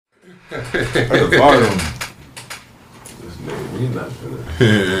I fired him.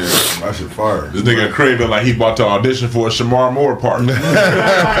 I should fire. This nigga craving like he about to audition for a Shamar Moore part. That's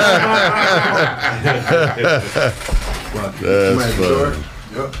funny.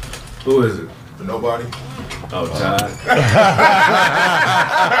 Yep. Who is it? For nobody. Oh, Todd. Oh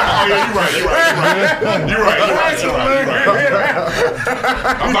yeah, you're right.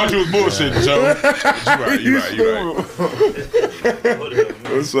 I thought you was bullshitting, Joe. You're right.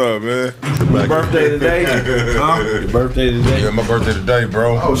 What's up, man? Your birthday today? Your birthday today? Yeah, my birthday today,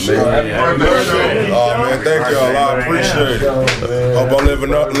 bro. Oh, shit. Oh, man, thank y'all. I appreciate it. Hope I live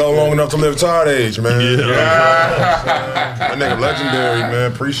long enough to live Todd age, man. That nigga legendary, man.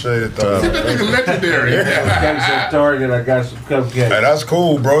 Appreciate it, though. That nigga legendary. Target, I got some cupcakes. Hey, that's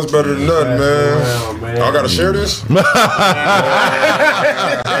cool, bro. It's better than nothing, man. I gotta share this?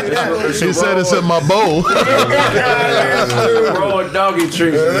 He said it's in my bowl. Raw doggy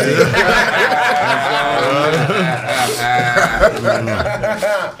treats,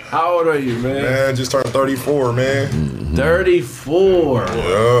 How old are you, man? Man, just turned 34, man. 34.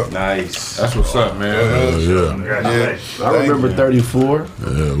 Yeah. Nice. That's what's up, man. Yeah. I remember 34. Yeah,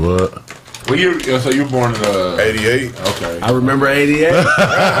 what? Well, so you were born in 88. Okay. I remember 88.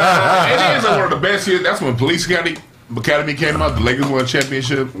 88 is one of the best years. That's when Police Academy came out. The Lakers won a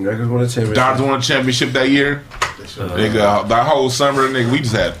championship. Lakers won a championship. Dodgers won a championship that year. Nigga, that whole summer, nigga, we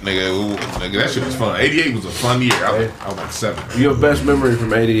just had, nigga, that shit was fun. 88 was a fun year. I was like 7. Your best memory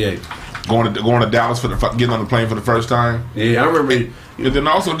from 88? Going to Dallas getting on the plane for the first time. Yeah, I remember. And then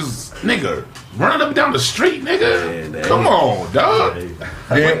also just, nigga, running up and down the street, nigga. Man, come on, dog.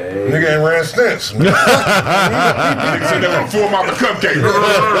 Nigga ain't ran since. Nigga said they want to form out the cupcake.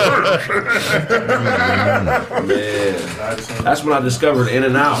 Man, that's when I discovered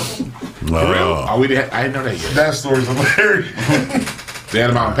In-N-Out. For real? I didn't know that yet. That story's hilarious. They had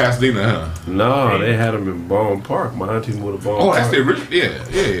them out in Pasadena, huh? No, they had them in Baldwin Park. My auntie moved to Baldwin Park. Oh, that's the original? Yeah.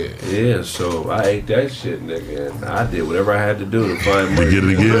 Yeah, so I ate that shit, nigga, and I did whatever I had to do to find money. Get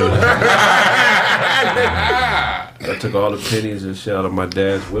it again. I took all the pennies and shit out of my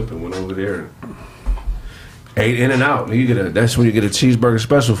dad's whip and went over there and ate In-N-Out. That's when you get a cheeseburger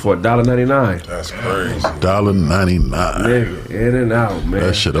special for $1.99. That's crazy. $1.99. Nigga, In-N-Out, man.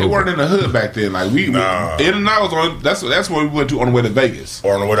 That shit They over. weren't in the hood back then. Like In-N-Out was on. That's where we went to on the way to Vegas.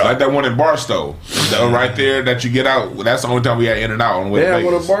 Or on the way to like that one in Barstow, right there that you get out. That's the only time we had In-N-Out on the way to Vegas.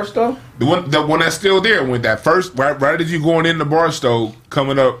 Yeah, one in Barstow. The one that's still there. When that first right as you going into Barstow,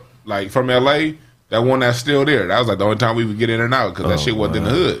 coming up like from LA, that one that's still there. That was like the only time we would get In-N-Out because that shit wasn't in the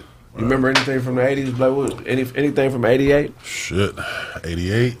hood. You remember anything from the 80s, Blackwood? Anything from 88? Shit.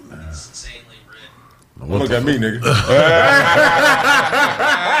 88. Look at me, nigga.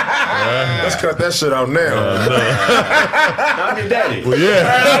 Let's cut that shit out now. I'm your daddy. Well, yeah.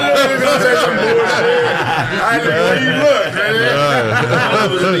 I didn't know where you look, man. I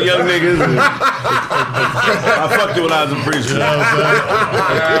was the young niggas. I fucked it when I was in preschool.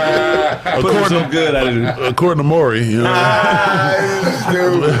 I put some good out of it. According to Maury, you know.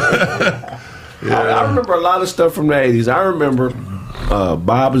 I remember a lot of stuff from the 80s. I remember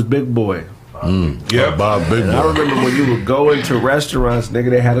Bob's Big Boy. Yeah, Bob Big Boy. I remember when you would go into restaurants, nigga,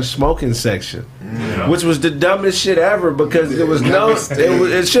 they had a smoking section, which was the dumbest shit ever because there was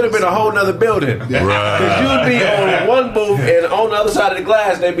it should have been a whole nother building. Because you'd be on one booth and on the other side of the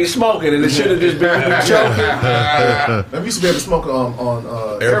glass they'd be smoking and it should have just been you choking. We used to be able to smoke on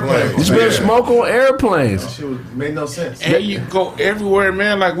Airplanes. You used to be able to smoke on airplanes. Shit made no sense. And you go everywhere,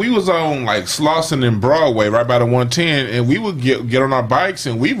 man. Like we was on like Slauson and Broadway, right by the 110, and we would get on our bikes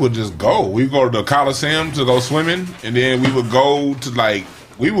and we would just go. We go to the Coliseum to go swimming, and then we would go to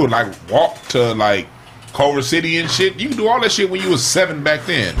we would walk to Culver City and shit. You could do all that shit when you was 7 back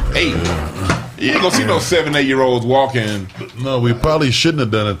then, 8. You ain't gonna see no 7, 8-year-olds walking. No, we probably shouldn't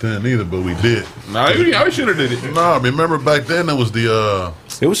have done it then either, but we did. No, we should have did it. No, remember back then there was the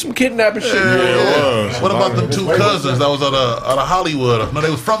It was some kidnapping shit. it was. What about them 2 cousins that was out of Hollywood? No, they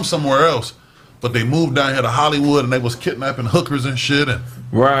was from somewhere else, but they moved down here to Hollywood and they was kidnapping hookers and shit. And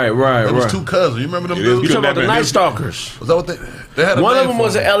Right. there was 2 cousins. You remember them dudes? You talking about the Night Stalkers? Was that what they had? One of them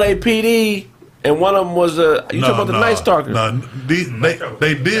was an LAPD, and one of them was a. You talking about the Night Stalkers? No,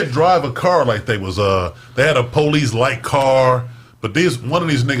 they did drive a car like they was they had a police like car, but one of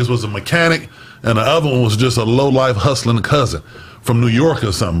these niggas was a mechanic, and the other one was just a low life hustling cousin from New York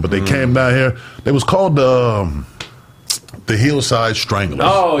or something. But they came down here. They was called the Hillside Stranglers.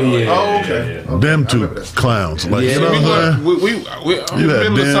 Oh yeah. Oh, okay. Them 2 clowns, like you know what I'm saying? We You had middle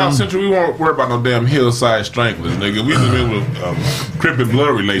of them. South Central. We won't worry about no damn Hillside Stranglers, nigga. We just been with Crip and Blood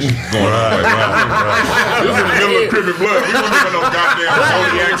relations going on. This is in the middle of Crip and Blood. We don't even know goddamn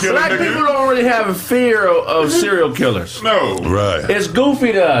Zodiac killer Black people nigga. don't really have a fear of serial killers. No. Right. It's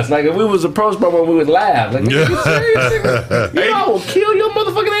goofy to us. Like if we was approached by one, we would laugh. Like, you serious, nigga? You know I will kill your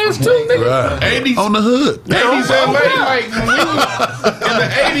motherfucking ass too, nigga. Right. 80s, On the hood. 80s LA, like when we was in the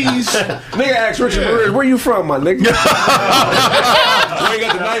 80s. Nigga asked Richard Ramirez, where you from, my nigga? Why you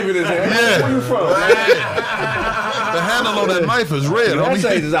got the knife in his hand? Yeah. Where you from? The handle on that knife is red. That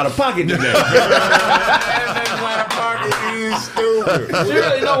shit is out of pocket today.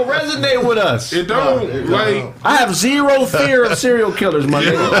 Seriously, don't resonate with us. It don't, like, I have zero fear of serial killers, my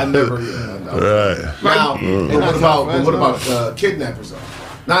nigga. I never. Right. Now, but what about kidnappers though?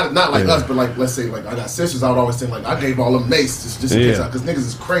 Not like us, but like let's say like I got sisters. I would always think like I gave all them mace just in case because niggas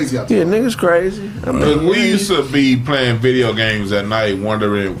is crazy out there. Yeah, niggas crazy. I mean, we used to be playing video games at night,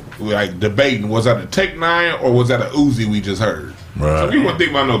 wondering, like, debating, was that a Tech 9 or was that a Uzi we just heard? Right. So we wouldn't think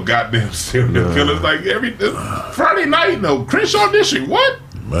about no goddamn serial killers. Like, every Friday night, no, Crenshaw District, what?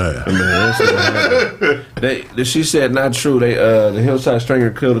 Man. she said not true. The Hillside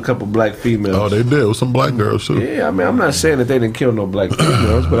Stringer killed a couple black females. Oh, they did with some black girls too. Yeah, I mean, I'm not saying that they didn't kill no black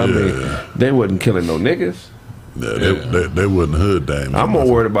females, but I mean, they wasn't killing no niggas. Yeah, they wasn't hood dames. I'm more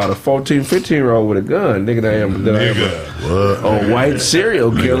worried about a 14, 15-year-old with a gun, nigga, than I am a white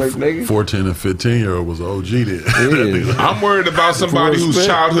serial killer, nigga. 14 and 15-year-old was OG then. Yeah. I'm worried about somebody whose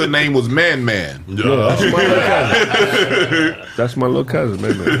childhood name was Man Man. Yeah. That's my little cousin,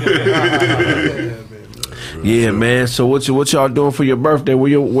 man. Yeah, man. So what y'all doing for your birthday?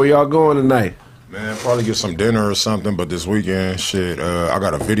 Where y'all going tonight? Man, probably get some dinner or something. But this weekend, shit, I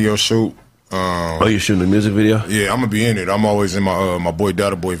got a video shoot. You shooting a music video? Yeah, I'm gonna be in it. I'm always in my boy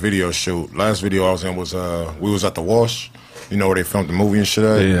Data Boy video shoot. Last video I was in was we was at the Wash, you know where they filmed the movie and shit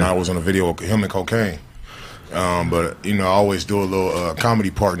at. Yeah. And I was on a video with him and Cocaine. But you know I always do a little comedy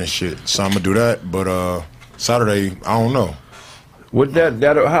part and shit, so I'm gonna do that. But Saturday, I don't know. What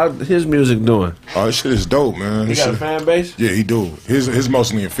how his music doing? Oh, this shit is dope, man. He This got a shit- fan base? Yeah, he do. His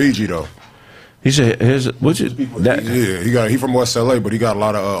mostly in Fiji though. He said He from West LA, but he got a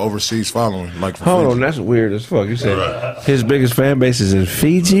lot of overseas following. Like from hold Fiji. on, that's weird as fuck. You said his biggest fan base is in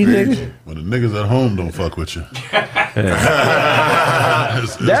Fiji, nigga? When the niggas at home don't fuck with you.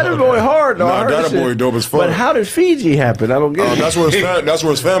 That is going hard though. I Nah, heard Data this shit. Boy dope as fuck. But how did Fiji happen? I don't get it. That's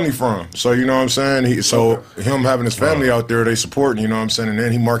where his family from. So you know what I'm saying. So him having his family out there, they supporting. You know what I'm saying. And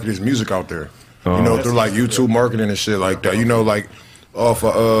then he marketed his music out there. You know through like YouTube marketing and shit like that. You know like off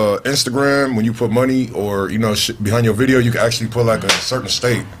Instagram when you put money or you know shit behind your video, you can actually put like a certain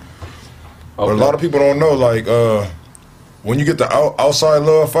state. But a lot of people don't know like when you get the outside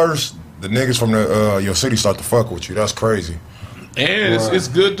love first, the niggas from your city start to fuck with you. That's crazy. And it's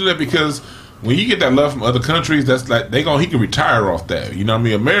good to that because when you get that love from other countries, that's like he can retire off that. You know what I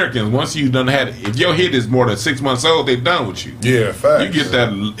mean? Americans, once you done had, if your hit is more than 6 months old, they done with you. Yeah, facts. You get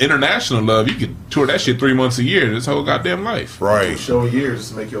that international love, you can tour that shit 3 months a year, this whole goddamn life. Right. Show years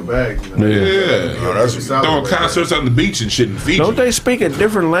to make your bag. You know? Yeah. No, that's Throwing concerts on the beach and shit in Fiji. Don't they speak a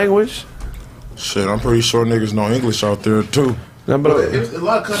different language? shit. I'm pretty sure niggas know English out there too. No, But a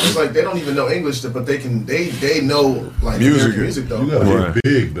lot of countries like they don't even know English, but they know like Music. American music though. You gotta get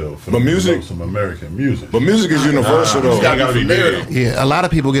big though. For But them to music- know some American music. But music is universal though. gotta be big. Yeah, a lot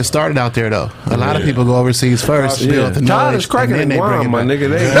of people get started out there though. A lot of people go overseas first, build the Todd knowledge, is cracking and in then they bring Guam, it my back. nigga.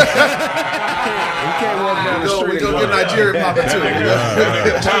 They, you can't walk down the We street. go get Nigeria popping too.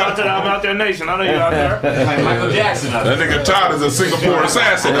 Shout out to the Out There Nation. I know you out there. Like Michael Jackson out That there. nigga Todd is a Singapore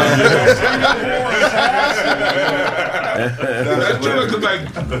assassin. That's true because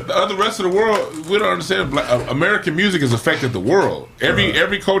like the other rest of the world, we don't understand. American music has affected the world.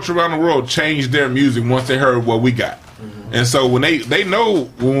 Every culture around the world changed their music once they heard what we got. And so when they know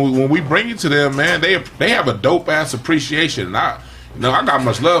when we bring it to them, man, they have a dope ass appreciation. And I got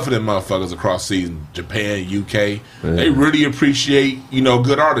much love for them motherfuckers across seas, Japan, UK. They really appreciate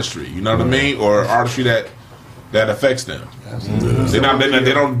good artistry. You know what I mean, or artistry that affects them. They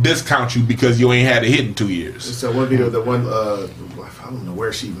don't discount you because you ain't had a hit in 2 years. So one video, the one I don't know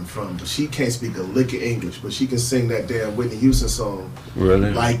where she even from, but she can't speak a lick of English, but she can sing that damn Whitney Houston song.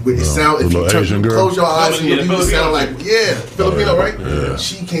 Really? Like with it sound, the if you little Asian girl? close your eyes and Yeah, you Filipino sound like Filipino, right? Yeah.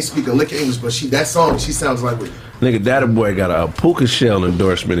 She can't speak a lick of English, but that song she sounds like Whitney. Nigga, Data Boy got a Puka Shell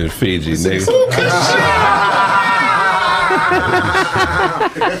endorsement in Fiji, nigga.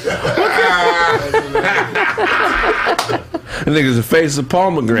 Nigga's the face of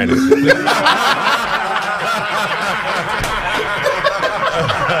pomegranate.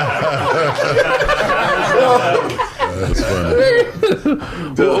 That's funny.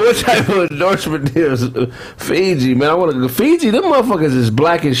 What type of endorsement is Fiji, man? I want to Fiji. Them motherfuckers is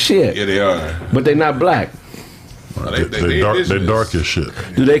black as shit. Yeah, they are. But they not black. They dark as shit.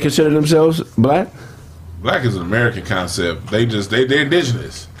 Do they consider themselves black? Black is an American concept. They're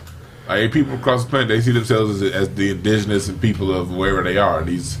indigenous. Like people across the planet, they see themselves as the indigenous and people of wherever they are.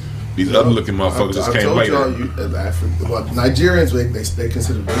 These other looking motherfuckers just came later. Nigerians, they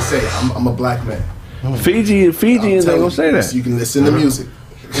say I'm a black man. Fijians ain't gonna say that. You can listen to music.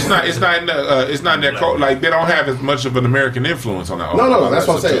 It's not in that code. Like they don't have as much of an American influence on that. No, that's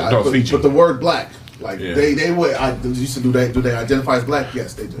what I'm saying. But the word black, like they would. I used to do they identify as black?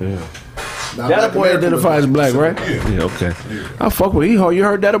 Yes, they do. Yeah. That boy identifies black, right? Yeah. Okay. I fuck with hard. You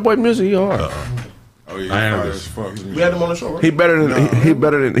heard that boy music? He hard. Oh yeah, we had him on the show. Right? He better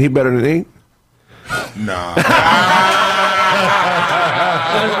than Ink. Nah.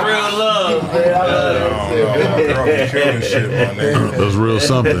 That's real love. That's real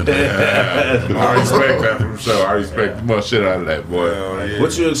something. I respect that from sure. I respect the most shit out of that boy.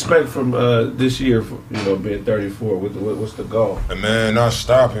 What you expect from this year? For, being 34. What's the goal? Man, not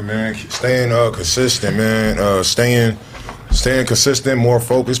stopping, man. Staying consistent, man. Staying consistent, more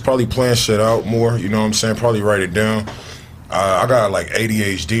focused. Probably plan shit out more. You know what I'm saying? Probably write it down. I got like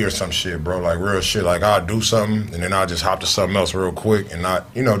ADHD or some shit, bro. Like real shit. Like I'll do something and then I'll just hop to something else real quick and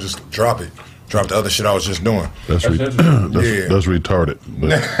not, just drop it. Drop the other shit I was just doing. That's retarded.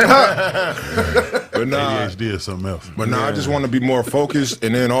 But nah, ADHD is something else. But I just want to be more focused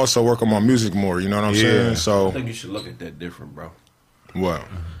and then also work on my music more. You know what I'm saying? So I think you should look at that different, bro. What?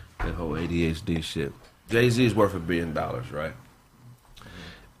 That whole ADHD shit. Jay-Z is worth $1 billion, right?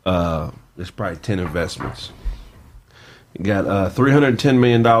 There's probably 10 investments. You got $310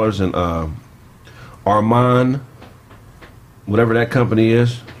 million in Arman, whatever that company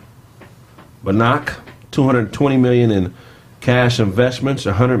is. Banak, $220 million in cash investments,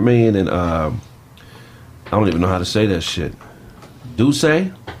 $100 million in I don't even know how to say that shit. Duce?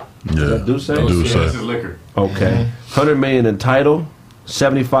 Yeah. Duce? Duce. That's his liquor. Okay. $100 million in Tidal,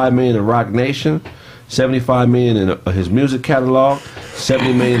 $75 million in Rock Nation, $75 million in his music catalog,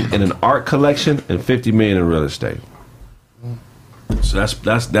 $70 million in an art collection, and $50 million in real estate. So that's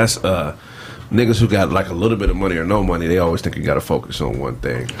niggas who got like a little bit of money or no money. They always think you got to focus on one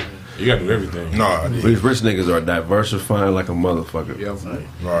thing. You got to do everything. Nah, these rich niggas are diversifying like a motherfucker. Yeah,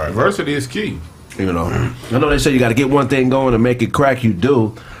 right. Diversity is key. I know they say you got to get one thing going and make it crack. You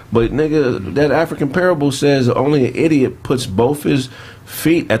do, but nigga, that African parable says only an idiot puts both his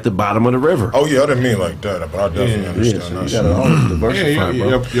feet at the bottom of the river. Oh yeah, I didn't mean like that, but I definitely understand that. You gotta diversify,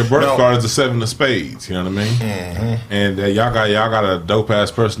 bro. Your birth card is the 7 of spades. You know what I mean? Mm-hmm. And y'all got a dope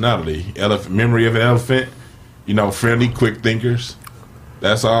ass personality. Memory of an elephant. Friendly, quick thinkers.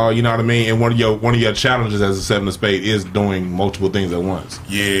 That's all. You know what I mean? And one of your challenges as a 7 of spades is doing multiple things at once.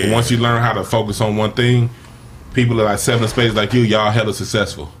 Yeah. And once you learn how to focus on one thing, people that are like 7 of spades like you, y'all hella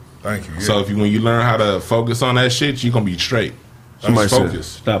successful. Thank you. Yeah. So when you learn how to focus on that shit, you're gonna be straight. Somebody said,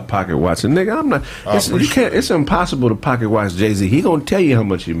 stop pocket watching. Nigga, I'm not. It's impossible to pocket watch Jay-Z. He gonna tell you how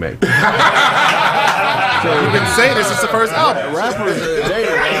much he make. So you've been saying this since the first album. Rappers,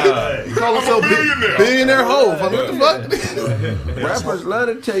 you call himself billionaire hoe. What the fuck? Rappers love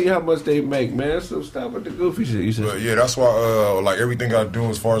to tell you how much they make, man. So stop with the goofy shit. You said, yeah, that's why like everything I do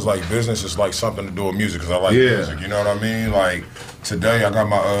as far as like business is like something to do with music because I like music. You know what I mean? Like today I got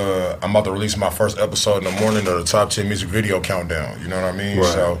my I'm about to release my first episode in the morning of the top 10 music video countdown. You know what I mean? Right.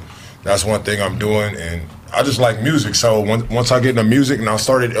 So that's one thing I'm doing and I just like music, so once I get into music, and I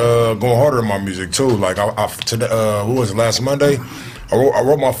started going harder in my music too. Like today, what was it? Last Monday, I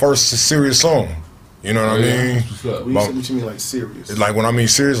wrote my first serious song. You know what I mean? What you mean, like serious? Like when I mean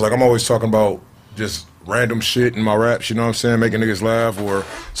serious, like I'm always talking about just random shit in my raps. You know what I'm saying? Making niggas laugh, or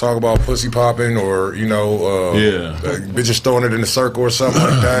talk about pussy popping, or bitches throwing it in a circle or something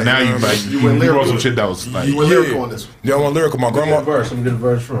like that. Now you wrote some shit that was like you went lyrical on this one. Yeah, I went lyrical. My grandma. I'm gonna get a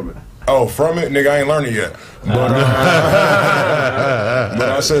verse from it. Oh, from it? Nigga, I ain't learned it yet. But, but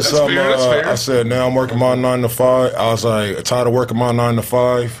I said something. I said, now I'm working my 9 to 5. I was like, tired of working my 9 to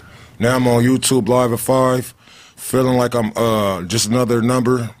 5. Now I'm on YouTube live at 5. Feeling like I'm just another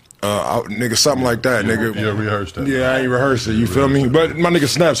number. Nigga, something like that, nigga. You rehearsed that. Yeah, I ain't rehearsed it. You feel me? But my nigga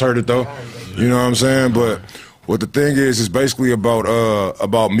Snaps heard it, though. You know what I'm saying? But what the thing is basically about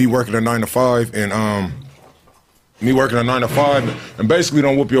me working a 9 to 5 and me working a 9 to 5, and basically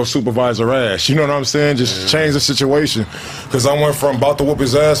don't whoop your supervisor ass. You know what I'm saying? Just change the situation. Because I went from about to whoop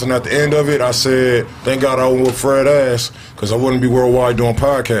his ass, and at the end of it, I said, thank God I won't whoop Fred ass, because I wouldn't be worldwide doing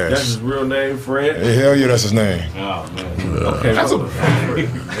podcasts. That's his real name, Fred? Hell yeah, that's his name. Oh, man. Okay. That's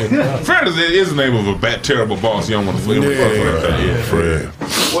Fred is the name of a terrible boss. You don't want to fuck with Fred.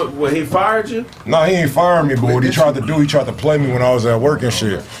 What, he fired you? No, he ain't fired me, but what he tried to do, he tried to play me when I was at work and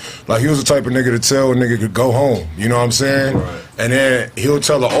shit. Like, he was the type of nigga to tell a nigga to go home. You know what I'm saying? Right. And then he'll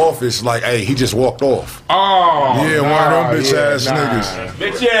tell the office, like, hey, he just walked off. Oh, yeah, one of them bitch-ass niggas.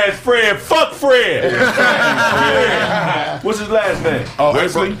 Bitch-ass Fred. Fuck Fred. What's his last name? Oh,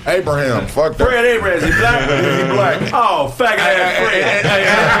 Wesley? Abraham. Fuck that. Fred Abraham. Is he black? Yeah, he black. Oh, faggot-ass Fred.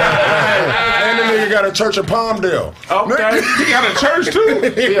 And the nigga got a church in Palmdale. Okay. He got a church, too?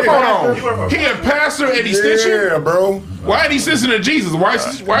 Hold on. He a pastor and he's snitching? Yeah, bro. Why is he snitching to Jesus? Why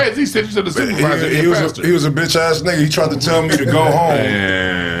is he snitching to the supervisor? He was a bitch-ass nigga. He tried to tell me to go home.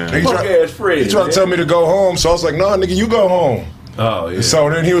 He tried to tell me to go home, so I was like, nah, nigga, you go home. Oh, yeah. So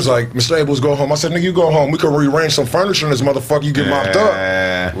then he was like, Mr. Abels, go home. I said, nigga, you go home. We can rearrange some furniture in this motherfucker. You get mopped up.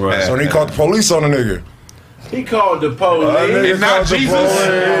 Right. So then he called the police on the nigga. He called the police. Not Jesus.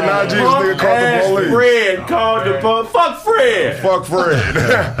 Not Jesus. Nigga called the police. Fred called the police. Fuck Fred. Fuck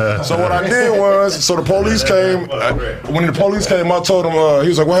Fred. So what I did was, so the police came. When the police came, I told him. He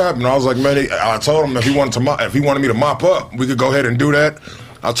was like, "What happened?" I was like, "Man," I told him if he wanted me to mop up, we could go ahead and do that.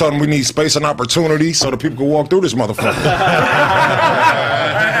 I told him we need space and opportunity so the people could walk through this motherfucker.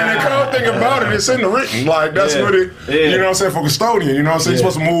 And the cool thing about it, it's in the written. Like, that's what it, you know what I'm saying, for custodian. You know what I'm saying?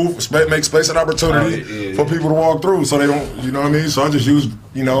 You're supposed to move, make space and opportunity for people to walk through so they don't, you know what I mean? So I just used,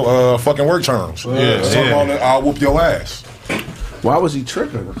 fucking work terms. I'll whoop your ass. Why was he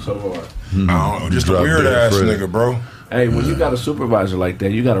tripping so hard? I don't know, just a weird ass nigga, bro. Hey, when you got a supervisor like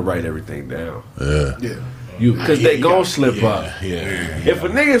that, you got to write everything down. Yeah. Because they gon' slip up. If a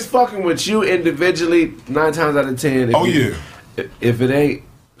nigga's fucking with you individually, 9 times out of 10, if it ain't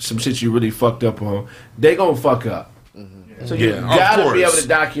some shit you really fucked up on, they gon' fuck up. So you gotta be able to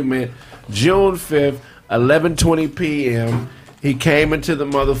document June 5th, 11:20 p.m. He came into the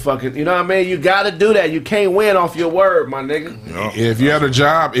motherfucking, you know what I mean? You gotta do that. You can't win off your word, my nigga. If you had a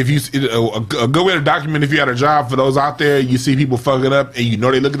job, a good way to document if you had a job, for those out there, you see people fucking up and you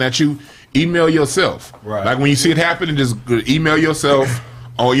know they looking at you, email yourself. Right. Like when you see it happening, just email yourself.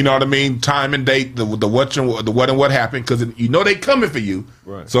 Oh, you know what I mean? Time and date, the what and what happened, because you know they coming for you.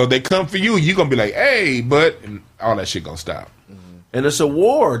 Right. So if they come for you, you gonna be like, hey, but and all that shit gonna stop. And it's a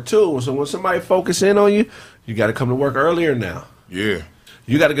war too. So when somebody focus in on you, you got to come to work earlier now. Yeah.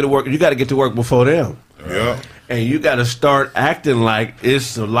 You got to get to work. You got to get to work before them. Yeah. And you got to start acting like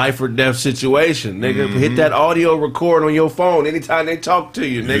it's a life or death situation, nigga. Hit that audio record on your phone anytime they talk to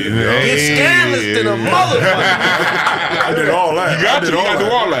you, nigga. Get scandalous to the motherfucker. I did all that. You got to do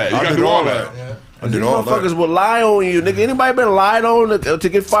all that. I did all that. These motherfuckers will lie on you, nigga. Anybody been lied on to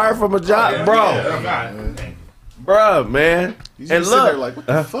get fired from a job, bro, man. And look, like, what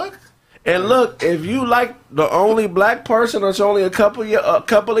the fuck? And look, if you like the only black person, it's only a couple of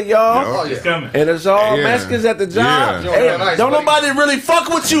y'all, It's coming. and it's all Mexicans at the job. Hey, don't nobody really fuck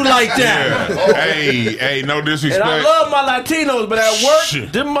with you like that. Hey, no disrespect. And I love my Latinos, but at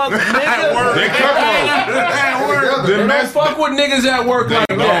work, them mother niggas, they they don't fuck with niggas at work like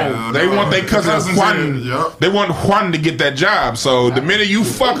that. They want their cousin Juan. They want Juan to get that job. So the minute you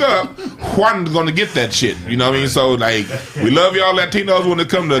fuck up, Juan's gonna get that shit. You know what I mean? So like, we love y'all Latinos when it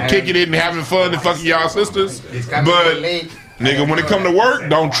come to kicking it and having fun and fucking y'all sisters. But nigga, when it come to work,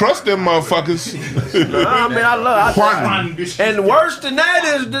 don't trust them motherfuckers. Nah, man, I love Juan. And worse than that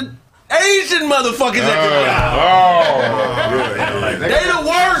is the Asian motherfuckers at the job. They the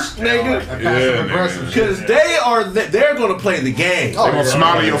worst, nigga. Because they're gonna play the game. They gonna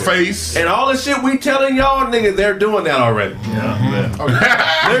smile in your face. And all the shit we telling y'all, nigga, they're doing that already.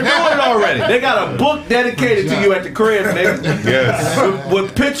 They're doing it already. They got a book dedicated to you at the crib, nigga. Yes.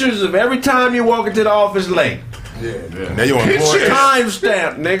 With pictures of every time you walk into the office late. And they your employees.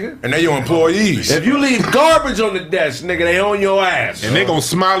 Timestamp, nigga. And they your employees. If you leave garbage on the desk, nigga, they on your ass. And they gonna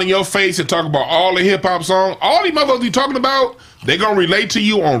smile in your face and talk about all the hip hop songs. All these motherfuckers you talking about, they gonna relate to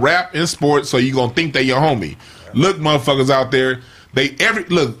you on rap and sports, so you gonna think they your homie. Look, motherfuckers out there,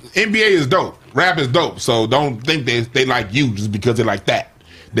 look, NBA is dope. Rap is dope. So don't think they like you just because they like that.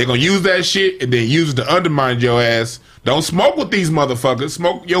 They're gonna use that shit and then use it to undermine your ass. Don't smoke with these motherfuckers.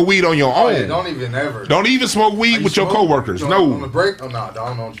 Smoke your weed on your own. Yeah, don't even smoke weed with your coworkers. No. On the break? Oh, no,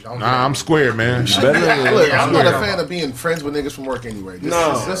 don't. Nah, I'm square, man. Look, I'm not a fan of being friends with niggas from work anyway.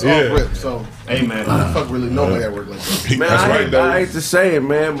 That's all grip. So, hey man, I don't fuck really nobody at work like that. Man, I hate to say it,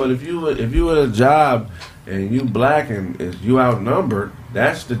 man, but if you at a job and you black and you outnumbered,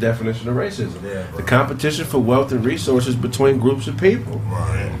 that's the definition of racism. The competition for wealth and resources between groups of people.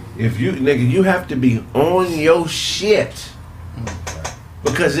 Right. If you, nigga, you have to be on your shit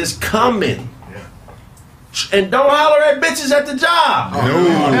because it's coming. And don't holler at bitches at the job.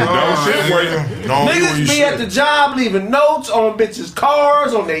 Niggas be at the job leaving notes on bitches'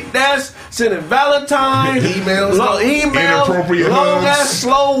 cars, on their desks, sending Valentine's, emails, inappropriate long hugs. ass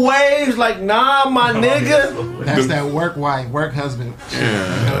slow waves. Like, nah, my nigga. That's that work wife, work husband.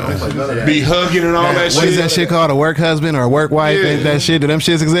 Be hugging and all that What shit. is that shit called? A work husband or a work wife? Yeah. Ain't that shit? Do them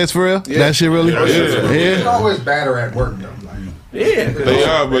shits exist for real? That shit really? It's always better at work though. Yeah, They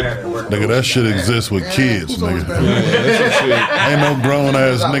are, but Nigga, that shit exists with kids, nigga. that's some shit. Ain't no grown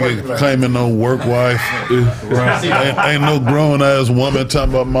ass nigga claiming no work wife. Ain't no grown ass woman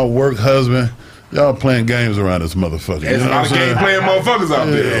talking about my work husband. Y'all playing games around this motherfucker. There's a lot of game playing motherfuckers out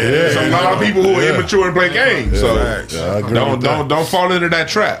there. There's a lot of people who are immature and play games. So I agree with that. don't fall into that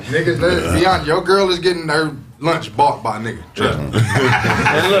trap. Niggas, let's be honest, your girl is getting her lunch bought by a nigga. Trust me.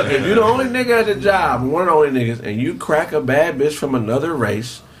 And look, if you the only nigga at the job, one of the only niggas, and you crack a bad bitch from another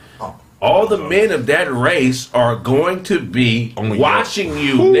race, all the men of that race are going to be watching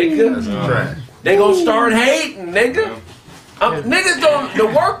you, nigga. They gonna start hating, nigga. Niggas don't. The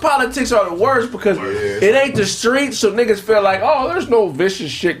work politics are the worst because it ain't the streets, so niggas feel like, oh, there's no vicious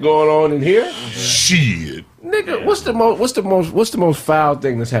shit going on in here. Shit. Nigga, what's the most foul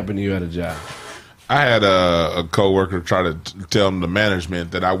thing that's happened to you at a job? I had a coworker try to tell the management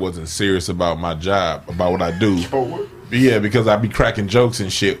that I wasn't serious about my job, about what I do. Yeah, because I be cracking jokes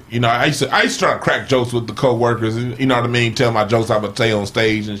and shit. You know, I used to try to crack jokes with the coworkers, and you know what I mean, tell my jokes I would tell on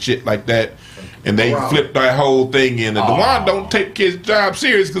stage and shit like that. And they flipped that whole thing in. And Dewan don't take his job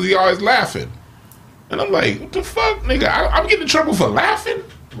serious because he always laughing. And I'm like, what the fuck, nigga? I'm getting in trouble for laughing.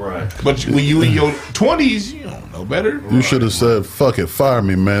 Right. But when you in your 20s, you don't know better. You should have said, fuck it, fire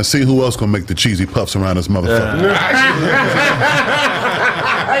me, man. See who else gonna make the cheesy puffs around this motherfucker.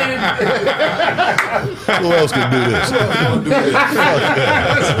 Who else can do this? Fuck that.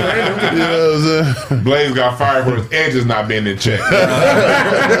 You know what I'm saying? Blaze got fired for his edges not being in check.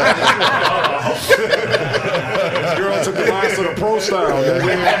 Girl took the lines to the pro style.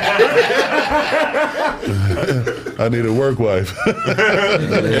 I need a work wife.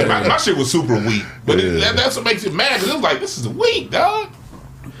 Yeah, my shit was super weak. But that's what makes it mad. 'Cause it was like, this is weak, dog.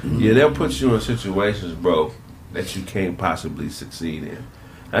 Yeah, they'll put you in situations, bro, that you can't possibly succeed in.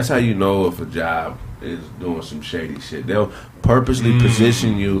 That's how you know if a job is doing some shady shit. They'll purposely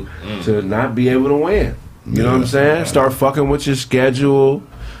position you to not be able to win. You know what I'm saying? Start fucking with your schedule.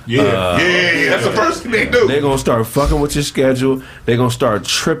 Yeah, that's the first thing they do. They're gonna start fucking with your schedule. They're gonna start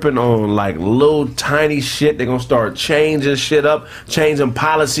tripping on like little tiny shit. They're gonna start changing shit up, changing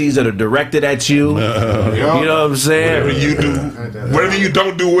policies that are directed at you. You know what I'm saying? Whatever you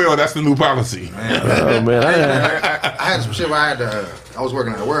don't do well, that's the new policy. Oh man, I had some shit where I was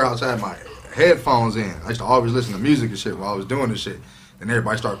working at a warehouse. I had my headphones in. I used to always listen to music and shit while I was doing this shit. Then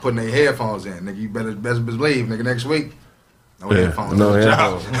everybody started putting their headphones in. Nigga, you better believe, nigga, next week. No headphones. No on the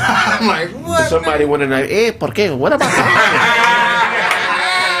job. headphones. I'm like, what? Somebody went in there, ¿por qué? What about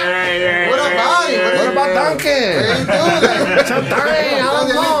What about Donkey?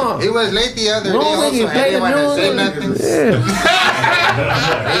 Donkey? He was late the other day No, also. nigga, I didn't want to say nothing. He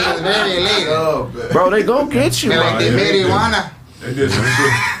was very late. Bro, they gonna get you. Smell like the marijuana.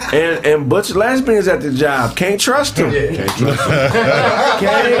 And butch lesbians at the job can't trust them. Can't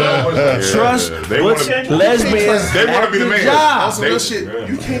trust butch lesbians They want at to be the the man. job. That's some real shit.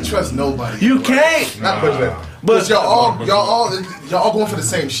 You can't trust nobody. You can't. Not but y'all all going for the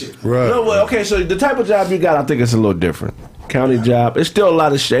same shit. Right. No, well, okay, so the type of job you got, I think it's a little different. County job, it's still a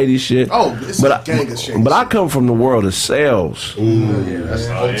lot of shady shit. Oh, it's a gang of shady But I shit. come from the world of sales.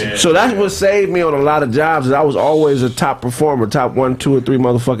 So that's what saved me on a lot of jobs. Is I was always a top performer, top 1, 2, or 3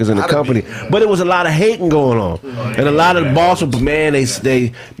 motherfuckers in the company. But it was a lot of hating going on, and a lot of the boss would, man, man,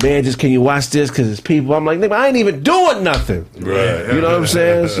 just can you watch this because it's people. I'm like, nigga, I ain't even doing nothing. Right. You know what I'm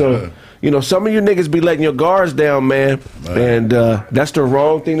saying? So. You know, some of you niggas be letting your guards down, man, and that's the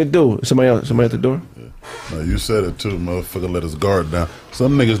wrong thing to do. Somebody at the door? No, you said it too, motherfucker. Let his guard down.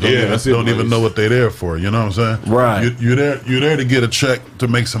 Some niggas that's don't even know what they there for. You know what I'm saying? Right. You're there to get a check to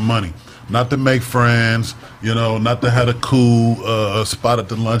make some money, not to make friends. You know, not to have a cool spot at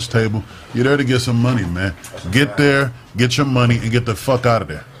the lunch table. You're there to get some money, man. Get there, get your money, and get the fuck out of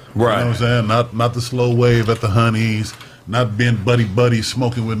there. Right. You know what I'm saying? Not the slow wave at the Honeys. Not being buddy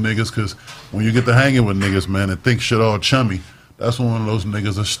smoking with niggas, because when you get to hanging with niggas, man, and think shit all chummy, that's when one of those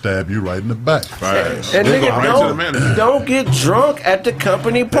niggas will stab you right in the back. Right. And They go nigga, right to the manager. don't get drunk at the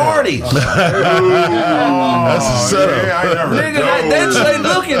company parties. That's a setup. Yeah, I ain't never. Nigga, they say,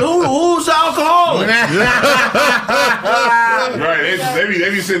 looking, who's alcoholic? Right,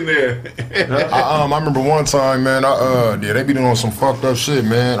 they be sitting there. I remember one time, man. They be doing some fucked up shit,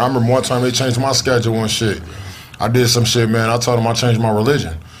 man. I remember one time they changed my schedule and shit. I did some shit, man. I told them I changed my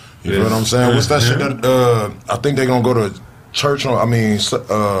religion. You know what I'm saying? What's that shit that I think they gonna go to church on?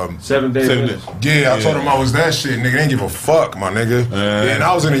 7 days. Yeah, I told them I was that shit, nigga. They didn't give a fuck, my nigga. Yeah, and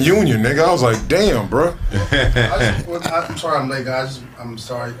I was in a union, nigga. I was like, damn, bro. I'm sorry I'm late, guys. I'm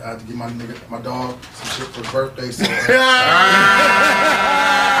sorry. I had to give my dog some shit for his birthday.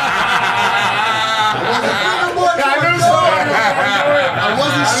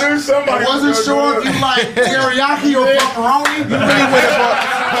 So, I wasn't sure if you like teriyaki or pepperoni. You really went for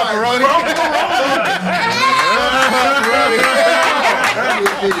pepperoni.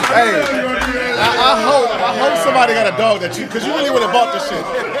 Hey, I hope somebody got a dog that you, because you really would have bought this shit. We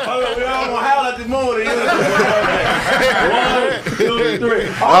all gonna howl at the moon. 1, 2, 3.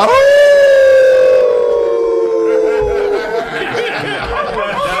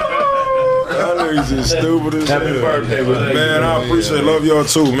 He's just stupid as Happy birthday, man. I appreciate, love y'all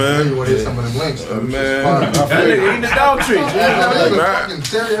too, man. You want to hit some of them links, though. Man, That nigga eating the dog treats.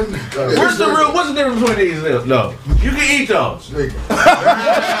 What's the difference between these? No, you can eat those. You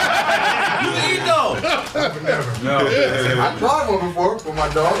can eat those. No, I tried one before for my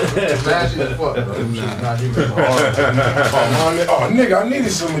dog. It's nasty as fuck. Bro. Oh, nigga, I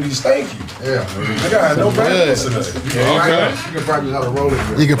needed some of these. Thank you. Yeah. Nigga, I had no balance in this. You can practice how to roll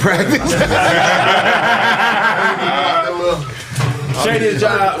it. You can practice. Say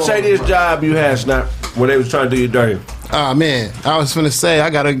this job you had, Snap, when they was trying to do you dirty. Oh man, I was finna say I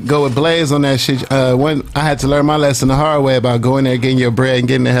gotta go with Blaze on that shit. When I had to learn my lesson the hard way about going there, getting your bread, and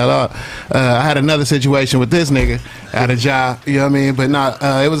getting the hell out. I had another situation with this nigga at a job. You know what I mean? But not.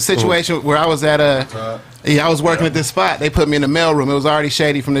 It was a situation where I was at I was working at this spot. They put me in the mailroom. It was already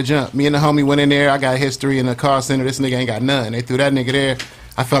shady from the jump. Me and the homie went in there. I got history in the call center. This nigga ain't got none. They threw that nigga there.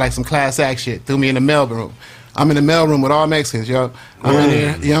 I felt like some class act shit. Threw me in the mailroom. I'm in the mailroom with all Mexicans, yo. I'm in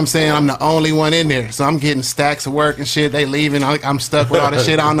there, you know what I'm saying? I'm the only one in there. So I'm getting stacks of work and shit. They leaving. I'm stuck with all this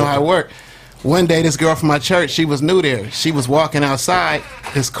shit. I don't know how it work. One day, this girl from my church, she was new there. She was walking outside.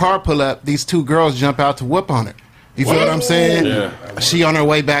 This car pull up. These two girls jump out to whoop on her. You feel what I'm saying? Yeah. She on her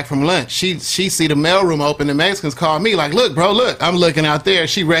way back from lunch. She see the mailroom open. The Mexicans call me like, look, bro, look. I'm looking out there.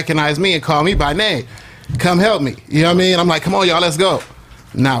 She recognized me and called me by name. Come help me. You know what I mean? I'm like, come on, y'all, let's go.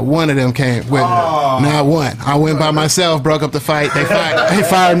 Not one of them came with me. Not one. I went by myself, broke up the fight. They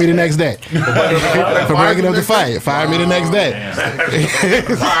fired me the next day. For breaking up the fight. Fired me the next day.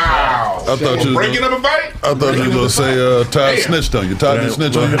 Wow. I thought you breaking up a fight? I thought you were going to say Todd snitched on you. Todd didn't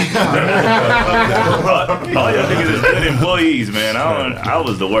snitch on you? All y'all niggas is good employees, man. I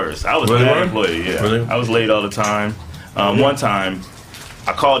was the worst. I was a bad employee, yeah. Really? I was late all the time. One time,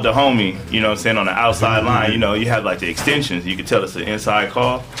 I called the homie, you know what I'm saying, on the outside line. You know, you have like the extensions. You could tell it's an inside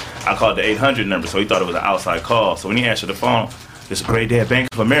call. I called the 800 number, so he thought it was an outside call. So when he answered the phone, it's a great day at Bank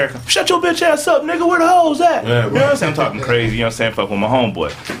of America. Shut your bitch ass up, nigga. Where the hoes at? Yeah, you know what I'm saying? I'm talking crazy, you know what I'm saying? Fuck with my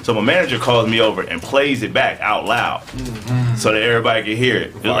homeboy. So my manager calls me over and plays it back out loud so that everybody can hear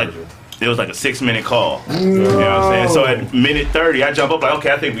it. It was like a 6-minute call. You know what I'm saying? So at minute 30, I jump up like,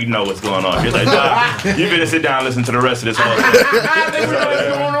 okay, I think we know what's going on. He's like, nah, you better sit down and listen to the rest of this whole thing.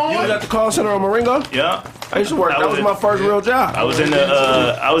 You was at the call center on Marengo? Yeah. I used to work. That was my first real job. I was in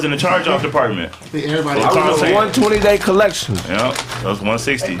the charge-off department. Everybody. I was a 120-day collection. Yeah, that was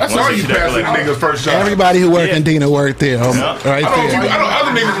 160. That's all you passed in the nigga's first job. Everybody who worked in Dina worked there. Right I know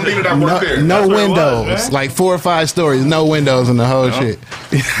other niggas from Dina that worked there. No windows. Like 4 or 5 stories. No windows in the whole shit.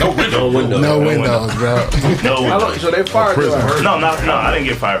 No windows. No windows, bro. No windows. So they fired you. No, I didn't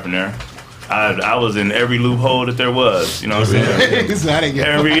get fired from there. I was in every loophole that there was. You know what I'm saying?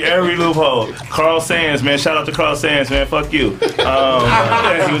 Every loophole. Carl Sands, man. Shout out to Carl Sands, man. Fuck you. He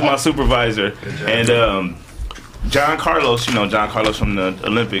was my supervisor. And John Carlos, you know, John Carlos from the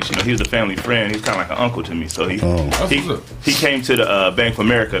Olympics, you know, he was a family friend. He was kind of like an uncle to me. So he came to the Bank of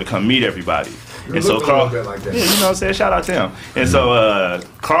America to come meet everybody. And so Carl, you know what I'm saying? Shout out to him. And so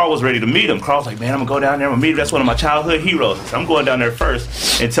Carl was ready to meet him. Carl's like, man, I'm gonna go down there. I'm gonna meet him. That's one of my childhood heroes. So I'm going down there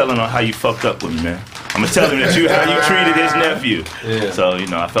first and telling him how you fucked up with me, man. I'm gonna tell him that how you treated his nephew. Yeah. So you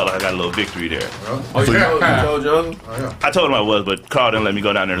know, I felt like I got a little victory there. Oh, you told Joseph? I told him I was, but Carl didn't let me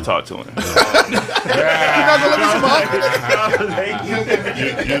go down there to talk to him.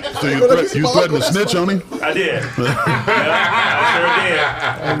 So you threatened to snitch on him? I did.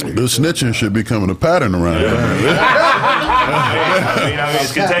 I sure did. The snitching should be becoming a pattern around here.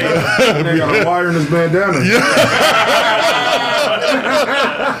 it's contagious. They got a wire in his bandana.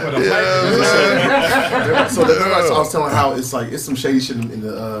 So I was telling how it's like it's some shady shit in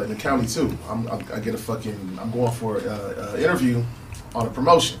the county too. I'm going for an interview on a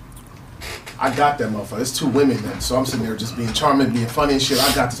promotion. I got that motherfucker. It's 2 women then, so I'm sitting there just being charming, being funny and shit.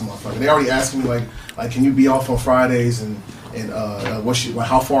 I got this motherfucker. They already asked me like can you be off on Fridays and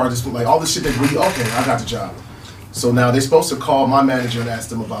how far this like all this shit that really okay. I got the job. So now they're supposed to call my manager and ask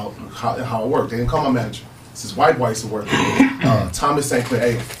them about how it worked. They didn't call my manager. This is white boys who work. Thomas St. Clair.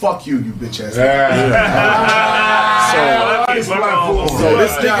 Hey, fuck you, you bitch ass. So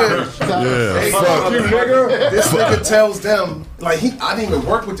this nigga, hey, fuck you, nigga. This nigga tells them like I didn't even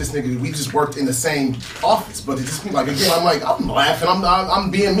work with this nigga. We just worked in the same office, but it just like again, I'm laughing.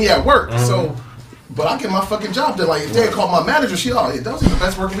 I'm being me at work. So. But I get my fucking job done. Like if they had called my manager, that was the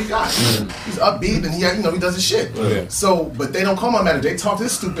best worker we got. He's upbeat and he does his shit. Yeah. So, but they don't call my manager. They talk to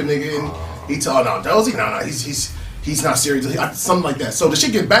this stupid nigga and he told Dozy, he's not serious. Something like that. So the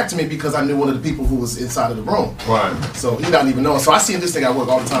shit get back to me because I knew one of the people who was inside of the room. Right. So he don't even know. So I see this thing at work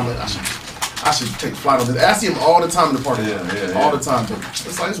all the time. Like I should take a flight on this. I see him all the time in the party. All the time. But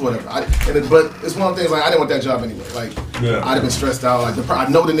it's like, it's whatever. But it's one of the things, like, I didn't want that job anyway. Like, I'd have been stressed out. Like, I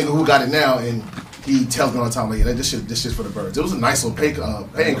know the nigga who got it now, and he tells me all the time, like, this shit's for the birds. It was a nice little pay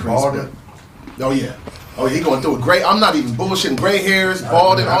increase. But, he going through it. Gray, I'm not even bullshitting. Gray hairs,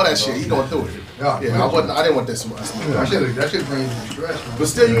 balding, all that shit. He going through it. I didn't want that so much. That shit brings you stress, man. But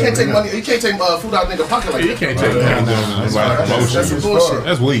still, you can't take money. You can't take food out of nigga pocket like that. You can't take that. That's some bullshit.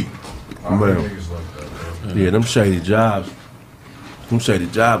 That's weak. Man. Yeah, them shady jobs. Them shady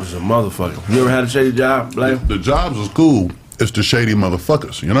jobs is a motherfucker. You ever had a shady job, Blake? The jobs is cool. It's the shady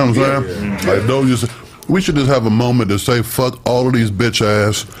motherfuckers. You know what I'm saying? Yeah. Like those. We should just have a moment to say fuck all of these bitch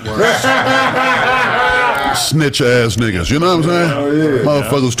ass, snitch ass niggas. You know what I'm saying?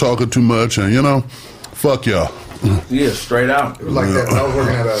 Motherfuckers talking too much, and fuck y'all. Yeah, straight out. It was like that when I was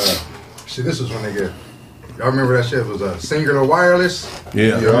working at this was when they get. Y'all remember that shit? It was a Singular Wireless.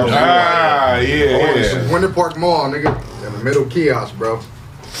 Yeah. Winter Park Mall, nigga, in the middle kiosk, bro.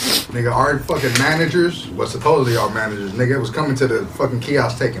 Nigga, our fucking managers, supposedly our managers, nigga, was coming to the fucking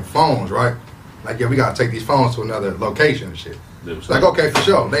kiosk taking phones, right? Like, we gotta take these phones to another location and shit. It's like, okay, for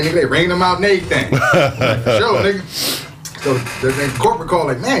sure. They ring them out and everything. For sure, nigga. So the corporate call,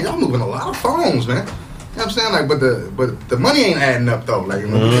 like, man, y'all moving a lot of phones, man. You know what I'm saying? Like, but the money ain't adding up though. Like,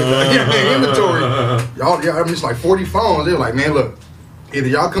 inventory, y'all, I mean, it's like 40 phones. They're like, man, look, either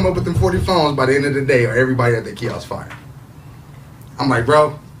y'all come up with them 40 phones by the end of the day, or everybody at the kiosk fired. I'm like,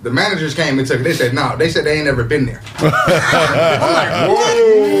 bro, the managers came and took it. They said, no, they said they ain't never been there. I'm like,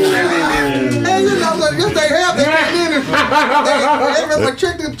 whoa. Hey, I was like, yes, they have. They been in. They like,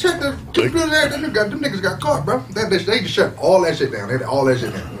 check the computer there. Them niggas got caught, bro. They just shut all that shit down. They had all that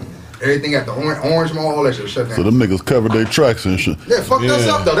shit down. Everything at the Orange Mall, all that shit shut down. So them niggas covered their tracks and shit. Yeah, fucked us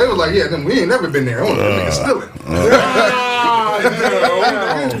up though. They was like, we ain't never been there. Them niggas stealing.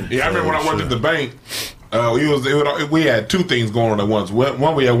 I remember when I worked at the bank. We had two things going on at once.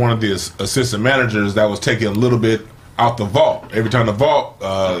 One, we had one of the assistant managers that was taking a little bit out the vault every time the vault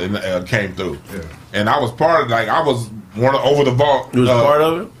came through. Yeah. And I was part of I was one over the vault. You was part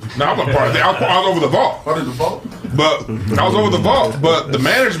of it? No, I wasn't part of it. I was over the vault. Part of the vault? But I was over the vault. But the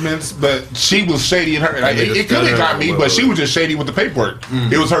management's, she was shady in her. It could have got me, but she was just shady with the paperwork.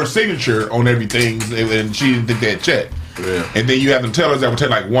 It was her signature on everything, and she didn't think that check. Yeah. And then you have them tellers that would take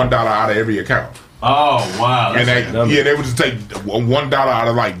like $1 out of every account. Oh wow! And they would just take $1 out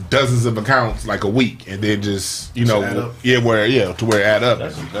of like dozens of accounts like a week, and then just to where it add up.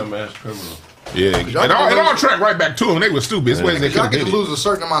 That's a dumbass criminal. Yeah, and all track right back to them. They were stupid. It's ways they y'all get to lose a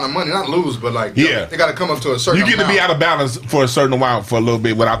certain amount of money, not lose, but they got to come up to a certain. You get to be out of balance for a certain amount for a little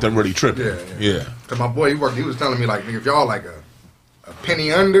bit without them really tripping. Yeah. Cause my boy, he was telling me like, if y'all like a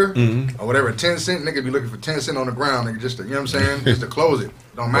penny under or whatever, 10 cent, nigga be looking for 10 cent on the ground, nigga, just to, you know what I'm saying, just to close it.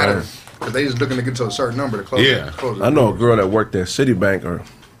 Don't matter. Right. Cause they just looking to get to a certain number to close it. Close it. I know a girl that worked at Citibank, and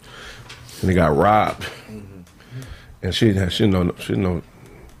they got robbed, and she had nothing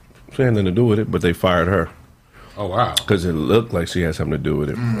to do with it, but they fired her. Oh wow! Because it looked like she had something to do with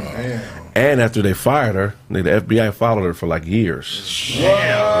it. And after they fired her, the FBI followed her for like years.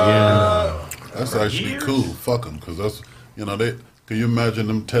 Yeah. That's actually cool. Fuck them, because that's they. Can you imagine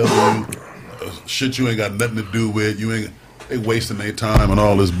them telling you shit you ain't got nothing to do with? They wasting their time and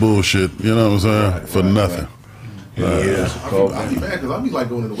all this bullshit. You know what I'm saying? For nothing. Yeah. I be mad because I be like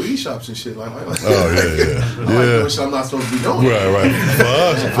going to the weed shops and shit. Like oh yeah. Doing shit I'm not supposed to be doing. Right.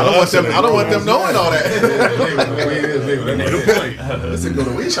 For us, I don't want them knowing all that. This nigga go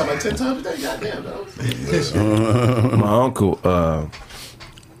to weed shop like 10 times a day. Goddamn, dog. My uncle,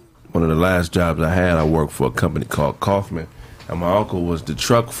 one of the last jobs I had, I worked for a company called Kaufman, and my uncle was the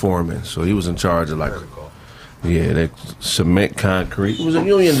truck foreman, so he was in charge of like, that cement, concrete. It was a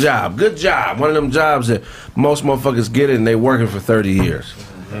union job, good job, one of them jobs that most motherfuckers get it and they working for 30 years.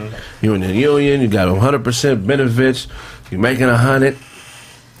 You're in the union, you got 100% benefits, you're making 100.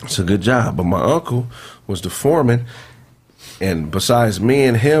 It's a good job. But my uncle was the foreman, and besides me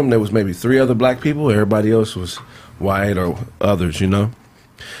and him, there was maybe 3 other black people. Everybody else was white or others, you know.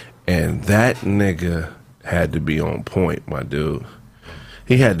 And that nigga had to be on point, my dude.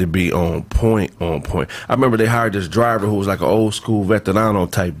 He had to be on point, on point. I remember they hired this driver who was like an old school veterano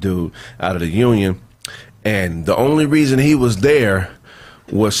type dude out of the union, and the only reason he was there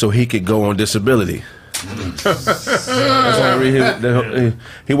was so he could go on disability. That's why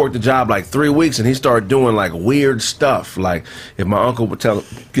he worked the job like 3 weeks, and he started doing like weird stuff. Like if my uncle would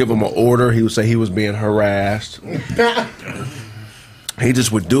give him an order, he would say he was being harassed. He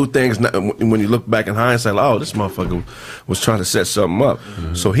just would do things when you look back in hindsight, like, oh, this motherfucker was trying to set something up.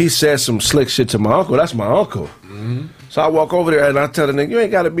 So he said some slick shit to my uncle. That's my uncle. So I walk over there and I tell the nigga, you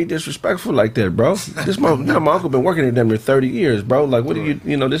ain't got to be disrespectful like that, bro. My uncle been working at them for 30 years, bro. Like, what do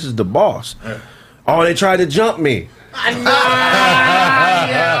you know, this is the boss. Oh, they tried to jump me. Bitch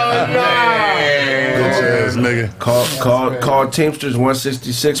ass nigga. Called Teamsters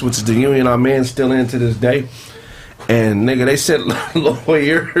 166, which is the union I'm in, still in to this day. And nigga, they sent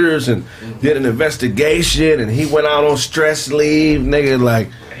lawyers and did an investigation, and he went out on stress leave. Nigga, like,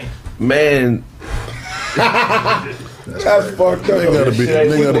 man, that's fucked up. They gotta be.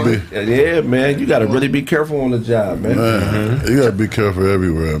 Yeah, man, you gotta really be careful on the job, man. You gotta be careful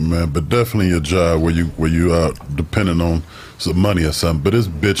everywhere, man. But definitely your job where you out depending on some money or something. But it's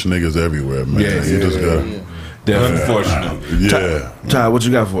bitch niggas everywhere, man. You just gotta. Unfortunate. Yeah. Ty, what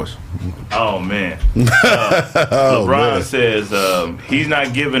you got for us? Oh man. LeBron says he's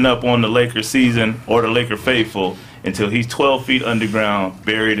not giving up on the Lakers season or the Laker faithful until he's 12 feet underground,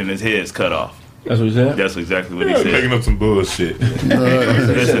 buried and his head's cut off. That's what he said? That's exactly what he said. Making up some bullshit.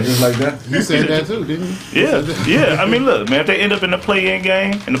 Listen, just like that? You said that too, didn't you? Yeah. I mean, look, man, if they end up in the play-in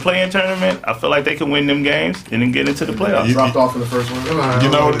game, in the play-in tournament, I feel like they can win them games and then get into the playoffs. Dropped off in the first one.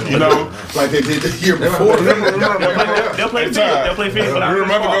 You know, like they did the year before. They'll play Phoenix.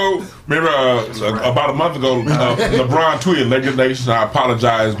 Remember about a month ago, LeBron tweeted, "Lakers Nation, I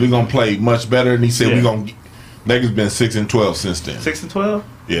apologize. We're gonna play much better." And he said, "We're gonna." Lakers been 6-12 since then. 6-12.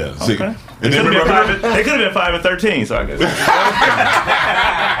 Yeah. Okay. And then they could have been 5-13. So I guess.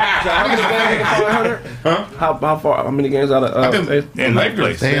 How far? How many games out of? I think in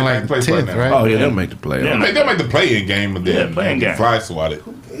Lakers. They in like 10th, right? Oh yeah, they'll make the play. They'll make the play-in game, but then play-in game. fly swat it.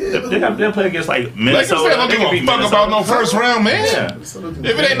 They'll play against like Minnesota. Lakers don't give a fuck about no first round, man. Yeah. If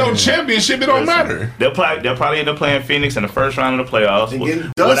it ain't no championship, it don't matter. They'll probably end up playing Phoenix in the first round of the playoffs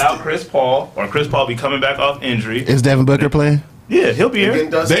without Chris Paul, or Chris Paul be coming back off injury. Is Devin Booker playing? Yeah, he'll be here.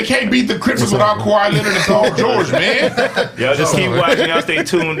 They can't beat the Clippers without Kawhi Leonard and Paul George, man. Y'all just keep watching. Y'all stay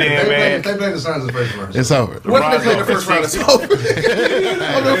tuned in, man. They play the Suns in the first round. It's over. What if they play the first round? It's over. I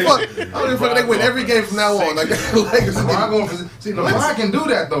don't give a fuck. They win every game from now on. Like Lakers. LeBron can do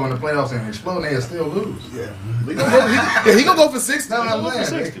that though in the playoffs and explode, and they still lose. Yeah, he gonna go for 60. Ain't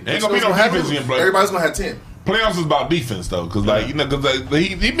gonna be no defense in play. Everybody's gonna have 10. Playoffs is about defense though, because like he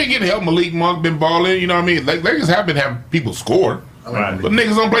been getting help. Malik Monk been balling. You know what I mean? Like Lakers have been having people score. Right. But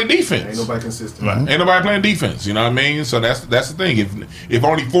niggas don't play defense. Ain't nobody consistent. Right. Ain't nobody playing defense. You know what I mean? So that's the thing. If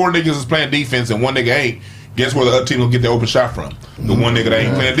only 4 niggas is playing defense and one nigga ain't, guess where the other team will get the open shot from? The one nigga that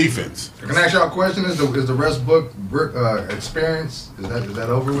ain't playing defense. Can I ask y'all a question? Is the Westbrook experience is that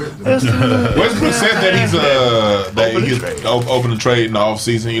over with? Westbrook said that he's open to trade in the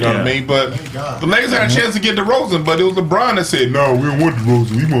offseason, you know what I mean? But the Lakers had a chance to get DeRozan, but it was LeBron that said, "No, we don't want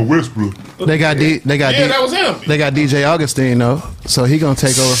DeRozan. We want Westbrook." They got that was him. They got DJ Augustine though, so he gonna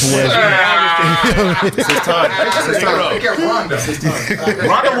take over from Westbrook. It's time.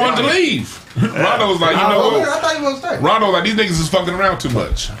 Rondo wanted to leave. Rondo was like, you know what? I thought he was gonna stay. Rondo was like, these niggas is fucking around too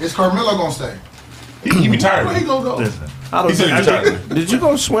much. Is Carmelo gonna stay? He retired. Where he gonna go? He said he retired. Did you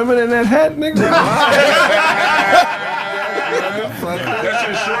go swimming in that hat, nigga? That's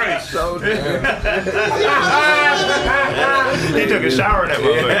his shrink. He took a shower in that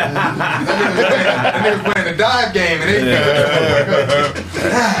motherfucker. That nigga playing the dive game and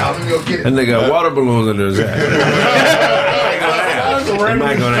I'm gonna go get it. And they got water balloons under his hat.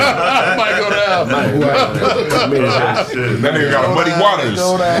 Might go down. That nigga got muddy waters.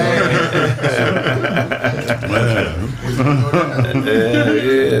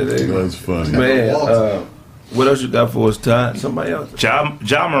 That's funny. Man, What else you got for us, Todd? Somebody else? Ja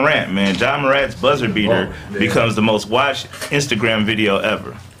Morant, man. Ja Morant's buzzer beater becomes the most watched Instagram video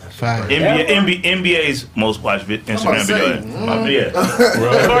ever. NBA's most watched Instagram video.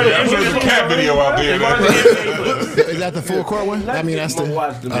 There's a cat video out there. Is that the full court one? I mean, that's the. Oh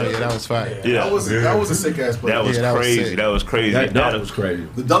yeah, that was fire. Yeah, that was a sick ass play. That was crazy. That was crazy. That dunk was crazy.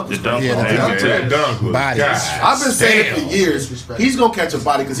 The dunk was crazy. That dunk was bodies. I've been saying for years, he's gonna catch a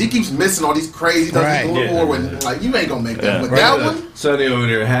body because he keeps missing all these crazy dunks he's going forward. Like you ain't gonna make that. But that one, Sonny over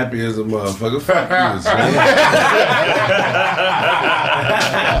there happy as a motherfucker. Fuck you.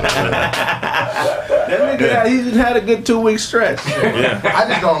 That nigga, he had a good 2-week stretch. Yeah. I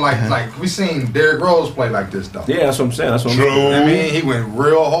just don't like we seen Derrick Rose play like this though. Yeah, that's what I'm saying. That's what I'm True. saying. I mean, he went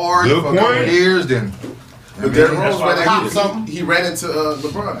real hard Good for a couple point. years. Then, but Derrick Rose he ran into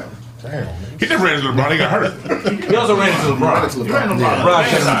LeBron. Damn, he never ran into LeBron. He got hurt. He also ran into LeBron. LeBron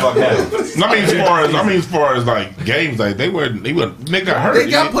kept him fuck out. I mean, as far as like games, like they got hurt. They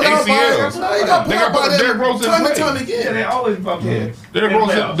got put out by ACLs. They got put Derrick Rose in time and play. time again. They always fuck heads. Derrick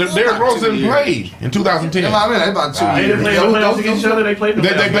Rose didn't play in 2010. I mean, they about 2 They years. didn't play against each other. They played them.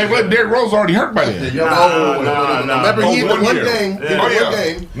 Derrick Rose already hurt by then. No. Remember, he won one year. game. He won one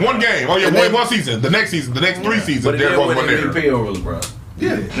game. One game. Oh yeah, one season. The next season, the next 3 seasons, But he Derrick did Rose win won there. MVP over LeBron.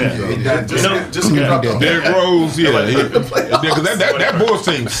 Just get dropped off. Derrick Rose, because that Bulls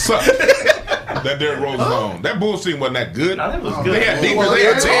team sucked. That Derrick Rose was on. That Bulls team wasn't that good. That was good. They had defense. They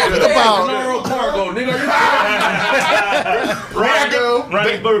had talent.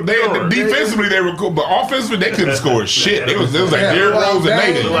 Defensively, they were cool, but offensively, they couldn't score shit. It was like Derrick Rose and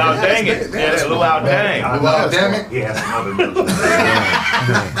Nathan. Luau dang it. Yeah, Luau dang. Luau damn it. Yeah,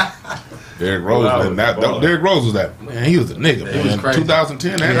 Derrick Rose, Derrick Rose was that man. He was a nigga, man.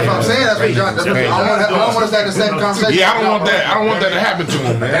 2010. That's what I'm saying. That's what John. I don't want us to have the same conversation. Yeah, I don't want that. I don't want that to happen to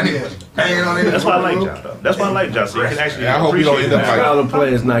him, man. That's why I like John. That's why I like John. So you can actually. I hope he don't end up like. Style of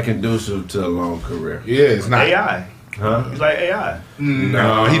play is not conducive to a long career. Yeah, it's not. AI. Huh? He's like AI.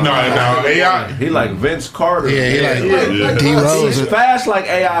 No, he not AI. He like Vince Carter. Yeah, he like D Rose. He's fast like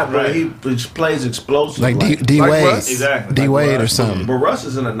AI, but he plays explosive. Like D Wade. Exactly. D Wade or something. But Russ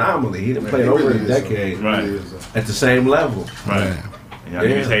is an anomaly. He didn't play over a decade at the same level. Right. Yeah,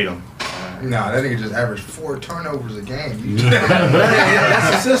 niggas hate him. Nah, that nigga just averaged 4 turnovers a game.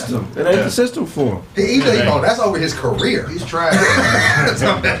 That's the system. It ain't the system for him. That's over his career. He's trying.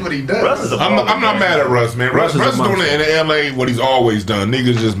 That's what he does. I'm not mad at Russ, man. Russ is doing it in LA what he's always done.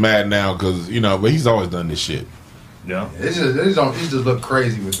 Niggas just mad now because but he's always done this shit. Yeah. It just look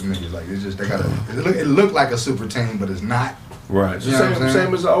crazy with the niggas. Like it's just it look like a super team, but it's not. Right. You know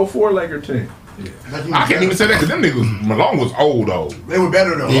Same as the 04 Laker team. I can't even say that because them niggas, Malone was old. They were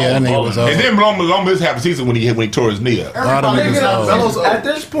better though. Yeah, that nigga was old. And then Malone missed half the season when he tore his knee up. At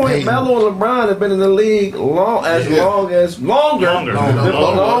this point, Melo and LeBron have been in the league longer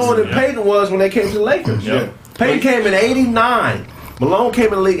than Peyton was when they came to the Lakers. Yeah. Peyton came in '89. Malone came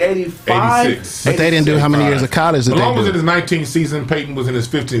in the league 85. 86. But they didn't do how many years of college did Malone was they in do? his 19th season. Peyton was in his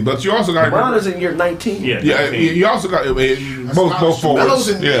 15th. But you also got LeBron is in year 19. Yeah, you also got both forwards. Melo's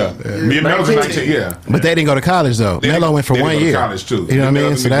in 19. Yeah, But they didn't go to college though. Melo went for They 1 didn't go to year. college, too. You know what I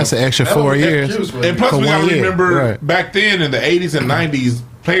mean? So that's an extra 4 years. And plus, for we got 1 to year. remember Right. back then in the 80s and 90s,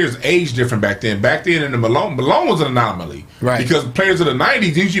 players aged different back then. Back then in the Malone was an anomaly. Right. Because players of the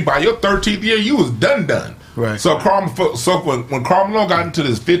 90s, usually by your 13th year, you was done. Right. So when Karl Malone got into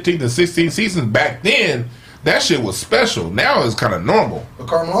his 15th and 16th seasons back then, that shit was special. Now it's kind of normal. But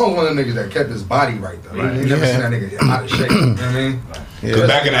Karl Malone was one of the niggas that kept his body right though. You never seen that nigga out of shape. You know what I mean? Because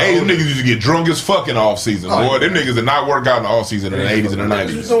back in the 80s, them niggas used to get drunk as fuck in the off season. Boy, them niggas did not work out in the off season in the 80s and the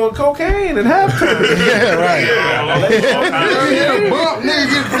He was 90s. doing cocaine and halftime. Yeah, right. Nigga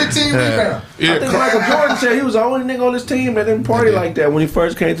get 15 rebounds. I think Michael Jordan said he was the only nigga on his team that didn't party like that when he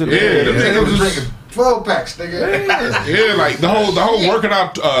first came to the Yeah, league. them Nigga niggas was was drinking 12 packs, nigga. Yeah, like the whole working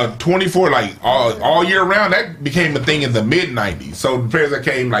out 24 like all year round, that became a thing in the mid 90s. So the players that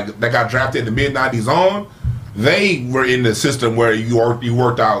came that got drafted in the mid 90s on, they were in the system where you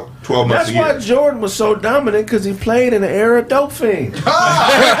worked out 12 months That's a year. why Jordan was so dominant, because he played in the era of dope fiends. A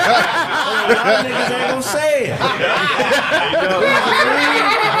lot of niggas ain't gonna say it.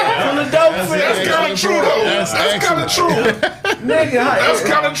 From the dope fiends. That's kind of true though. That's kind of true. Nigga, That's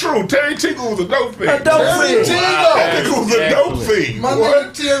kind of true. Terry Tingle was a dope fiend. a dope fiend. Terry Tingle was a dope fiend. My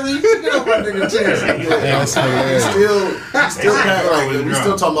nigga Terry, get up my nigga Terry. That's hilarious. We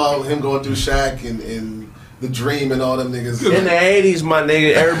still talking about him going through Shaq and the Dream and all them niggas. In the 80s, my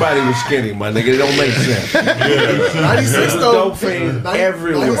nigga, everybody was skinny, my nigga. It don't make sense. 96 though. Dope fiend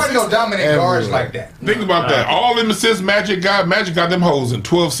everywhere. There wasn't no dominant guards like that. Think about that. All them assists Magic got them hoes in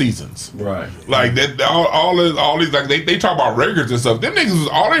 12 seasons. Right. Like that. All these like they talk about records and stuff. Them niggas was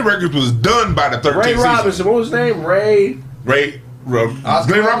all their records was done by the 13th Ray season. Robinson, what was his name? Glenn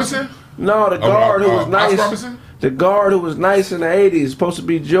Robinson? No, the guard who was nice. Oscar Robinson? The guard who was nice in the 80s, supposed to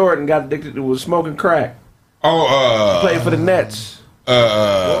be Jordan, got addicted to was smoking crack. Played for the Nets.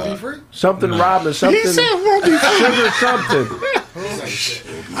 Won't be free? Something Robin, something. He said won't be free. Sugar something.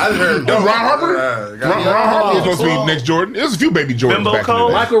 I heard Ron Harper? Ron Harper was supposed to be next Jordan. There's a few baby Jordans back in the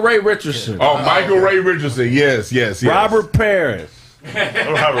day. Michael Ray Richardson. Oh, Michael Ray Richardson. Yes. Robert Paris.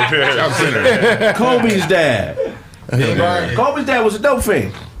 Robert Paris. Kobe's dad. Kobe's dad was a dope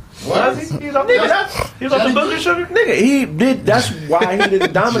fiend. What? He was off the booger sugar? Nigga, he did. That's why he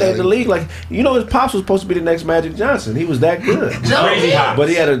didn't dominate the league. Like, you know, his pops was supposed to be the next Magic Johnson. He was that good. Crazy hot. But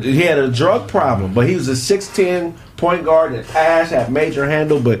he had a drug problem. But he was a 6'10" point guard that passed, had major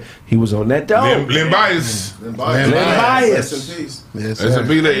handle, but he was on that dope. Len Bias. Bias. Rest in peace. Yes, That's a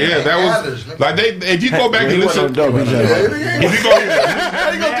big, yeah, that was like they. If you go back and listen, Dope, if you go,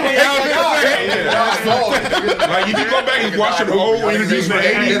 like if you go back and watch some old interviews from the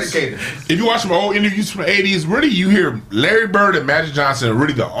 80s, if you watch some old interviews from the 80s, really you hear Larry Bird and Magic Johnson are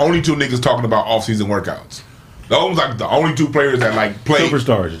really the only two niggas talking about off-season workouts. Those like the only two players that like play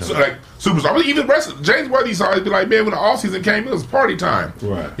Superstars. So, like superstars. I mean, even the rest of James Worthy used to always be like, man, when the off-season came, it was party time.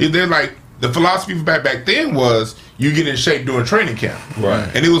 Right. And then like the philosophy back then was you get in shape during training camp. Right.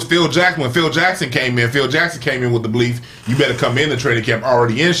 And it was Phil Jackson. When Phil Jackson came in with the belief you better come in the training camp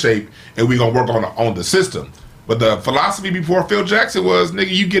already in shape, and we're gonna work on the system. But the philosophy before Phil Jackson was,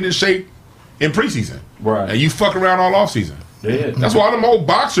 nigga, you get in shape in preseason, Right. and you fuck around all off season. Yeah. That's why all them old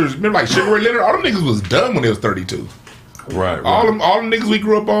boxers, remember like Sugar Ray Leonard, all them niggas was done when they was 32. Right. All them niggas we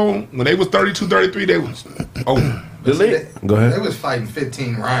grew up on when they was 32, 33, they was over. Go ahead. They was fighting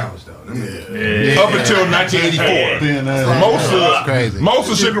 15 rounds though. Up until 1984. Most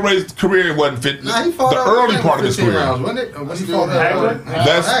of Sugar Ray's career wasn't fit. Nah, he fought The early part of his career. rounds, wasn't it? When he fought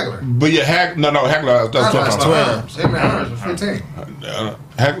Hagler. But yeah, Hagler. That's 12. Him and Hearns was 15.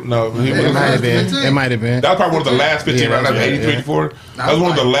 It might have been. That was probably one of the last 15 rounds. Like 83, 84. That was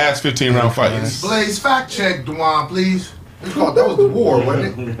one of the last 15 round fights. Blaze, fact check, Dewan, please. That was the war,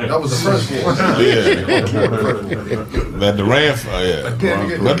 wasn't it? That was the first war. That Durant,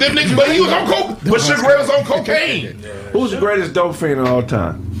 But them niggas, but he was on coke. But Sugar Ray was on cocaine. Who's the greatest dope fiend of all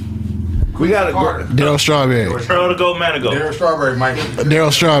time? We got a Daryl Strawberry. Earl to go, man to go. Daryl Strawberry, Mike.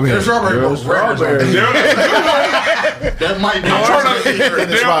 Daryl Strawberry. Daryl Strawberry. That might be.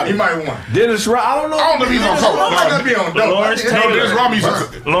 He might win. Dennis Rodman. I don't know. I don't know if he's on coke. Might not be on dope. Lawrence No, Dennis Rodman.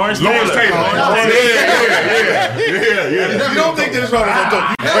 Lawrence Taylor. You don't think Dennis Rodman was on dope?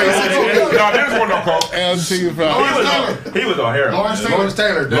 No, Dennis wasn't on coke. He was on heroin. Lawrence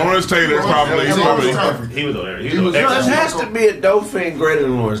Taylor. Lawrence Taylor is probably. He was on heroin. There has to be a dope fiend greater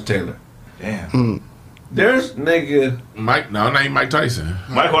than Lawrence Taylor. Damn. There's nigga Mike. No, not even Mike Tyson.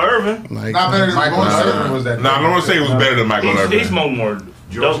 Michael Irvin. Not better than Lawrence Taylor. Was that? Nah, Lawrence Taylor was better than Michael Irvin. He's more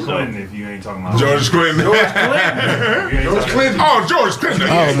George Clinton, if you ain't talking about George Clinton. George Clinton. Oh, George Clinton.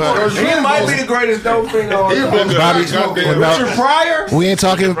 He might be the greatest dope thing on Bobby, Richard Pryor. We ain't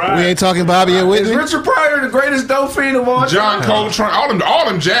talking Bobby and Whitney. Is Richard Pryor the greatest dope fiend of all time? John Coltrane. All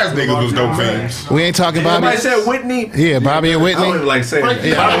them jazz niggas was dope fiends. We ain't talking Bobby. Somebody said Whitney. Yeah, Bobby and Whitney. I don't even like saying that.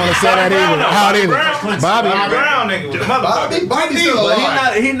 Yeah, I don't want to say that either. How either? Bobby Brown nigga. Bobby still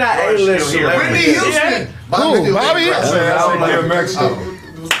alive. He not A-list. Whitney Houston. Who? Bobby? I don't like Mexico.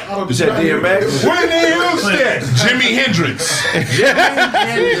 You said DMX? Whitney Houston. Jimi Hendrix.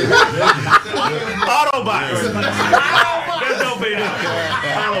 Autobots. That's dope fiend.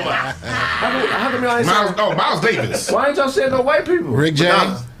 Autobots. How come y'all ain't saying? Miles Davis. Why ain't y'all saying no white people? Rick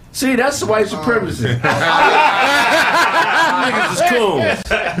James. See, that's the white supremacy. Niggas is cool. You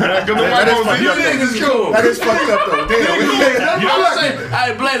niggas cool. That is fucked up though. Damn.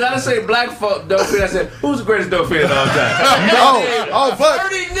 Hey, Blaze, I didn't say black folk dope fiend. I said, who's the greatest dope fiend of all time? But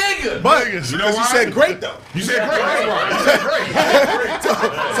 30 niggas. But you said great though. You said great. That's why. You said great.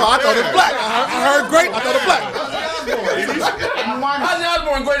 So I thought it black. I heard great. I thought it black. Ozzy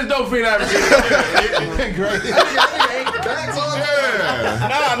Osbourne, greatest dope fiend I ever seen.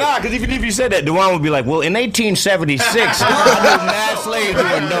 Nah, because even if you said that, Dewan would be like, well, in 1876, I knew mad slaves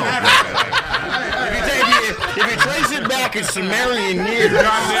were known. If you trace it back in Sumerian years. I'm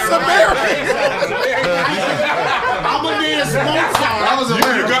a damn smoke sign. I was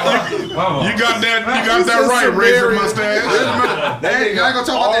got that right, Razor Mustache. Hey, y'all gonna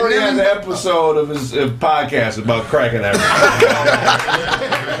talk about already that? has an episode of his podcast about cracking that.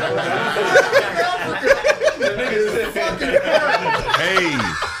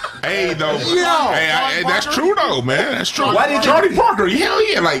 Hey, though. Hey, that's true though, man. That's true. Charlie Parker,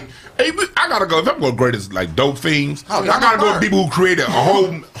 hell yeah, like. Hey, I gotta go. If I'm gonna greatest like dope themes, I gotta go with people who created a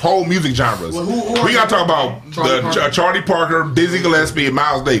whole music genres. We gotta talk about Charlie Parker, Dizzy Gillespie, and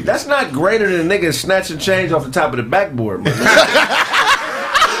Miles Davis. That's not greater than niggas snatching change off the top of the backboard, man.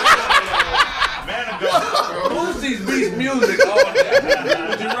 Who's these beats music all day?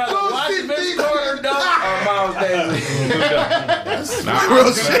 Would you rather watch Vince Carter dunk or Miles Davis?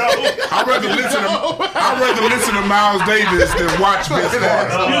 I'd rather listen to Miles Davis than watch Vince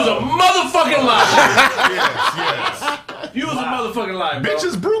Carter. You was a motherfucking liar. Yes. You was a motherfucking liar, bro.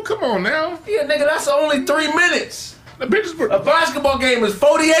 Bitches brew, come on now. Yeah, nigga, that's only 3 minutes. The Bitches Brew. A basketball game is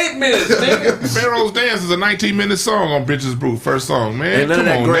 48 minutes, nigga. Pharaoh's Dance is a 19-minute song on Bitches Brew. First song, man. Ain't none of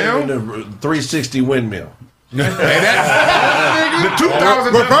that great now. in the 360 windmill. Hey, the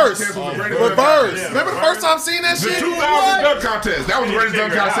 2000 reverse. Reverse. Remember the first time seeing that The shit? 2000 dunk contest. That was the greatest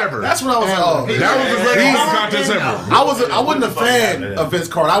dunk contest ever. That's when I was like, oh. That was the greatest dunk contest ever. I wasn't a fan of Vince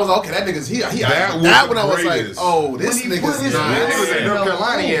Carter. I was like, okay, that nigga's here. That when I was like, oh, this nigga's nice. North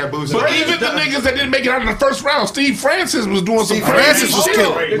Carolina, yeah, boost. But even the niggas that didn't make it out in the first round, Steve Francis was doing some crazy Francis was shit.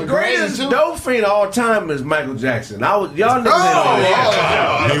 killing. The greatest dope fiend of all time is Michael Jackson. Y'all niggas ain't on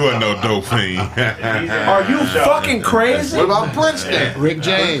that. He wasn't no dope fiend. Are you fucking crazy? What about Prince then? Rick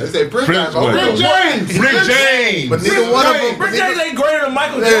James. They say Prince. Prince Oh, was- Rick James. Rick James. But neither one of them. Rick James ain't greater than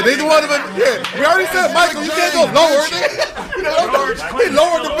Michael Yeah, Jackson. neither one of them. Yeah, we already said Michael. You can't go lower. You know, he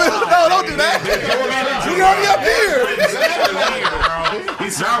lowered the bill. No, don't do that. You already up here. He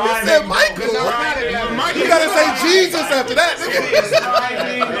said Michael. You gotta say Jesus after that.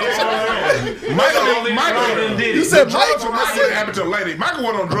 Michael. You said Michael. Michael didn't happen to a lady. Michael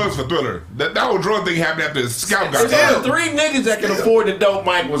went on drugs for Thriller. That whole drug thing happened after his scalp got There cut. were 3 niggas that could afford the dope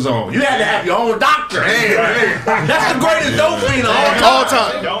Mike was on. You had to have your own doctor. That's the greatest dope fiend of all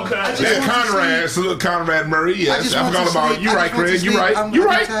time. That's Conrad, salute Conrad Murray. Yes, I forgot about you. Right, Craig. You right. You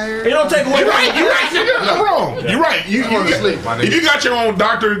right. It don't take away. You right. You right, nigga. I'm wrong. You right. If you got your own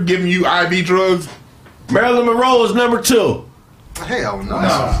doctor giving you IV drugs, Marilyn Monroe is number 2. Hell no.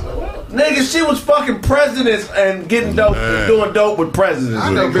 Nigga, she was fucking presidents and getting dope, doing dope with presidents. I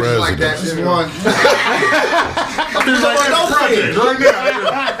know bitches like that. Just one.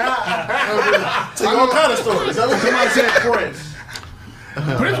 Take all kind of stories. Somebody said Prince.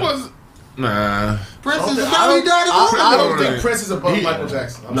 Prince was Prince is I don't think Prince is above Michael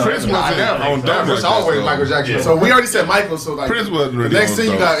Jackson. Prince wasn't on dope. Prince always Michael Jackson. So we already said Michael. So like Prince wasn't really. the next on thing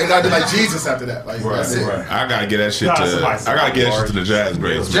you dope. got to do like Jesus after that. Like that's it. I gotta get that shit to. I gotta get that shit to the Jazz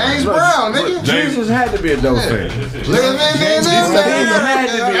Greats. James Brown, nigga. Jesus had to be a dope fiend. James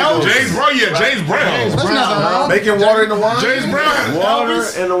Brown, yeah, James Brown. Making water in the wine. James Brown. Water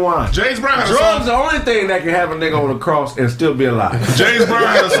and the wine. James Brown had a Drugs song. the only thing that can have a nigga on the cross and still be alive. James Brown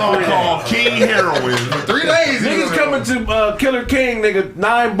had a song called King Heroin. 3 days. Niggas coming to Killer King, nigga,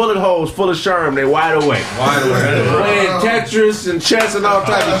 9 bullet holes full of Sherm, they wide awake. Playing Tetris and chess and all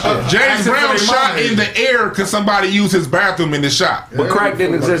types of shit. James Brown shot in the air because somebody used his bathroom in the shot. But crack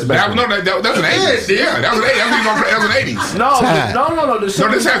didn't exist back then. That was an 80s. Yeah, that was an 80s. No.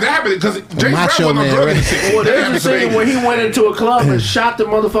 This happened because James Macho Brown wasn't on Man, drugs in really. the 60s. Well, That there's a happened in scene the where 80s. he went into a club and shot the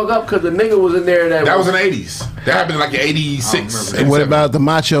motherfucker up because the nigga was in there That was in the 80s. That happened in like 86. What 87. about the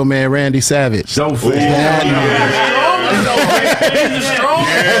Macho Man, Randy Savage? Don't feel He had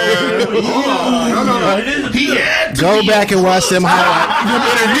to Go be back and watch them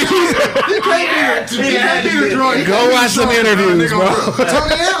highlights. Go watch some interviews, bro.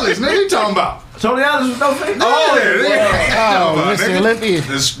 Tony Ellis, nigga, you talking about? Tony Allen was no fake. Oh, Mr. Olympia.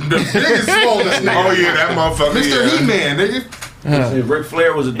 Niggas swole this nigga. Oh yeah, that motherfucker. Mr. Yeah. He-Man, nigga. Ric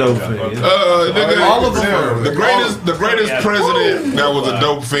Flair was a dope fan. All of them. The greatest president that was a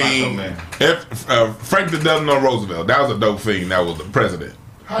dope fiend. Frank Delano Roosevelt. That was a dope fiend. That was the president.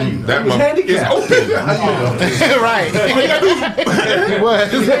 That motherfucker is open. Right.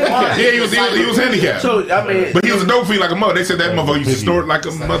 Yeah, he was handicapped. So I mean, But he was a dope fiend like a mother. They said that motherfucker used to snort like a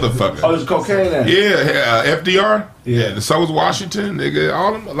motherfucker. oh, it's cocaine. Now. Yeah, FDR. Yeah, so was Washington. Nigga, a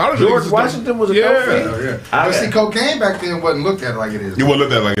lot of George niggas is Washington was a Yeah. dope fiend. But see, cocaine back then wasn't looked at like it is. You would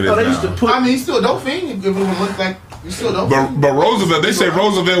look at it like it is No, they used to now. put. I mean, he's still a dope fiend. If it would look like You still don't. But Roosevelt, they say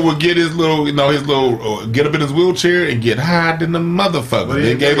Roosevelt would get his little, get up in his wheelchair and get high than the motherfucker. But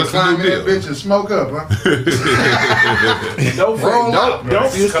They gave us a climb new in deal. that bitch and smoke up, huh?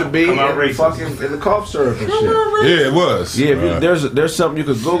 Dope used to be fucking in the cough syrup and shit. Yeah, it was. Yeah, there's something you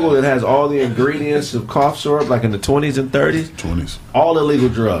could Google that has all the ingredients of cough syrup, like in the 20s and 30s. 20s. All illegal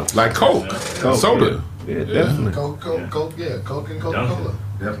drugs. Like Coke, soda. Yeah, definitely. Coke and Coca-Cola.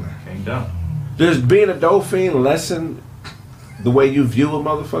 Definitely. Ain't done. Does being a dope fiend lessen the way you view a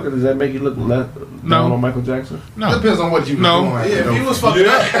motherfucker? Does that make you look down on Michael Jackson? No. Depends on what you was doing. Yeah, if he was fucking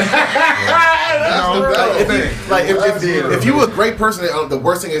up. If you were a great person, the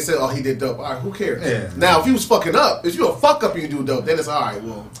worst thing they said, oh, he did dope. All right, who cares? Yeah. Now, if you was fucking up, if you a fuck up and you do dope, then it's all right.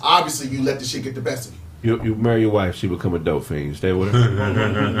 Well, obviously you let the shit get the best of you. You marry your wife, she become a dope fiend. You stay with her?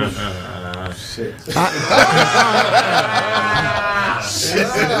 Shit. She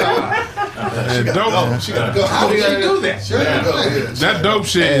gotta go. How do you do that? She gotta go. That dope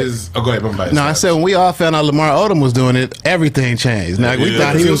shit is. Oh, go ahead, I'm No, I said when we all found out Lamar Odom was doing it, everything changed. Now we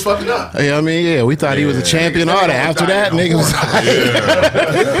thought he was fucking up. Yeah, I mean, yeah, we thought he was a champion. All that. After that, nigga was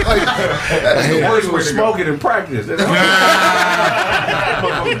That's the worst with smoking in practice.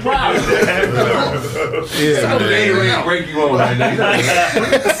 Break you on right now.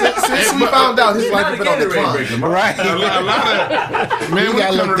 Since we found out his life has been on the decline. right. A lot of man, when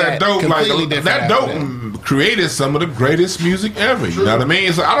it comes to that dope, like that dope created some of the greatest music ever. You know what I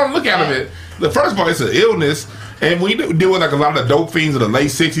mean? So I don't look at it. The first part is an illness, and we deal with like a lot of the dope fiends of the late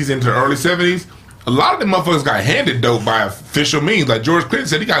 '60s into the early '70s. A lot of them motherfuckers got handed dope by official means. Like George Clinton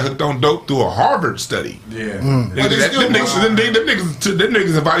said, he got hooked on dope through a Harvard study. Yeah. Them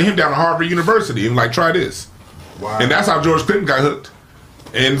niggas invited him down to Harvard University and like, try this. Wow. And that's how George Clinton got hooked.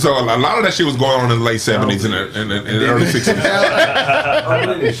 And so a lot of that shit was going on in the late '70s and the early '60s.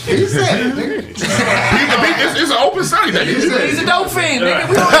 He said it, nigga. It's an open study. He's a dope fiend, nigga.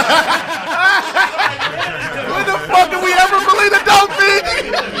 When the fuck did we ever believe a dope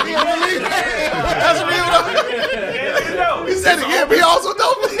fiend? That's real. He said it again, but he also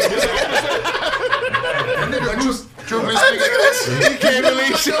dope fiend. He can't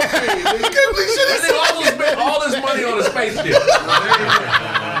believe shit. He can't believe shit. He also spent all his money on a spaceship.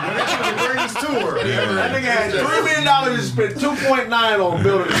 That nigga had $3 million and spent $2.9 on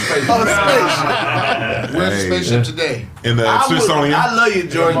building a spaceship. Where's the spaceship today? In the Smithsonian. I love you,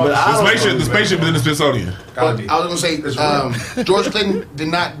 George, but the spaceship is in the Smithsonian. But I was gonna say, George Clinton did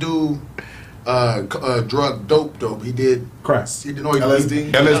not do drug dope. He did crack. He did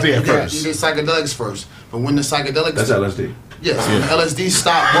LSD at first. He did psychedelics first, but when the psychedelics that's LSD. Yes, when LSD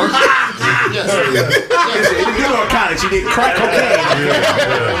stopped working. Yes. He did narcotics. He did crack cocaine.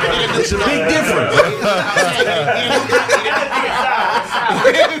 It's a big difference.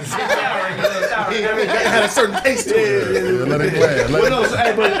 It had a certain taste to it. Let it play.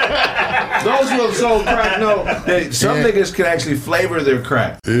 Those who have sold crack know that some niggas can actually flavor their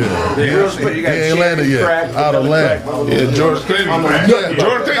crack. Yeah. You got ain't landed yet. crack, Out of land. Yeah, George Clinton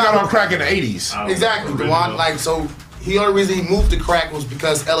got on crack in the '80s. Exactly. So the only reason he moved to crack was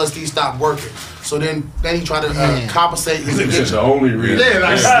because LSD stopped working. So then he tried to compensate his addiction. the only reason.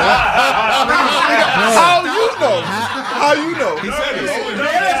 Yeah, How you know? How you know? He said it.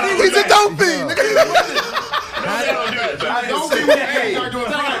 He's a dope fiend.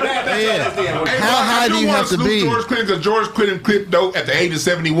 How high do you have to be? George Clinton, because George Clinton clipped dope at the age of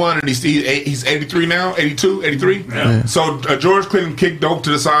 71, and he's 83 now, 82, 83. Yeah. So George Clinton kicked dope to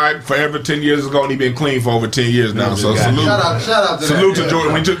the side forever 10 years ago, and he's been clean for over 10 years now. So salute to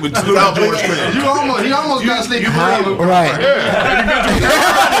George. We salute to George Clinton. He almost got sneaky. Right.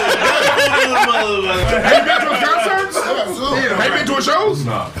 Have you been to his concerts? Have you been to his shows?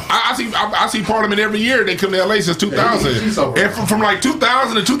 No. I see Parliament every year. They come to LA since 2000. And from like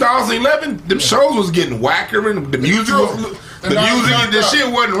 2000 to 2011, them shows was getting whacker, and the music and the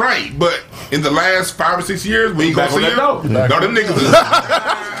shit wasn't right. But in the last 5 or 6 years, we ain't gonna see him. No, them niggas is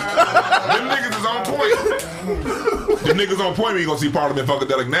on point. Them niggas on point when you gonna see Parliament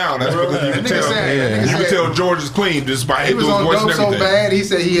Funkadelic now. That's because you can tell George is clean just by he was doing on voice and dope so everything. bad. He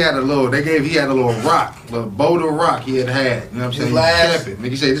said he had a little rock, a little boulder rock he had. You know what I'm saying? He kept it. Nigga,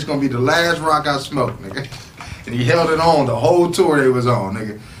 he said this gonna be the last rock I smoke, nigga. And he held it on the whole tour they was on,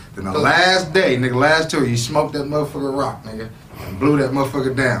 nigga. Then the last day, nigga, last tour, he smoked that motherfucker rock, nigga, and blew that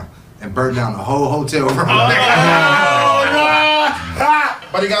motherfucker down and burned down the whole hotel room.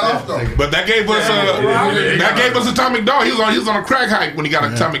 But he got off though. But that gave us Atomic Dog. He was on a crack hike when he got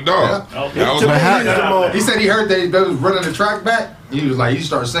Atomic Dog. He said he heard they was running the track back. He was like, he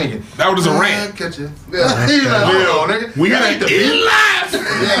started singing. That was a rant. Catch you. Yeah. He was like, oh, nigga. We got it live.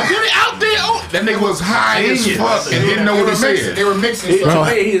 Get it out there. That nigga was high as fuck and didn't know what he said. They were mixing To stuff.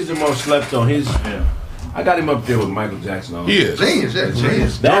 me, he is the most slept on. I got him up there with Michael Jackson. He is.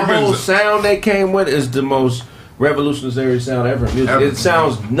 Genius. That whole sound they came with is the most revolutionary sound ever in music. It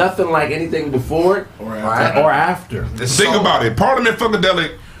sounds nothing like anything before it or after. Think about it. Parliament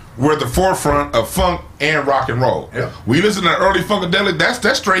Funkadelic were the forefront of funk and rock and roll. Yeah. We listen to early Funkadelic,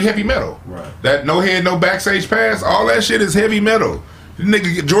 that's straight heavy metal. Right. That no head, no backstage pass, all that shit is heavy metal.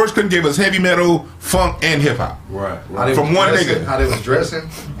 Nigga, George couldn't give us heavy metal, funk, and hip hop. Right. From one nigga. How they was dressing.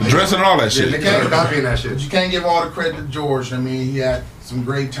 Dressing and all that shit. They can't copying that shit. You can't give all the credit to George. I mean, he had some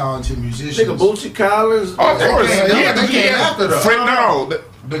great talented musicians. Nigga, Bootsy Collins. Oh, of course. They came after though. Fred Darrow.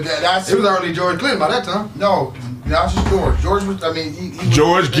 But that's It was already George Clinton by that time. no, that's just George. George was. I mean, he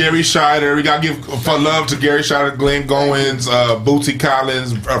George, Gary Scheider. We gotta give love to Gary Scheider, Glenn Goins, Bootsy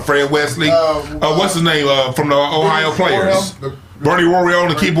Collins, Fred Wesley. What's his name from the Ohio Players? Bernie Warrior on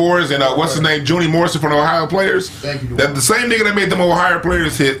the keyboards, and what's his name, Junie Morrison from the Ohio Players. Thank you. That the same nigga that made them Ohio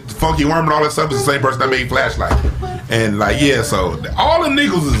Players hit Funky Worm and all that stuff is the same person that made Flashlight. And so all them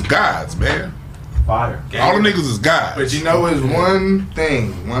niggas is gods, man. Fire. All them niggas is gods. But you know, it's one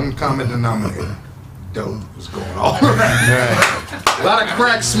thing, one common denominator. Dope was going on. A lot of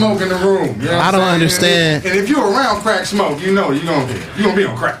crack smoke in the room. You know what I don't I'm saying? understand. And if you're around crack smoke, you know you're gonna be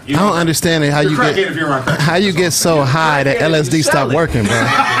on crack. I don't understand it. How You're you crackhead get if you're around crack. how you get so high that LSD stopped working, bro?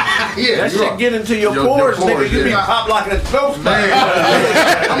 Yeah, That shit get into your pores, nigga. You be pop locking at the throat.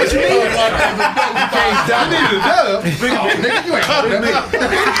 How much you need? I needed a dub. Nigga, you ain't holding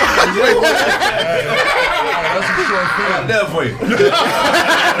That's for you.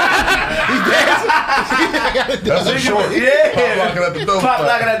 That's a short. Yeah. Pop locking at the dope Pop spot.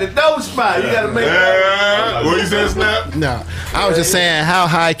 locking at the dope spot. You gotta make What you said, Snap? No, I was just saying, how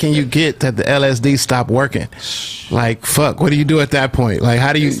high can you get that the LSD stop working? Like, fuck, what do you do at that point? Like,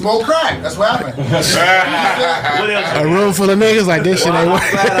 how do you smoke crack. That's what happened. a room full of niggas like this shit ain't I'll working?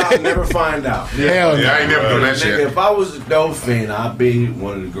 flat out never find out. Hell no. I ain't never done that Nigga, shit. if I was a dope fiend, I'd be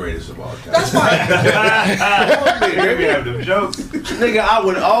one of the greatest of all time. That's fine. Maybe have them jokes. Nigga,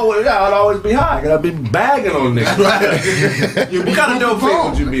 I'd always be high. Cause I'd be bagging on niggas. What kind of dope fiend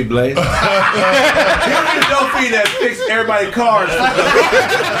would you be, Blaze? You be the dope fiend that fix everybody's cars.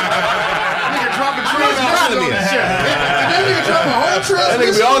 That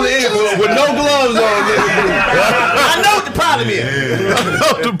nigga be on the end with no gloves on. I know what the problem is. I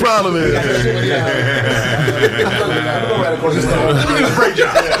know what the problem is. Great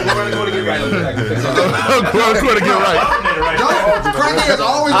job. Go to get right. Crackheads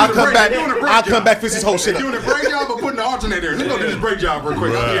always I'll do the come break. back. Doing a break I'll job. come back fix this whole shit Doing up. a great job of putting the alternator in. Let's go do this break job real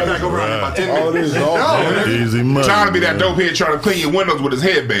quick. I'll get back over in about 10 minutes. No, Easy money. Trying to be that dope head trying to clean your windows with his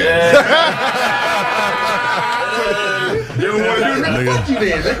headband. you don't want to do nothing. Fuck you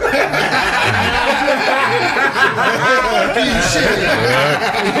then.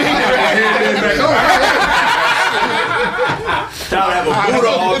 Time to have a Buddha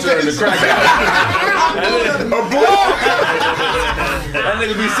altar in the crack house. That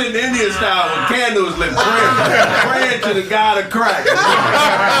nigga be sitting Indian style with candles lit, praying to the god of crack.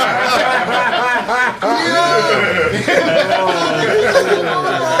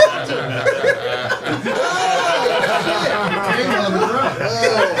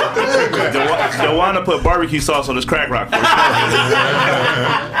 Joanna put barbecue sauce on this crack rock.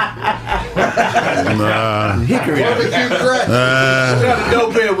 Nah. Hickory. What kind of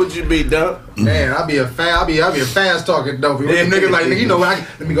dope head would you be, Dump? Man, I'll be a fan. I'll be a fast talking dopey. Niggas like, nigga, you know what?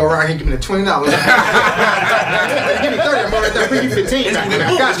 Let me go around here and give me the $20. Give me 30. I'm already there. Bring you 15.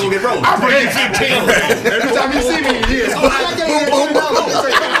 I got you. I'll bring you 15. Every time you see me, yeah. I gave you $20.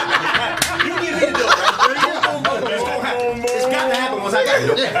 You give me the dope, right? It's got to happen once I got it.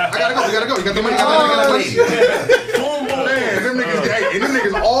 Yeah, I gotta go. You gotta go. You got the money. You got the money. Man, them niggas, hey, and them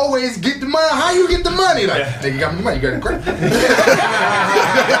niggas always get the money. How you get the money? Like, nigga, you got the money. You got the credit.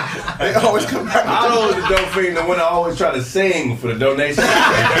 They always come back. I was the dope fiend that I always try to sing for the donation.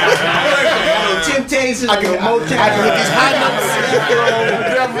 Temptations. I can hit these high notes.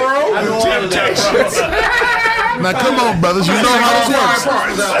 I know all of that, bro. Now come on, brothers. You know how this works.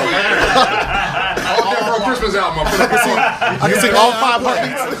 All there for a Christmas album. I can sing all 5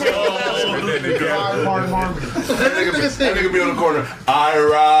 heartbeats. That nigga be on the corner. I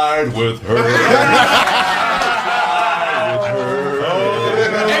ride with her.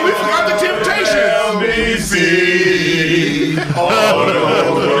 Hey, we forgot the Temptations. LBC, all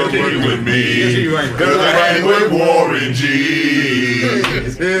working with me, cause I hang with Warren G.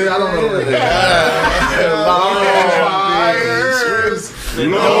 Yeah, I don't know.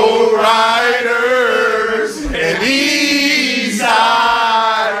 Low riders and east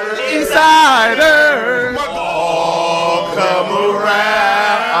side.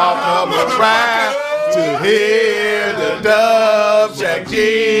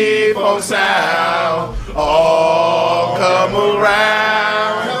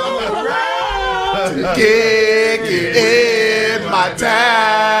 Kick it in my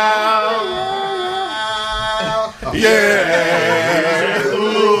town. Yeah. Ooh,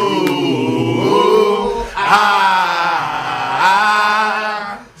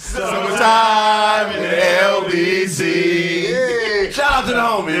 summertime in the LBC. Shout out to the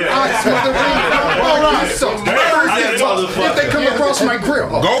homie. If they come across my grill,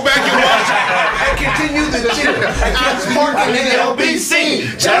 go back and watch. And continue the chill. I'm sparking in the LBC.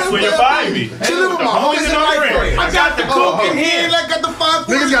 That's when you find me. Chillin' with my homies and my friends. I got the coke in here. I got the 5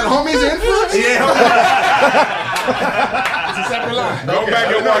 niggas got homies in front. Yeah. It's a separate line. Go back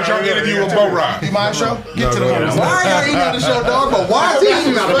and watch our interview with Bo Rock. You mind show? Get to the homies. Why y'all eating on the show, dog? But why is he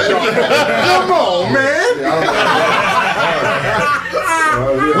eating on the show? Come on, man.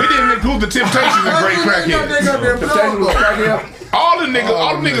 We didn't include the Temptations and Great Crackheads. All the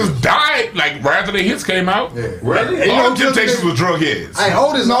niggas died like right after the hits came out. Yeah. Really? All the Temptations were drug heads. Hey,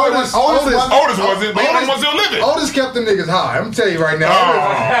 Otis wasn't, but Otis was still living. Otis kept them niggas high. I'm telling you right now.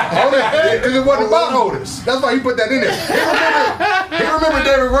 Otis, because it wasn't about Otis. That's why he put that in there. He remembered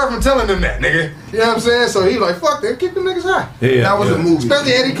David Ruffin telling them that, nigga. You know what I'm saying? So he like, fuck that, keep them niggas high. Yeah. That was a movie.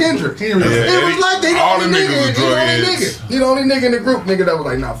 Especially Eddie Kendricks. He was like, they all the the only niggas was drug heads. He the only nigga in the group, nigga, that was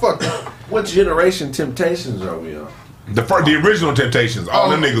like, nah, fuck that. What generation Temptations are we on? The original Temptations, all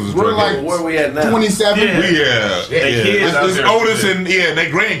them niggas was drug heads. Where we at now? 27. Yeah. It's Otis and they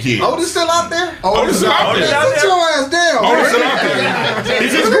grandkids. Otis still out there? Otis still out there. Sit your ass down. Otis still out there.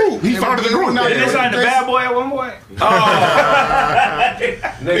 It's his group. He started the group. Did they sign the Bad Boy at one point?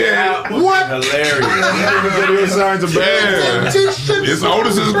 What? Hilarious. It's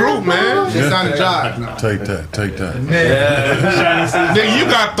Otis's group, man. He signed a job. Take that. Nigga,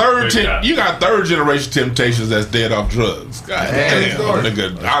 you got third generation Temptations that's dead off drugs. God damn,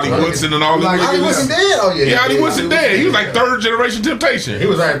 nigga, Ollie Woodson and all them niggas. Ollie Woodson dead? Oh yeah. Yeah, Ollie Woodson dead. He was like third generation Temptation. He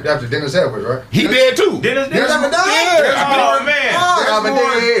was right after Dennis Edwards, right? He dead too. Dennis Edwards died? Yeah. Oh man.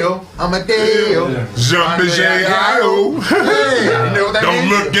 I'm a deal. Jump the J.I.O. Don't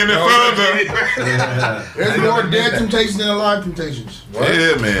look any further. There's more dead Temptations than alive Temptations.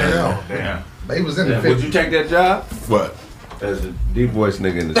 Yeah, man. Damn. He was in the Would you take that job? What? As a deep voice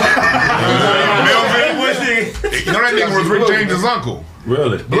nigga in the Melvin, you know that nigga was Rick James' uncle.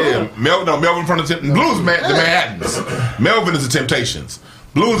 Really? Yeah, Melvin from the Blues, the Manhattans. Melvin is the Temptations.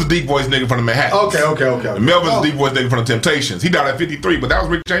 Blue is a deep voice nigga from the Manhattans. Okay. Melvin's a deep voice nigga from the Temptations. He died at 53, but that was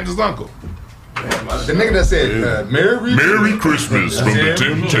Rick James' uncle. The nigga that said Merry Christmas from the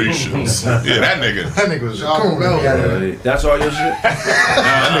Temptations. Yeah, that nigga. That nigga was cool. That's all your shit?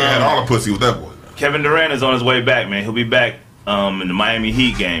 That nigga had all the pussy with that boy. Kevin Durant is on his way back, man. He'll be back in the Miami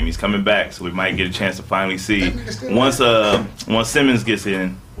Heat game. He's coming back, so we might get a chance to finally see. Once Simmons gets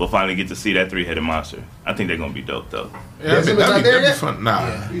in, we'll finally get to see that three-headed monster. I think they're gonna be dope, though. Yeah, that'd be fun.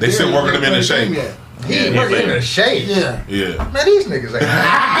 Nah, they still working him in the shape. He ain't working in the shade. Yeah. Man, these niggas ain't.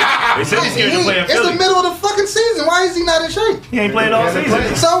 They said he's scared to play in It's Philly. the middle of the fucking season. Why is he not in shape? He ain't played all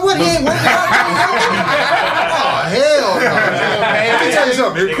season. So what? He ain't working out. Oh hell no! Let me tell you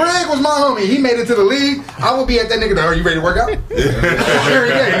something. If Craig was my homie, he made it to the league, I would be at that nigga. Are you ready to work out? Every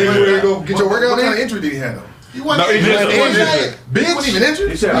day, nigga, you ready to go get your workout in? What kind of injury did he have? He wasn't injured. He wasn't even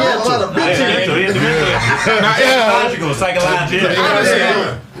injured. He had a lot of bitch injuries.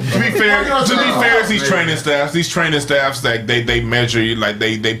 Psychological. To be fair, these training staffs, like they measure you, like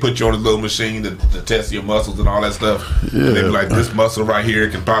they put you on a little machine to test your muscles and all that stuff. Yeah. They be like, this muscle right here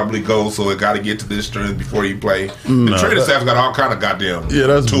can probably go, so it got to get to this strength before you play. The training staff's got all kind of goddamn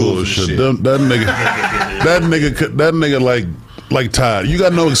that's tools bullshit. And shit. That nigga like Todd. You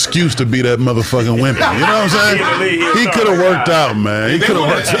got no excuse to be that motherfucking wimpy. You know what I'm saying? He could have worked out, man. He could have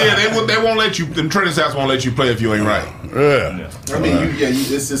worked out. Yeah, they won't let you. Them training staffs won't let you play if you ain't right. Yeah. I mean,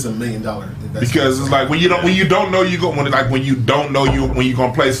 it's just $1 million investment. Because it's like when you don't know you're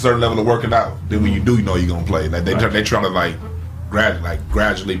gonna play a certain level of working out, then when you do, you know you're gonna play. Like they trying to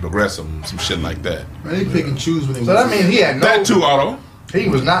gradually progress some shit like that. They pick and choose when they. So that means he had no. That too, Otto. He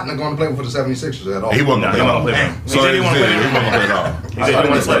was not going to play for the 76ers at all. He wasn't going to play. So he wasn't going to play at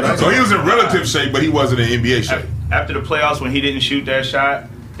all. So he was in relative shape, but he wasn't in NBA shape. After the playoffs, when he didn't shoot that shot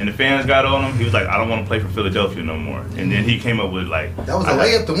and the fans got on him, he was like, I don't want to play for Philadelphia no more. And then he came up with like, that was a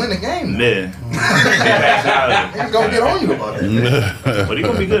layup to win the game. Yeah. He's going to get on you about that. But he's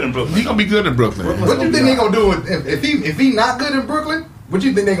going to be good in Brooklyn. He's going to be good in Brooklyn. What do you think they're going to do if he not good in Brooklyn? What do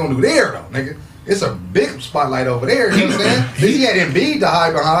you think they're going to do there, though, nigga? It's a big spotlight over there. You know what I'm saying? He had Embiid to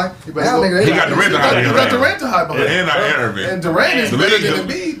hide behind. Now, nigga, he got Durant to hide behind. He got Durant to hide behind. And Durant is better than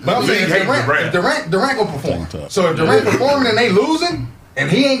Embiid. But I'm saying Durant gonna perform. So if Durant performing and they losing, and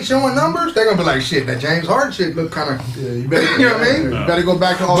he ain't showing numbers, they're gonna be like, shit, that James Harden shit look kind of. You better, you know what I mean? You better go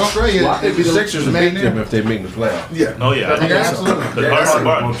back to Australia. Well, I think the Sixers will beat them if they make the playoffs. Yeah. Oh yeah, absolutely. They're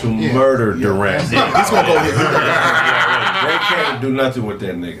going to murder Durant. He's gonna go get They can't do nothing with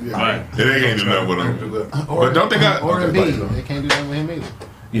that nigga. Right. Yeah, they can't do nothing with him. But don't they got? Or Embiid. They can't do nothing with him either.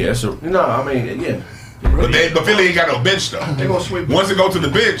 Yeah, so no, I mean, yeah. But Philly ain't got no bench though. They gonna sweep. Once they go to the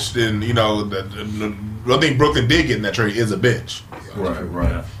bench, then you know, I think Brooklyn did get in that trade is a bench.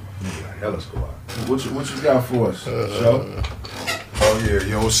 Right. Hella squad. What you got for us, Show? Oh yeah,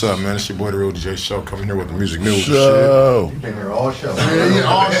 yo, what's up, man? It's your boy, the Real DJ Show, coming here with the music news. Show. You been here all show. Yeah,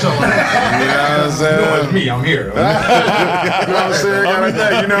 all show. You know what I'm saying? No, it's me. I'm here. You know what I'm saying?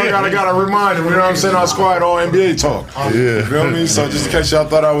 Gotta remind him. You know what I'm saying? Our squad, all NBA talk. Yeah. You feel me? So just in case y'all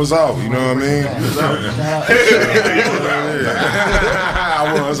thought I was out, you know what I mean?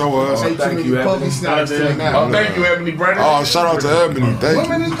 I was. Thank you, Ebony. Thank you, Ebony Brennan. Oh, shout out to Ebony. Thank you.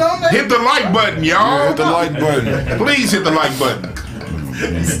 Women is dumb. Hit the like button, y'all. Yeah, hit the like button. Please hit the like button.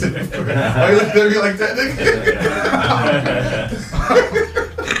 Why you look at me like that, nigga?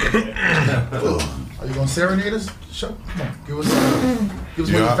 Are you gonna serenade us? Show. Come on, give us one of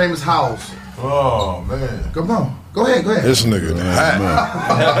your famous howls. Oh man. Come on, go ahead. This nigga,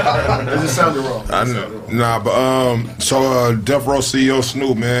 man. It just sounded wrong. Nah, but so Death Row CEO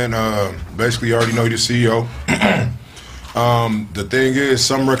Snoop, man, basically you already know he's the CEO. The thing is,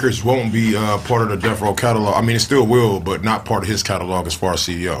 some records won't be part of the Death Row catalog. I mean, it still will, but not part of his catalog as far as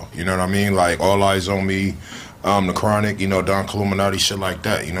CEO. You know what I mean? Like All Eyes on Me, The Chronic, you know, Don Illuminati, shit like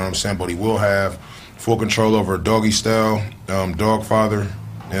that. You know what I'm saying? But he will have full control over Doggy Style, Dogfather,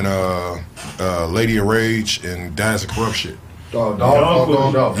 and Lady of Rage, and Dads of Corrupt shit. Dog.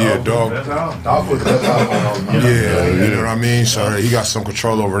 Yeah, dog. Dog food. Yeah, you know what I mean? So he got some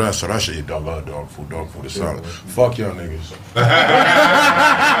control over that. So that shit, I love dog food is solid. Fuck y'all niggas. I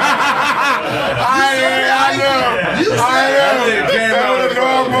know. The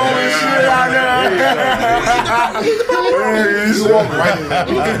dog bowl and shit, You walk right in.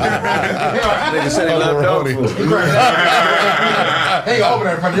 Nigga said he loved dog food. Hey, open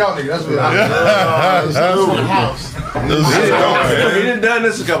that in front of y'all niggas. That's what That's for the house. He done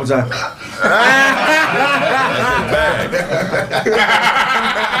this a couple times.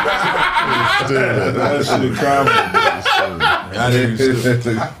 That shit comedy.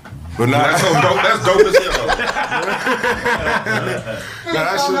 But now That's so dope. That's dope as hell.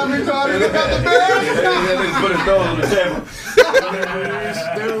 that shit. Put his nose on the table.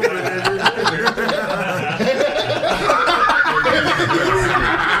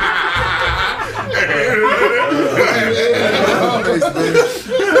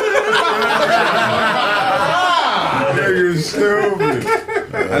 Nigga stupid.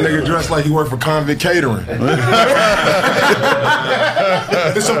 That nigga dressed like he worked for Convict Catering.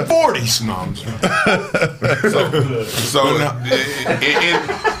 It's a 40s. No, I'm So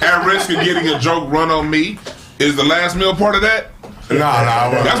at risk of getting a joke run on me, is the last meal part of that? Nah.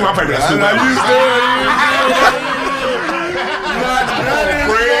 That's my favorite. That's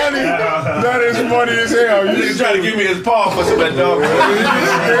That is funny as hell. You just trying to give me his paw for some of that dog.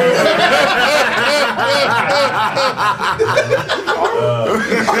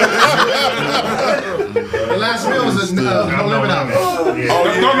 The last meal was No Limit album.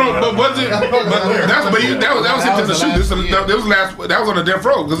 No, but was it? That was hit to the shoot. That was on the Death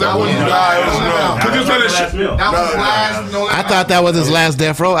Row because that was. Because you said That was the last No Limit. I thought that was his last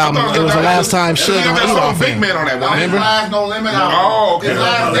Death Row album. It was the last time shit on that song Big Man on that one. His last No Limit album. Oh, okay. His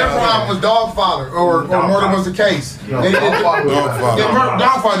last Death Row album was Dogfather, or Murder Was the Case.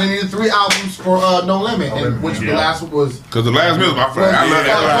 Dogfather. They needed 3 albums for No Limit, and which the last one was. Because the last meal was my favorite. I love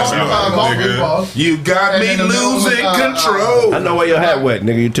that last meal. You got me losing control. I know where your hat wet,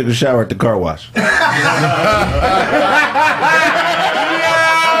 nigga. You took a shower at the car wash.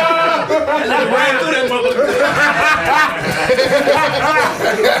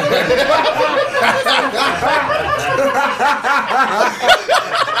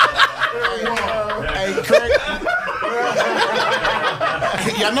 Hey, Craig.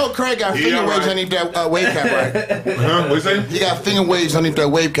 Y'all know Craig got finger waves underneath that wave cap, right? Huh? What you say? He got finger waves underneath that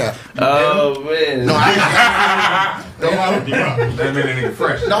wave cap. Oh, man. No, That nigga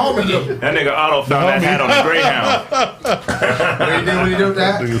fresh. the homie did. That nigga Otto found that hat on the Greyhound. What he did when he did with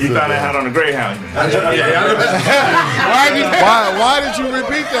that? He found that hat on the Greyhound. Why did you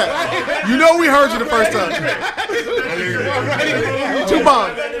repeat that? You know we heard you the first time. 2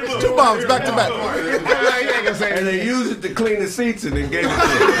 bombs. 2 bombs back to back. And they used it to clean the seats and then gave it to him.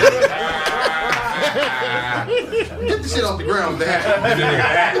 Get the shit off the ground with the hat.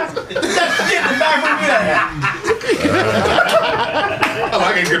 Get the back from that.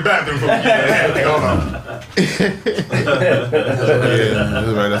 I can get bathroom from you. Hold on.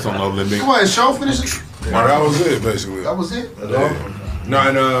 Yeah, that's on No Limit. Come on, show finish it. No, that was it, basically. That was it. Yeah. No,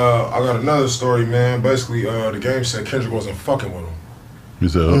 and I got another story, man. Basically, the game said Kendrick wasn't fucking with him. You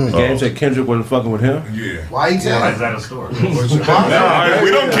said, The game said Kendrick wasn't fucking with him? Yeah. Why he telling? Why is that a story? No,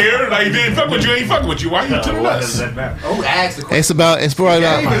 we don't care. Like, he didn't fuck with you, ain't fucking with you. Why you telling us? Oh, ask the question. It's probably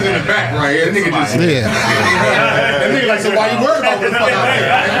about. He was in the back right here. That nigga just. Yeah. That nigga like, so why you worried about what the fuck I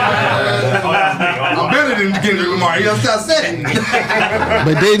said? I'm better than Kendrick Lamar. You know what I said?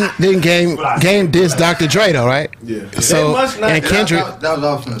 But didn't game diss Dr. Dre though, right? Yeah. So and Kendrick. That was what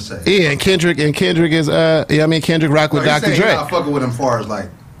I was gonna say. Yeah, and Kendrick is Kendrick rock with Dr. You're Dre. not fucking with him far as like.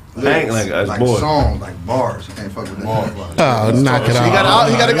 Lyrics, like songs, like bars. You can't fuck with that. Oh, knock it off.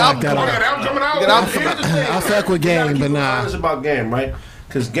 He got an album coming out. I fuck with Game, but nah. Honest about Game, right?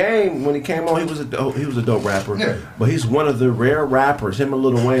 Because Game, when he came on, he was a dope rapper. Yeah. But he's one of the rare rappers. Him and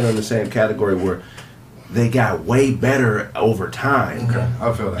Lil Wayne are in the same category where they got way better over time. Okay,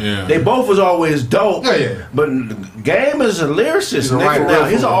 I feel that. Yeah. They both was always dope. Yeah. But Game is a lyricist. He's a nigga, writer. now.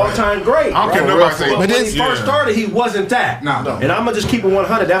 He's an all-time great. I don't care right? nobody say. But when he first started, he wasn't that. No. And I'm gonna just keep it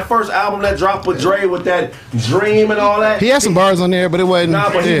 100. That first album that dropped with Dre with that Dream and all that. He had some bars on there, but it wasn't. Nah,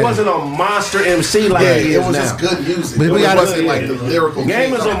 but he wasn't a monster MC like he is it was now. just good music. But It wasn't like the lyrical.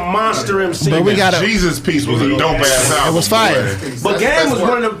 Game is a monster MC. But we got Jesus Piece was a dope ass album. It was fire. But Game was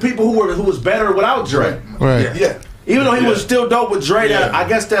one of the people who was better without Dre. Right. Yeah. Even though he was still dope with Dre, that I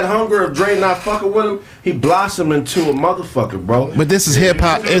guess that hunger of Dre not fucking with him, he blossomed into a motherfucker, bro. But this is hip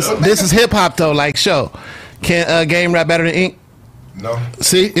hop. This is hip hop though. Like, show can Game rap better than Ink? No.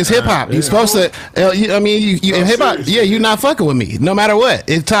 See, it's hip hop. You're supposed to. You in hip hop. Yeah, you not fucking with me, no matter what.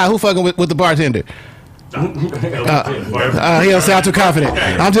 It's Ty who fucking with the bartender. He don't sound too confident.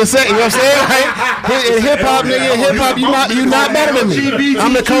 I'm just saying, you know what I'm saying? Right? In hip hop, nigga, you not better than me.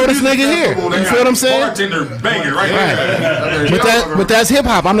 I'm the coldest nigga here. You feel what I'm saying? Bartender banging right there. But that's hip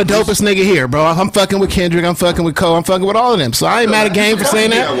hop. I'm the dopest nigga here, bro. I'm fucking with Kendrick. I'm fucking with Cole. I'm fucking with all of them. So I ain't mad at Game for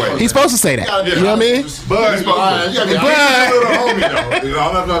saying that. He's supposed to say that. You know what I mean? But you got a little homie though. You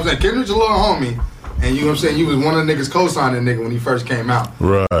know what I'm saying? Kendrick's a little homie. And you know what I'm saying? You was one of the niggas co-signing nigga when he first came out.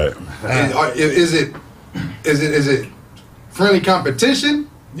 Right. Is it friendly competition?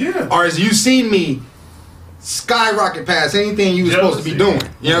 Yeah. Or has you seen me skyrocket past anything you was supposed to be doing?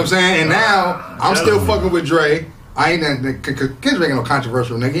 You know what I'm saying? And now I'm still fucking with Dre. I ain't Kendrick ain't no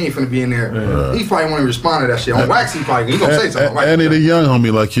controversial nigga. He ain't finna be in there. He probably won't even respond to that shit. On wax, he gonna say something. And he the young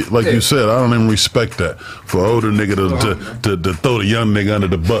homie, like you said. I don't even respect that for older nigga to throw the young nigga under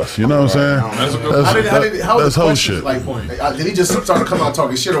the bus. You know what I'm saying? That's whole shit. Like, did he just start to come out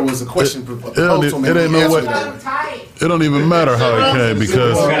talking shit, or was the question posed to him? It ain't no way. It don't even matter how it came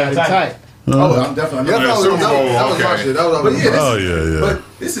because. I'm definitely. That was my shit. But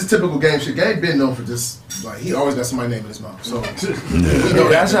this is typical Game shit. Game been known for just like he always got somebody's name in his mouth. So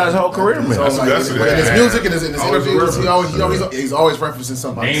that's how his whole career been. So, like, in his music and his interviews, he's always referencing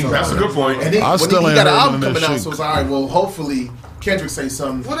somebody. That's a good point. And he got an album coming out, so it's all right. Well, hopefully Kendrick say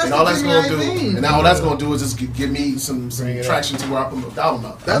something, and all that's gonna do, and all that's gonna do is just give me some traction to where I put the album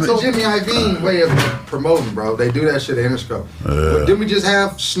out. That's the Jimmy Iovine way of promoting, bro. They do that shit at Interscope. Didn't we just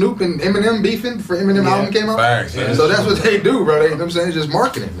have Snoop and Eminem beefing before Eminem album came out? Facts. So that's what they do, bro. You know what I'm saying? It's just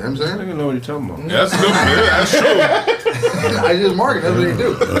marketing. You know what I'm saying? I don't know what you're talking about. That's good. That's true. I just market. That's what they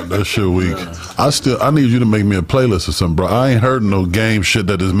do. That shit weak. I need you to make me a playlist or something, bro. I ain't heard no Game shit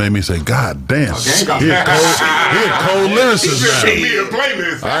that just made me say, God damn. He a cold lyricist now. Be a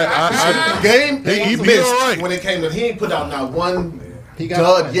playlist. Game he missed be all right. when it came to. He ain't put out not one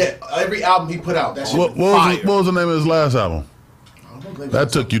dud yet. Every album he put out, that shit What fire. was the name of his last album? That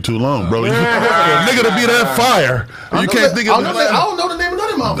took you too long, bro. Nigga to be that fire. You can't think of I don't know the name of none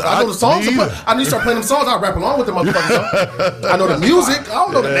of them albums. I know the songs. I need to start playing them songs. I rap along with them motherfuckers. I know the music. I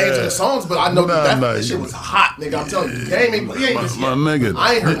don't know the names of the songs, but I know that shit was hot, nigga. I'm telling you, Game ain't this my yet. nigga.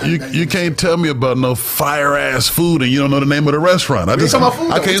 I ain't heard you can't tell me about no fire ass food and you don't know the name of the restaurant. I talking about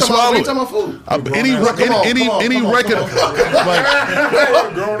food. I can't swallow it. Talking about food. Any record.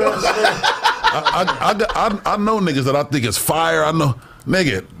 I know niggas that I think is fire. I know.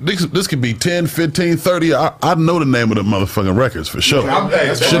 Nigga, this could be 10, 15, 30. I know the name of the motherfucking records for sure. Shit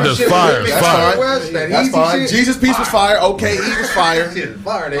that's fire. That's fine. Jesus Piece was fire. OKE was fire. I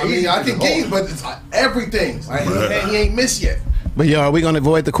mean, I can get you, but it's everything. He ain't missed yet. But yo, are we gonna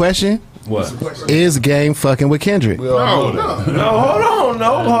avoid the question? What? Is Game fucking with Kendrick? No, hold on.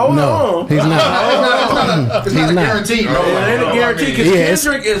 He's not. It's not a guarantee. It ain't a guarantee because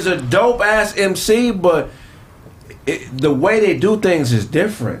Kendrick is a dope ass MC, but the way they do things is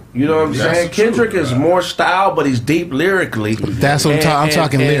different. You know what I'm saying? Kendrick is more style, but he's deep lyrically. That's what I'm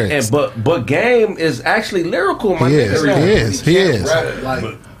talking lyrics. But Game is actually lyrical. He is.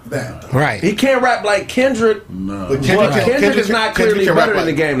 Right. He can't rap like Kendrick. No. But Kendrick is not clearly better in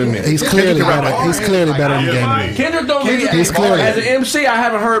the game than me. He's clearly better. He's clearly better in the game than me. Kendrick don't be He's clearly. As an MC, I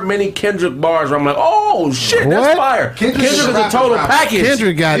haven't heard many Kendrick bars where I'm like, oh shit, that's fire. Kendrick is a total package.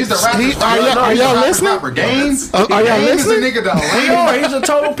 Kendrick got. He's the rapper. Are y'all listening? Games. Are y'all listening? He's a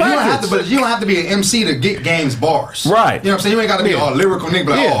total package. But you don't have to be an MC to get Game's bars. Right. You know what I'm saying? You ain't got to be all lyrical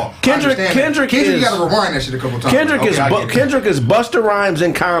nigga. Like, oh, Kendrick you got to rewind that shit a couple times. Kendrick is Busta Rhymes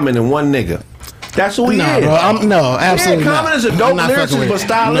and Common in one nigga. That's who he is. Bro, absolutely not. Common is a dope lyricist, but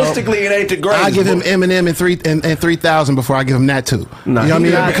stylistically it ain't the greatest. I give him Eminem and 3000 before I give him that too. You know what I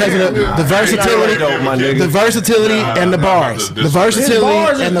mean? Because of the versatility, and the bars. The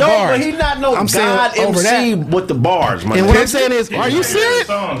versatility and the bars. But he's not no God MC with the bars, man. And what I'm saying is, are you serious?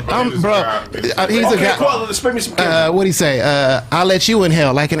 Bro, he's a guy. What'd he say? I'll let you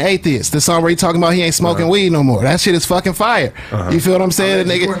inhale like an atheist. The song where he talking about he ain't smoking weed no more. That shit is fucking fire. You feel what I'm saying?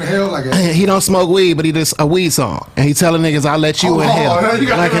 Nigga, he don't smoke weed, but he does a weed song, and he telling niggas, "I'll let you inhale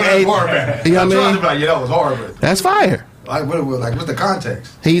like an atheist." You know what I mean? Yeah, that was hard. That's fire. Like what's the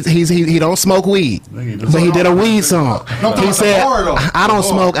context? He don't smoke weed, but he did a weed song. He said, "I don't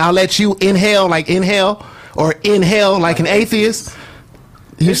smoke. I'll let you inhale like inhale or inhale like an atheist."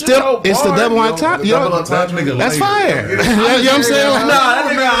 You still, it's the double on top. That's fire. You know what I'm saying? Nah, that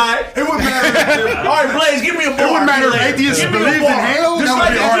nigga alright. It wouldn't matter. All right, Blaze, give me a bar. It wouldn't matter if atheists believed in hell. Just That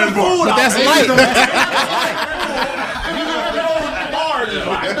would be hard as fuck. But that's light.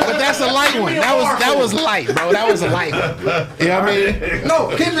 But that's a light one. That was light, bro. That was a light one. You know what I mean?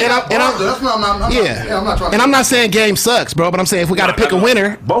 No, Kendrick. I'm not trying. And I'm not saying Game sucks, bro. But I'm saying if we got to pick a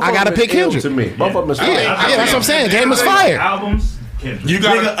winner, I got to pick Kendrick. To me, both of them is fire. Yeah, that's what I'm saying. Game was fire. Albums. You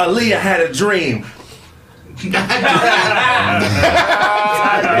got nigga, Aaliyah had a dream.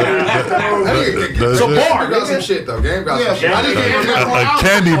 So bar got some shit though. Game got some shit. A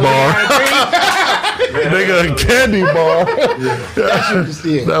candy bar. Nigga, a candy bar.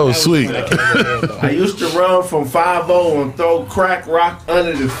 That was sweet. I used to run from 5-0 and throw crack rock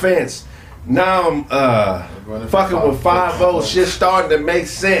under the fence. Now I'm fucking with 5-0. Shit starting to make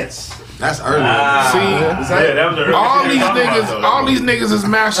sense. That's early. That was early. All these niggas is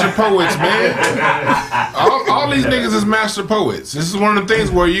master poets, man. all these niggas is master poets. This is one of the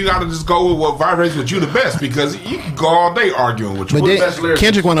things where you gotta just go with what vibrates with you the best, because you can go all day arguing with you. But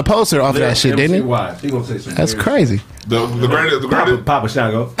Kendrick won a poster off of that shit, didn't he? That's crazy. The greatest. Papa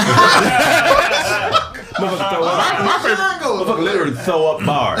Shango. My favorite, literally throw up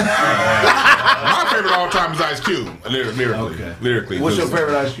bars. My favorite all time is Ice Cube, lyrically. What's your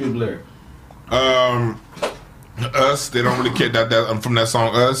favorite Ice Cube lyric? Us. They don't really care that from that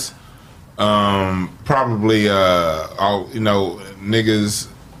song Us. Probably niggas.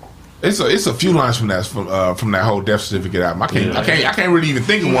 It's a few lines from that whole Death Certificate album. I can't really even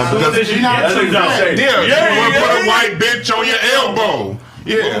think of one because you want to put a white bitch on your elbow.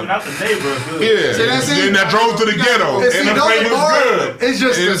 Yeah, not the neighborhood. Yeah, and that drove to the ghetto, and the flavor was good. It's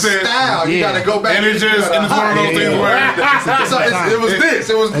just the style. You got to go back. And it's just one of those things where it was this.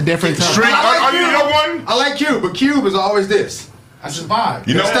 It was a different time. You know one? I like Cube, but Cube is always this. That's his vibe.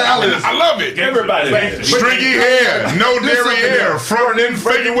 You know, I love it. Everybody. Stringy hair, no derriere, front and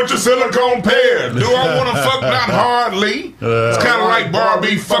faking with your silicone pair. Do I want to fuck? Not hardly. It's kind of like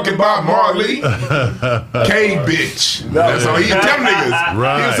Barbie fucking Bob Marley. K bitch. That's all he tell niggas.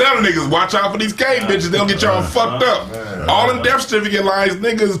 He tell niggas, watch out for these K bitches. They'll get y'all fucked up. All in Death Certificate lines,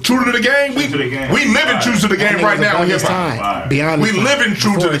 niggas true to the game. We living true to the game right now in hip hop. We living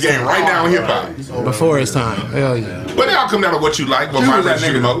true to the game right now in hip hop. Before his time. Hell yeah. But it all come down to what you like. What vibrates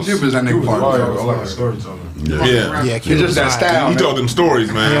you the most? Cube is that nigga part. I like the storytelling. Yeah. Yeah, Cube. It's just that style. He told them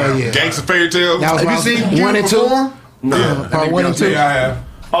stories, man. Yeah. Gangsta fairy tales. Have you seen Cube 1 and 2? before? No, part 1 and 2. Yeah, I have.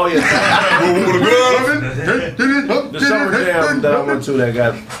 Oh yeah. The summer jam that I went to that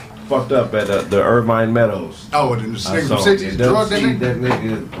got fucked up at the Irvine Meadows. Oh, the nigga from 60s drug that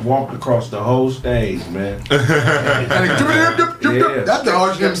nigga walked across the whole stage, man. That's the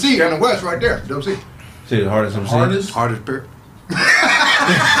hardest MC in the West right there. Dope C. See, the hardest MC. Hardest pair.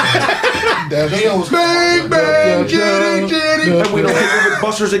 Bang, bang, jitty, jitty. And we don't hit with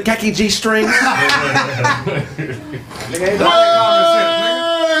busters and khaki G strings.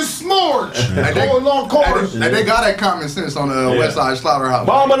 Smorch. Going on chorus. And they got that common sense on the West Side Slaughterhouse.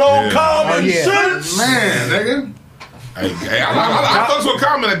 Bombing on common sense. Man, nigga. Hey, I fucks with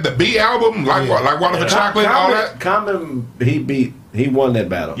Common at the B album, like Water for Chocolate, all that. Common, he beat He won that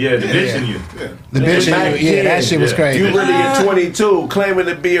battle. Yeah, the bitching you. The bitching you. Yeah, that shit was crazy. You really at 22 claiming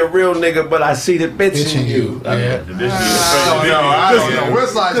to be a real nigga, but I see the bitching you. Yeah, the bitching you. I don't know.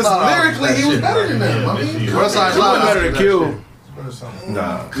 Westside lyrically, he was better than them. I mean, Westside He was better than Q.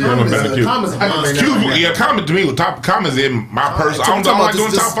 Nah, Common to me with top Common's in my person. I don't like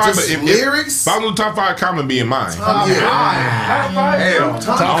doing top 5, but if I was top 5, Common be in mine. Common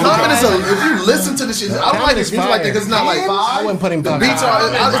is if you listen to the shit, I don't like his music like that because it's not like I wouldn't put him. the beats are.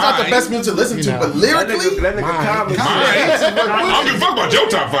 It's not the best music to listen to, but lyrically, That nigga Common I don't give a fuck about your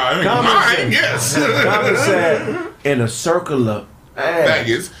top 5. Mine, yes. Common said, in a circle of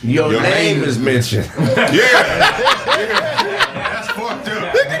faggots, your name is mentioned. That's fucked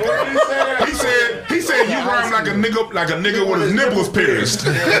up. He said you rhyme like a nigga with his nipples pierced. Shots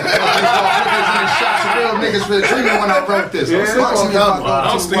of real niggas for the treatment when I wrote this.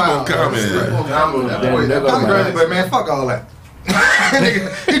 I'll sleep on Common. But man, fuck all that.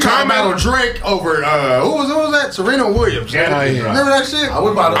 He trying to battle Drake over who was that? Serena Williams. Remember that shit? I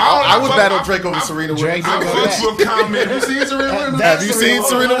would battle Drake over Serena Williams. I fuck with Common. Have you seen Serena Williams? Have you seen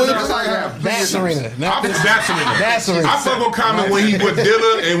Serena Williams? That Serena. That Serena. I fuck with Common when he with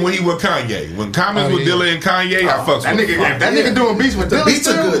Dilla and when he with Kanye. When Common's with Dilla and Kanye, I fuck with that nigga doing beats with Dilla. The beats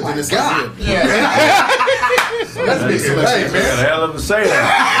are good. Then it's good. Let's be selection, man. Hell of a say that.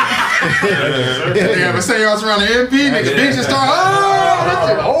 Yeah, but say y'all around the MP, nigga, beats just start. Oh, that's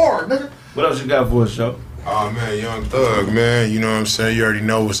it hard, nigga. What else you got for us, show? Oh man, Young Thug, man, you know what I'm saying? You already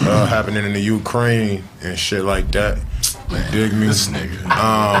know what's happening in the Ukraine and shit like that. You dig me? This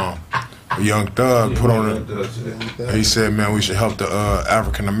nigga. Young Thug put on he said, man, we should help the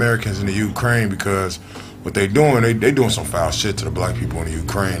African Americans in the Ukraine because what they doing, they doing some foul shit to the black people in the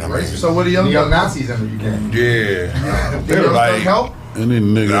Ukraine. I mean, so what are young Nazis in the UK? Yeah. They like help? Any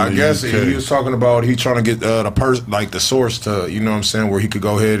nigga I guess he was talking about he trying to get the source to, you know what I'm saying, where he could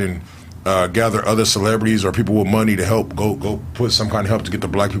go ahead and gather other celebrities or people with money to help go put some kind of help to get the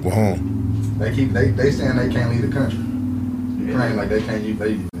black people home. They saying they can't leave the country. Ukraine like they can't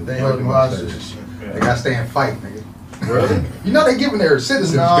they holding hostages. They gotta stay and fight, nigga. Really? You know they giving their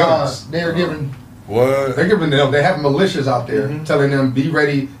citizens guns. They're giving what? They're giving them. They have militias out there telling them be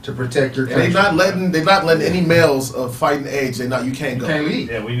ready to protect your country. They're not letting any males of fighting age. You can't go. You can't leave.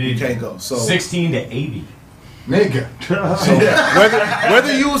 Yeah, you can't go. So 16 to 80. Nigga. So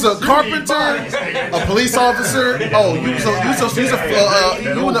whether you was a carpenter, a police officer, you in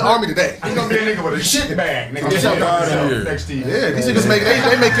the army today. You gonna be a nigga with a shit bag, nigga. Get out of here. Next to you. Yeah, these niggas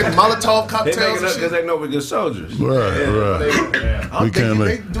making Molotov cocktails and shit. Because they know we're good soldiers. Right. We can't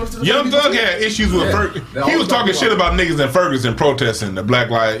make. Young Thug had issues with Ferguson. He was talking shit about niggas in Ferguson protesting the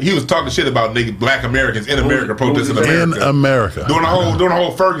Black Lives. He was talking shit about Black Americans in America protesting America. In America. Doing the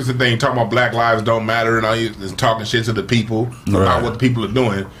whole Ferguson thing, talking about Black lives don't matter and all this talking shit to the people about what the people are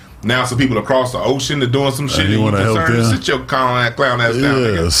doing. Now some people across the ocean are doing some shit. You want to help them? Sit your clown ass down,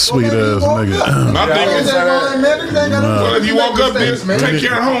 nigga. Yeah, sweet ass nigga. My thing is, well, if you walk up there, take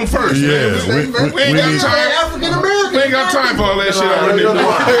care of home first. Yeah, man. We ain't got time. African American. We ain't got time for all that shit already.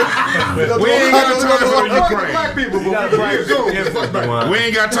 We ain't got time for the Ukraine. Black people, We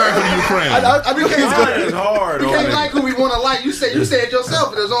ain't got time for the Ukraine. I mean, It's hard. We can't like who we want to like. You said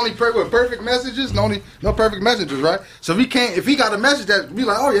yourself. There's only perfect messages, no perfect messages, right? So if he got a message that be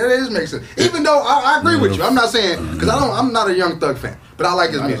like, oh yeah, that just makes sense. Even though I agree with you, I'm not saying because I'm not a Young Thug fan, but I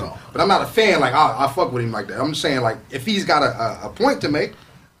like his music. But I'm not a fan like I fuck with him like that. I'm just saying like if he's got a point to make.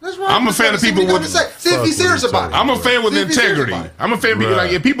 I'm a fan of people with. See if he's serious about it. I'm a fan with integrity. I'm a fan of people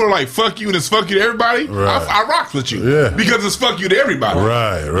like if people are like fuck you and it's fuck you to everybody. I rock with you because it's fuck you to everybody.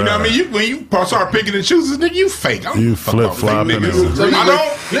 Right. You know what I mean? When you start picking and choosing, nigga, you fake. You flip flopping. I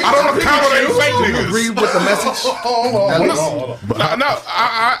don't accommodate fake niggas. Agree with the message? No,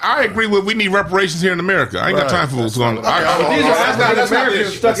 I agree with we need reparations here in America. I ain't got time for what's going on. That's not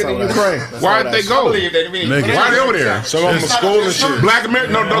Americans stuck in the Ukraine. Why'd they go? Why they over there? So I'm school and shit. Black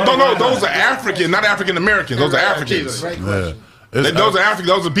American. No, those are African, not African Americans. Those are Africans. Yeah. Those are African.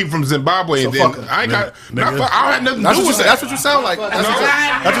 Those are people from Zimbabwe. And then I ain't got. I don't have nothing to do with that. That's what you sound like. That's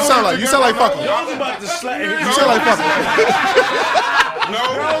what you sound like. You sound like fucker. You sound like fucker.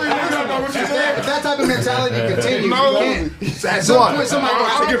 If that type of mentality continues, at some point somebody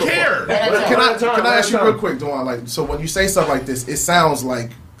I don't care. Can I ask you real quick, Dwan? Like, so when you say stuff like this, it sounds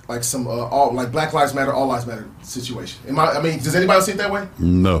like some like Black Lives Matter, All Lives Matter situation. Does anybody else see it that way?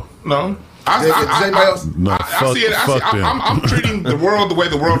 No. Does anybody else? No, I see it. I'm treating the world the way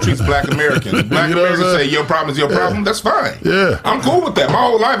the world treats Black Americans. Black Americans say your problem is your problem. That's fine. Yeah, I'm cool with that. My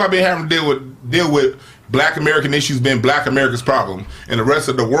whole life I've been having to deal with Black American issues been Black America's problem, and the rest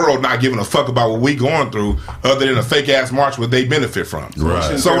of the world not giving a fuck about what we going through, other than a fake ass march what they benefit from.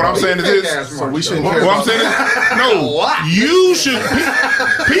 Right. So what I'm saying is this. So we shouldn't What care I'm saying is, no, you should.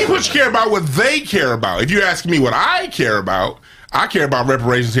 People should care about what they care about. If you ask me what I care about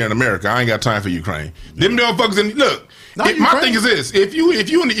reparations here in America. I ain't got time for Ukraine. Them motherfuckers. Look, my thing is this: if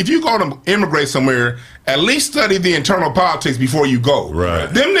you go to immigrate somewhere, at least study the internal politics before you go. Right.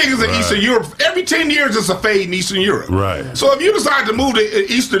 Them niggas in Eastern Europe, every 10 years it's a fade in Eastern Europe. Right. So if you decide to move to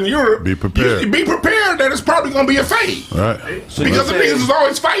Eastern Europe, be prepared. Be prepared that it's probably going to be a fade. Right. Because the niggas is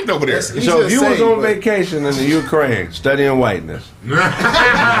always fighting over there. So if you was on vacation in the Ukraine studying whiteness, and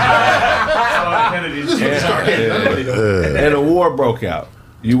a war broke out,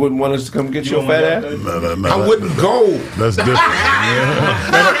 you wouldn't want us to come get your fat ass? No. I wouldn't go. That's different.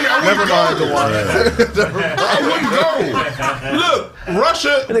 Never mind the one. I wouldn't go. Look,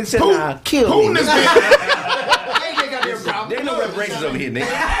 Russia, Putin has been. There ain't no reparations over here, nigga.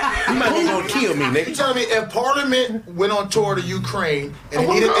 You might be gonna kill me, nigga. You tell me if Parliament went on tour to Ukraine and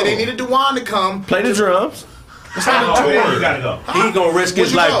they needed Dewan to come play the drums. It's on the tour. You gotta go. He gonna risk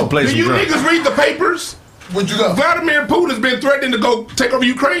his life to play Do some you drums. niggas read the papers? Would you go? Vladimir Putin has been threatening to go take over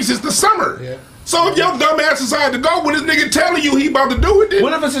Ukraine since the summer. Yeah. So if your dumb ass decided to go, when this nigga telling you he about to do it, then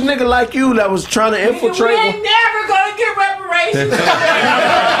What if it's a nigga like you that was trying to infiltrate? We ain't never gonna get reparations.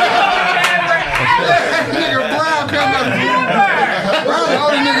 Nigga Brown come up here. Brown the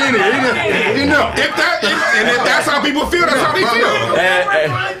only nigga in here. You know. if that's how people feel, that's how they feel.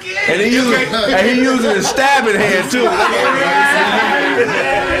 And he using his stabbing hand too.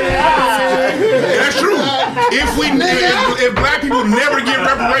 That's true. If black people never get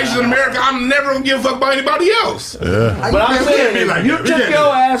reparations in America, I'm never gonna give a fuck about anybody else. Yeah. But I'm saying, you took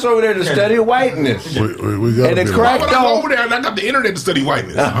your ass over there to study whiteness. We got And it Why cracked would I go off. over there and I got the internet to study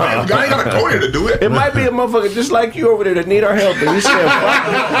whiteness? I ain't gotta go there to do it. It might be a motherfucker just like you over there that need our help. And you said, fuck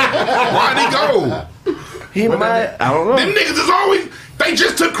Why'd he go? it. He might, I don't know. Them niggas is always. They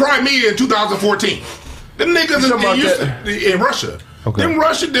just took Crimea in 2014. Them niggas in Russia. Okay.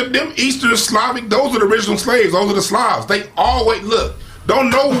 Them Eastern Slavic, those are the original slaves. Those are the Slavs. They always look.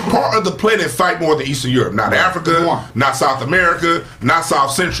 Don't know part of the planet fight more than Eastern Europe. Not Africa, not South America, not South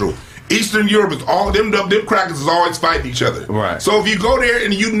Central. Eastern Europe is all them crackers is always fighting each other. Right. So if you go there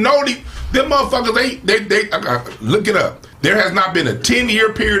and you know them motherfuckers, they look it up. There has not been a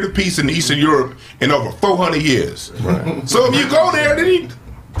 10-year period of peace in Eastern Europe in over 400 years. Right. So if you go there, then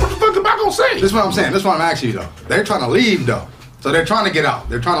what the fuck am I gonna say? This is what I'm saying. This is what I'm asking you though. They're trying to leave though. So they're trying to get out.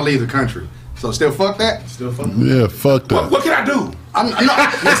 They're trying to leave the country. So still fuck that? Still fuck that? Yeah, fuck that. What can I do? I'm not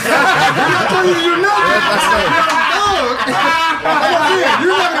telling you to do nothing. You're not gonna do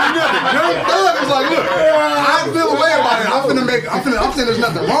nothing. Young Thug is like, look, I feel away about it. I'm saying there's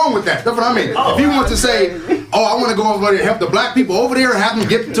nothing wrong with that. That's what I mean. If he wants to say, oh, I want to go over there and help the black people over there and have them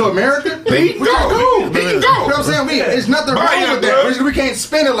get to America, he can go. He can go. You know what I'm saying? There's nothing wrong with that. We can't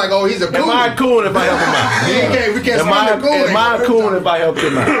spin it like, oh, he's a coon. Am I cool if I help him out? We can't spin it cool. Am I cool if I help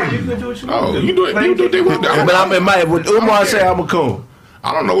him out? You can do what you want. Oh, you do it. You do what they want. But would Umar say I'm a coon?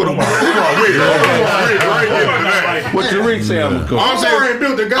 I don't know what Umar. What Tariq say I'm a coon? I'm saying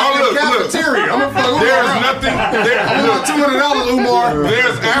built the goddamn cafeteria. I'm gonna fuck Umar. There's nothing. I want $200, Umar.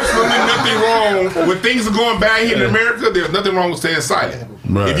 There's absolutely nothing wrong when things are going bad here in America. There's nothing wrong with staying silent.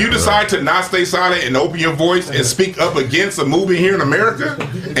 Right, if you decide to not stay silent and open your voice and speak up against a movement here in America,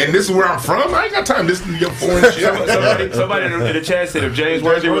 and this is where I'm from, I ain't got time to listen to your foreign shit. Somebody in the chat said if James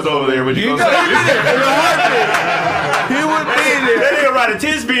Worthy was over there, would you go? He would be there. That nigga ride a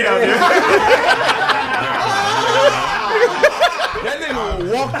 10-speed out there. That nigga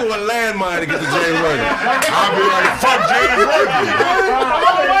would walk through a landmine to get to James Worthy. I'll be like, fuck James Worthy.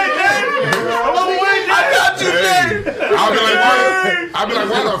 I got you, James. I'll be like,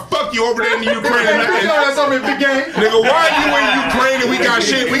 why the fuck you over there in the Ukraine? That's something big game. Nigga, why you in Ukraine and we got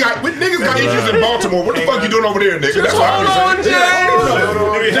shit? Niggas got issues in Baltimore. What the fuck you doing over there, nigga? That's what I'm saying.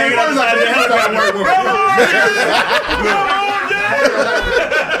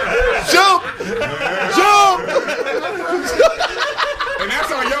 Jump! And that's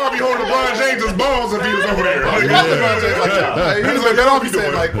how y'all be holding LeBron James' balls if he was over there. Like, He's like, that all be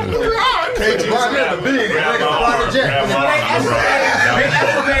saying like, KG.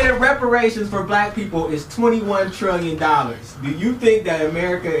 estimated reparations for black people is $21 trillion. Do you think that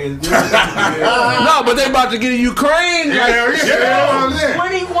America is No, but they about to get Ukraine. Yeah.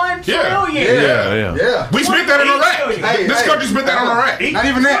 21 trillion. Yeah. We spent that in Iraq. This country spent that on Iraq. Not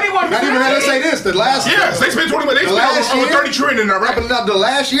even that. Not even that. Let's say this. The last Yes, they spent 20. They spent over 30 trillion in Iraq. But the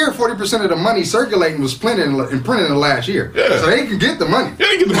last year, 40% of the money circulating was printed in the last year. Yeah. So they can get the money.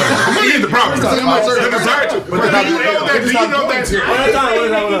 They can get the money. The money is the problem. The desire to. But do you know that? Do you know that? They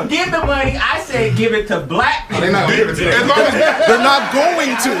can get the money. I say give it to black people. They're not going to give it to them. They're not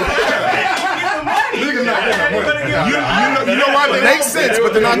going to. You know why they makes sense,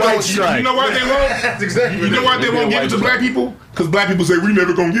 but they're not going to. You know why they won't? That's exactly. You know why they won't give it to black people? Because black people say we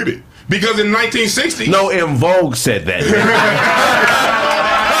never gonna get it. Because in 1960, No, In Vogue said that. Never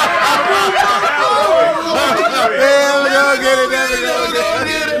gonna get it. Never gonna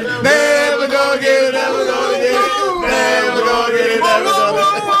get it. Never gonna get it. Never gonna get it. Never gonna get it. Never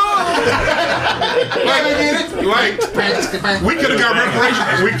like we could have got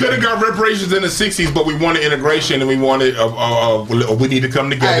reparations. We could have got reparations in the 60s, but we wanted integration and we wanted we need to come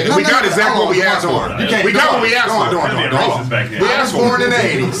together. We got exactly what we asked for. We got what we asked for. I was born in the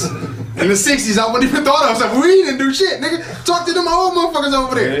 80s. In the 60s, I wouldn't even thought of it. I was like, we didn't do shit, nigga. Talk to them old motherfuckers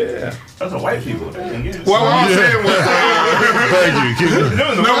over there. Yeah. That's a white people. They didn't get it. Well, what I'm saying was,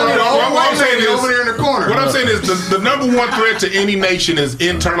 what I'm saying is, over there in the corner. What I'm saying is, the number one threat to any nation is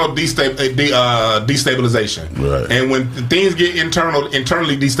internal destabilization. Right. And when things get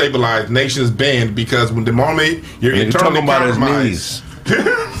internally destabilized, nations bend because when the moment you're internally compromised.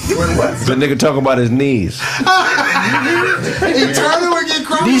 The nigga talking about his knees. Internal and get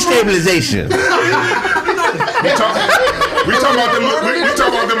compromised. Destabilization. We talking about them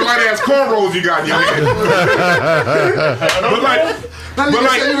light ass cornrows you got in your head.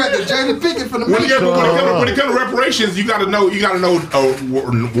 When it comes to reparations, you got to know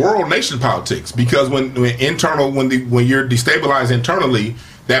world nation politics, because when you're destabilized internally,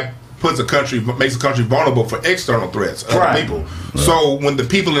 that makes a country vulnerable for external threats of other people. Right. So when the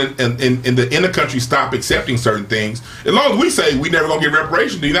people in the country stop accepting certain things, as long as we say we never gonna get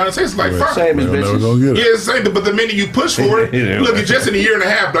reparations, the United States is like fine. Same as bitches. Yeah, it's the same. But the minute you push for it, look at just in a year and a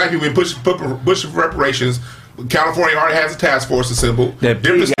half, black people been push for reparations. California already has a task force assembled.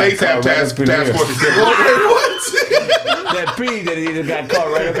 Different states have task force assembled. What? That pig that he got caught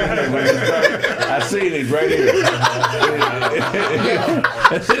right up in there. I seen it right here.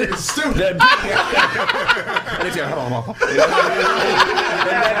 Stupid. That motherfucker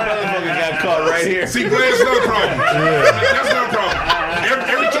got caught right here. See, that's another problem. That's another problem.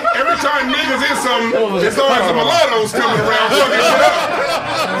 Every time niggas in something, it's always some mulattoes coming around fucking shit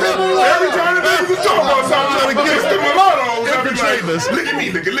up. Every time the niggas is talking about something, trying to get us the mulattoes, I be like, look at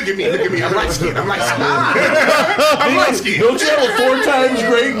me, nigga, look at me. I'm light skinned. I'm light skinned. Don't you have a 4 times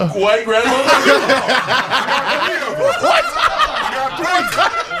great white grandmother? What?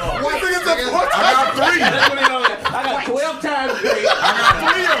 What thing is that? I got 3. I got 12 times great. I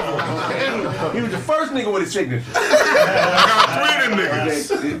got 3 of them. He was the first nigga with his signature. I got 3 of them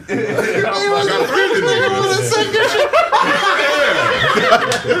niggas. I got 3 of them niggas with his signature.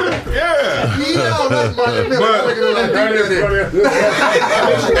 Yeah.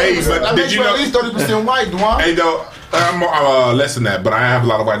 Hey, but did you know? At least 30% white, Dwan. Hey, though. I'm less than that, but I have a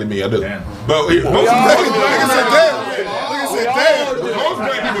lot of white in me. I do. Damn. But most black people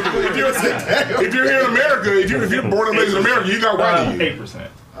do. If you're here in America, if you're born and raised in America, you got white in you. 8%.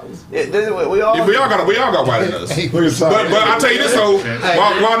 We all got white in us. But I tell you this though,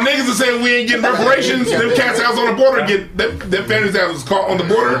 while niggas are saying we ain't getting reparations, them cats out on the border get them families that was caught on the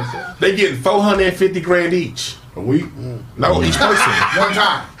border, they getting $450,000 each a week. No, each person. One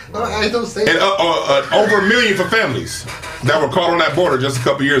time. And over $1 million for families that were caught on that border just a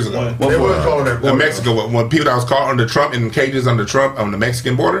couple years ago. They was caught on that border. Mexico, when people that was caught under Trump in cages under Trump on the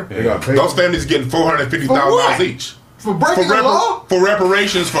Mexican border, those families getting $450,000 each. For breaking the law? For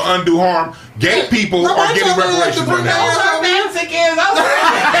reparations for undue harm. Gay people are getting reparations right now. Mexicans. Okay.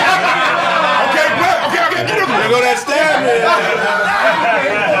 There go that stab.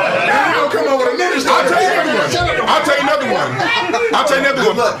 Come on with a minister. I'll tell you another one.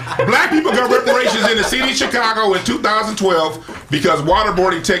 Black people got reparations in the city of Chicago in 2012 because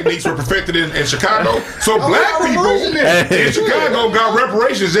waterboarding techniques were perfected in Chicago. So black people in Chicago got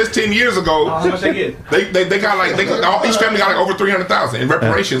reparations just 10 years ago. How much they get? They got each family got like over $300,000 in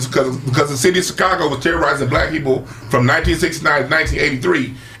reparations because the city of Chicago was terrorizing black people from 1969 to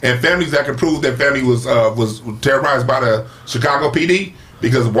 1983, and families that could prove that family was terrorized by the Chicago PD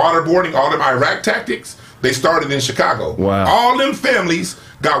because waterboarding, all them Iraq tactics. They started in Chicago. Wow. All them families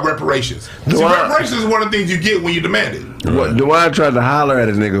got reparations. See, reparations is one of the things you get when you demand it. What, Dewan tried to holler at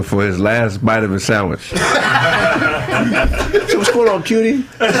a nigga for his last bite of his sandwich. So what's going on, cutie?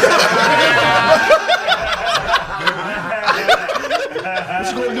 What's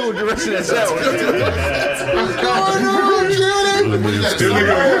going to do with the rest of that sandwich?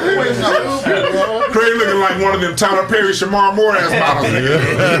 Craig looking like one of them Tyler Perry, Shamar Moore ass models.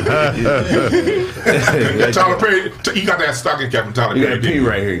 Tyler Perry, he got that stocking cap from Tyler Perry. You got a pee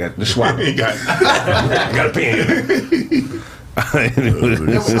right here. You got the swap. He got a pee.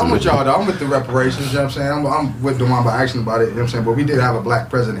 I'm with y'all though. I'm with the reparations. You know what I'm saying? I'm with Dewan by action about it. You know what I'm saying? But we did have a black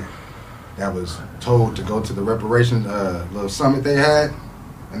president that was told to go to the reparations little summit they had.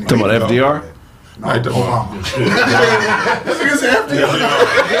 Talking about FDR? No, Obama. This nigga's FDR.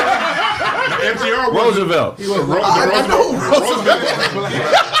 FDR Roosevelt. I know Roosevelt.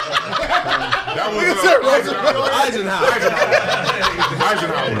 That was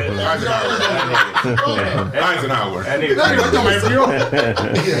Eisenhower.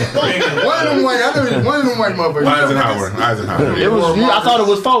 One of them white motherfuckers. Eisenhower. It was. I thought it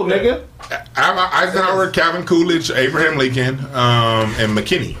was 4, nigga. Eisenhower, Calvin Coolidge, Abraham Lincoln, and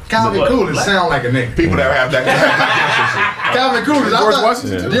McKinney. Calvin Coolidge sound like a nigga. People that have that. Calvin Coolidge. George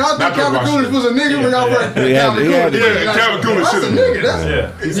Washington. Do y'all think Calvin Coolidge was a nigga when y'all were Calvin Coolidge? Yeah, Calvin Coolidge That's a should nigga.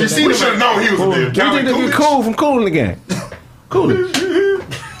 That's You see, we should have known he was a nigga. You think they get cool from Cool in the Gang? Coolidge.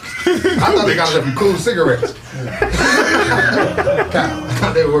 I thought they got some cool cigarettes.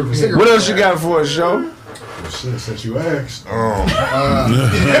 They work for cigarettes. What else you got for us, show? Shit, since you asked. So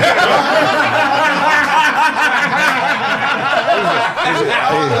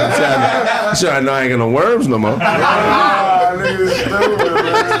I know I ain't got no worms no more. I've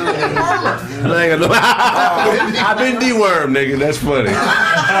been dewormed, nigga. That's funny.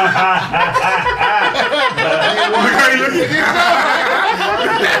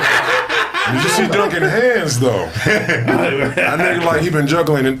 Did you see Duncan hands though? That nigga like he been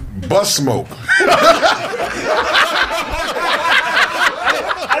juggling in bus smoke.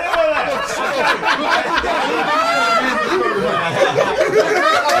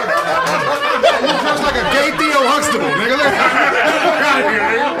 Like a gay Theo Huxtable, nigga.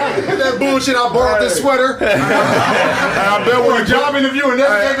 Get that bullshit. I borrowed this sweater. I bet when a job interview and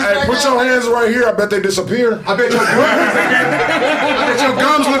everything. Hey, put your hands right here. I bet they disappear. I bet your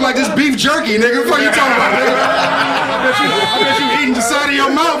gums look like this beef jerky, nigga. What are you talking about, nigga? I bet you eating the side of your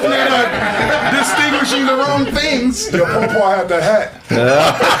mouth, nigga. Distinguishing the wrong things. Your papa had the hat.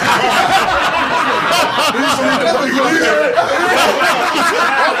 He used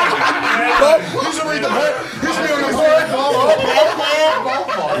to read the paper. He used to be on the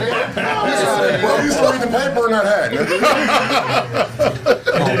He used to read the paper in that hat.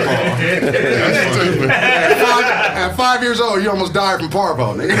 At 5 years old, you almost died from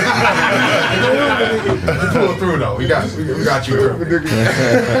parvo, nigga. You pull it through though. We got you. I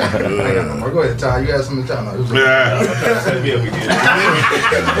got no more. Go ahead, Ty. You got something to tell me.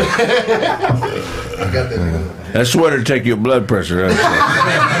 That sweater take your blood pressure.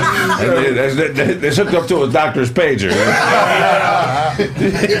 That's hooked up to a doctor's pager.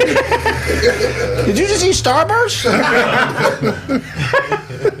 Did you just eat Starburst?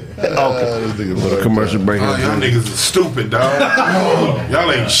 Okay. Commercial break. Y'all niggas is stupid, dog.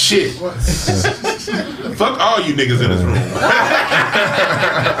 Y'all ain't shit. Fuck all you niggas in this room.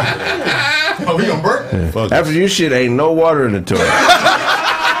 Oh, we gonna burp? After you shit, ain't no water in the toilet.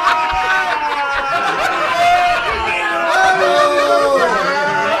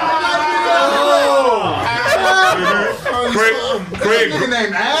 Craig. Nigga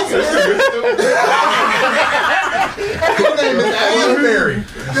named Ass. His name is Asbury.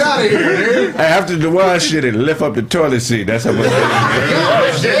 Get out of here, dude. Hey, after the wild shit, and lift up the toilet seat. That's how much.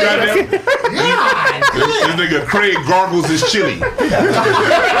 This nigga Craig gargles his chili.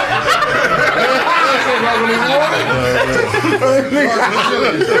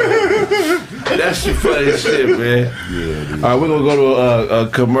 That's the funniest shit, man. All right, we're gonna go to a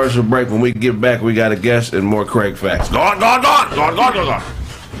commercial break. When we get back, we got a guest and more Craig facts. Go on. Man, I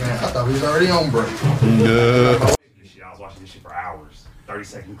thought we was already on break. I was watching this shit for hours.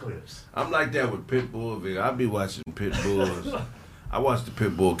 30-second clips. I'm like that with Pitbull. I be watching Pitbulls. I watched the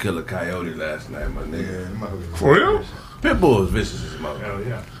Pitbull kill a coyote last night, my nigga. For real? Pitbull is vicious as mother. Hell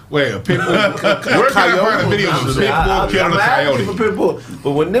yeah. Wait, a pitbull? Where can I find a video of a pitbull killing a coyote? For Pitbull.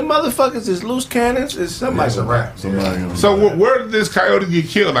 But when them motherfuckers is loose cannons, it's somebody's a rap. So where did this coyote get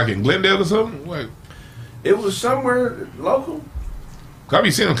killed? Like in Glendale or something? What? It was somewhere local. I be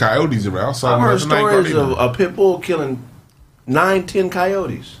seeing coyotes around. I heard stories of a Pitbull killing 9-10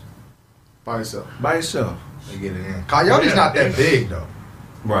 coyotes. By yourself. By yourself. They get it in. Coyote's not that big though.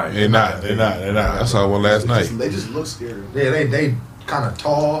 Right. They're not. I saw one last night. They just look scary. Yeah, they kind of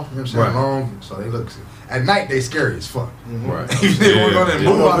tall. You know what I'm saying? Right. Long, so they look. At night they scary as fuck. Right. They want to go there and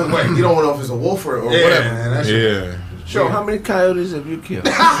move out of the way. You don't know if it's a wolf or Yeah, whatever. man, that's Joe, how many coyotes have you killed?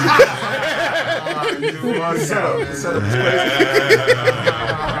 Set up his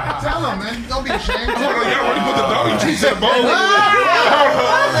Tell him, man. Don't be ashamed. Y'all already put the dog treats in the bowl.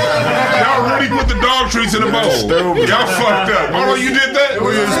 Y'all already put the dog treats in the bowl. Y'all fucked up. Hold on, you did that?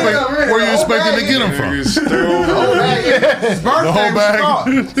 Where you expecting to get them from? His birthday. The whole bag.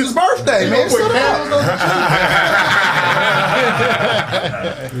 It's his birthday, man.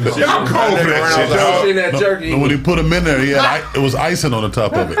 Y'all cold for that shit, dog. Seen that jerky? When he put them in there, it was icing on the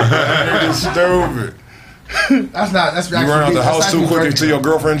top of it. Stupid. That's not. That's You run out the house too quick to your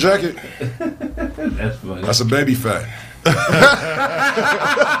girlfriend jacket. That's funny. That's a baby fat.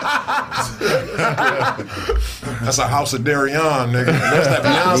 That's a house of Darion, nigga. That's that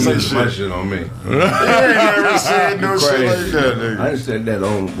Beyonce My shit. shit on me. You ain't never said no shit like that, nigga. I just said that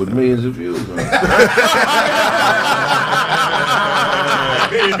on with millions of views.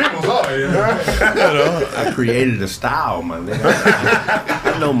 I created a style, my nigga.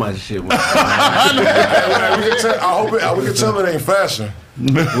 I know my shit. We can tell it ain't fashion.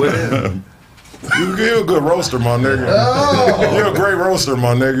 You're a good roaster, my nigga. Oh. You're a great roaster,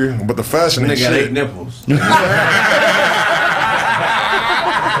 my nigga. But the fashion ain't Nigga got 8 shit. nipples.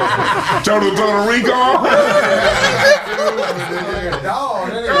 Total recall.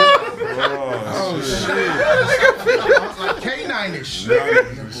 Oh shit. Like K9-ish.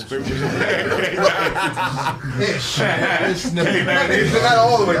 Not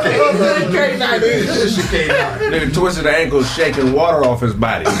all the way K9-ish. Nigga twisted the ankle, shaking water off his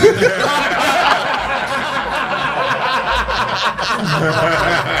body.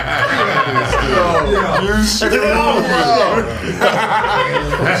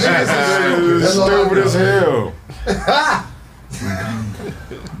 Stupid as hell.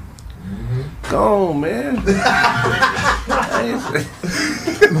 Go on, man.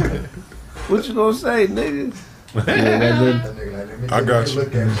 What you gonna say, nigga? I got you.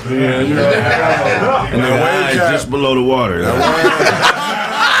 And the eyes just below the water.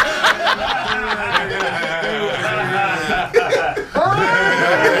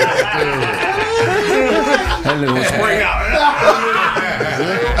 That nigga will spring out.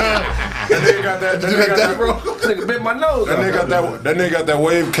 That nigga got that. That nigga bit my nose. That nigga got that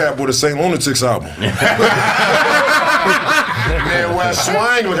wave cap with the St. Lunatics album. Man, what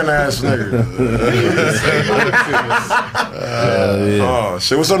swang looking ass nigga. Oh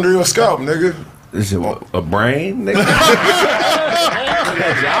shit! What's under your scalp, nigga? Is it a brain, nigga? I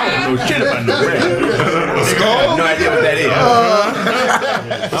don't know shit about no brain. Skull? No idea what that is. I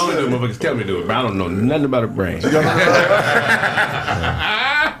don't know if motherfuckers tell me to do it, but I don't know nothing about a brain.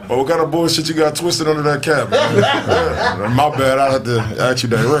 Oh, what kind of bullshit you got twisted under that cap? My bad, I have to ask you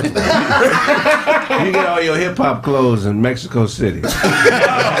directly. You get all your hip hop clothes in Mexico City.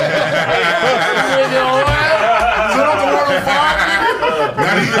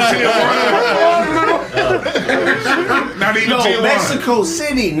 Not even No, Mexico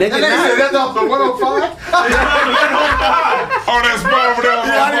City, nigga. That's off the 105? Oh, that's over there.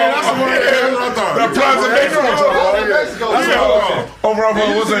 That's the one I thought. The Plaza Mexico. Over off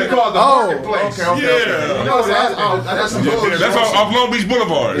what's that? Called the Marketplace. Okay. You know, that's some bullshit. That's off Long Beach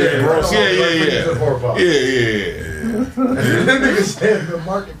Boulevard. Yeah. That nigga said the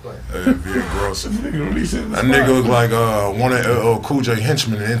Marketplace. That nigga look like one of Cool J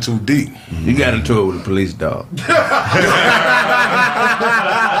henchmen in Too Deep. You got into it with a police dog.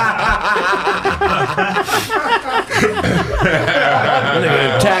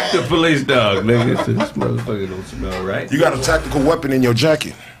 Nigga attacked the police dog, nigga. This motherfucker don't smell right. You got a tactical weapon in your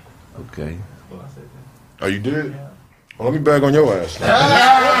jacket. Okay. Oh, you did? Well, let me bag on your ass.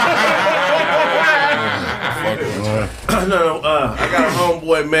 No, I got a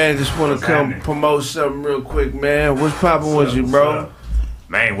homeboy, man. Just want to come promote something real quick, man. What's poppin' with you, bro?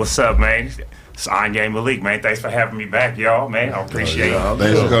 Man, what's up, man? It's On Game Malik, man. Thanks for having me back, y'all, man. I appreciate it.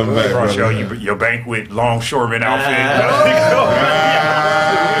 Thanks for coming back, Brought brother. your banquet longshoreman outfit.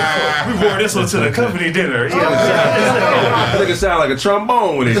 We wore this one to the company dinner. Nigga sound like a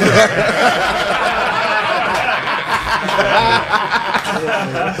trombone when he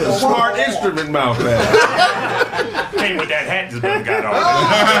Smart instrument mouth, man. Came with that hat this brother got on.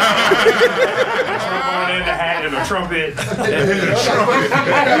 Trombone in the hat and a trumpet.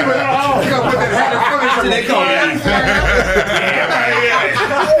 They call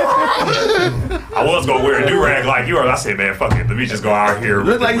I was gonna wear a do-rag like yours. I said, man, fuck it. Let me just go out here.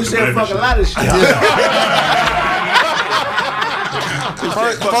 Look like you said fuck a lot of shit.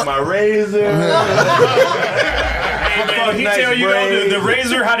 Fuck my razor. Hey, man, he tell you the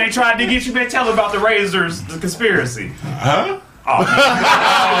razor, how they tried to get you, man. Tell about the razors, the conspiracy. Huh? Oh,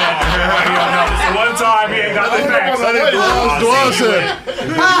 one time he ain't got the facts. I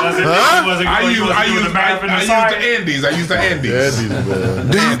used the Andes.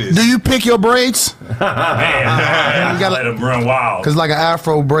 Do you pick your braids? Man, you gotta let them run wild. Cause like an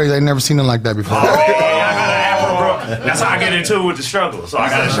afro braid, I ain't never seen it like that before. Oh, man, I got an afro, bro. That's how I get into it with the struggle. So I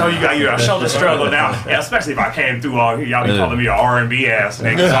gotta show you guys. I show the struggle now. Yeah, especially if I came through all here, y'all be calling me an R&B ass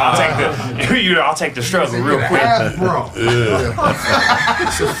nigga. So I'll take the, I'll take the struggle real quick.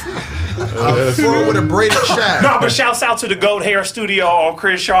 With a braided shag. No, but shouts out to the Goat Hair Studio on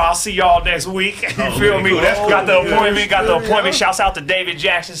Crenshaw. I'll see y'all next week. You feel me? Got the appointment. Shouts out to David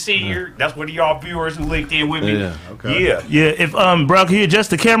Jackson Sr. That's one of y'all viewers who linked in with me. Yeah. Okay. Yeah. If bro, can you adjust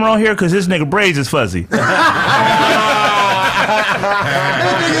the camera on here because this nigga braids is fuzzy. They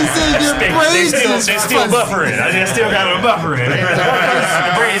still buffering. I still got a buffering.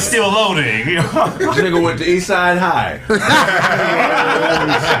 The braid is still loading. You know? This nigga went to Eastside High.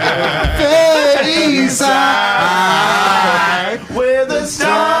 East side, where the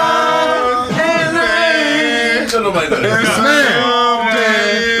sun and rain.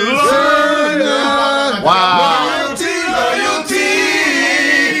 Loyalty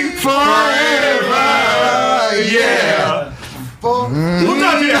forever, yeah. Who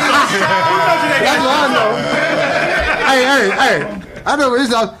taught you that? That's what I know. Hey, I know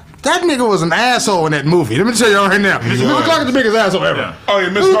it's that nigga was an asshole in that movie. Let me tell y'all right now. Mr. Clark is the biggest asshole ever. Oh yeah,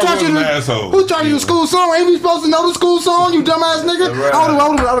 Mr. Clark was an asshole. Who taught you the school song? Ain't we supposed to know the school song, you dumbass nigga? Right. I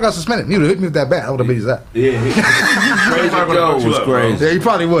would have got suspended. He would have hit me with that bat. I would have beat his ass. Yeah, Crazy Joe was crazy. Yeah, he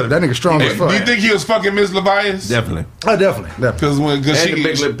probably would have. That nigga strong as fuck. Do you think he was fucking Miss Levias? Definitely. Oh, definitely. Because and the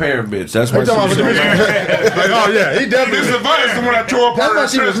big lip parent bitch. That's what she was. Oh yeah, he definitely. Miss Levias the one I tore apart her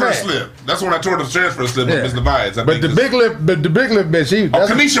That's why she was transfer mad. slip. That's when I tore the transfer slip with Miss Levias. But the big lip bitch.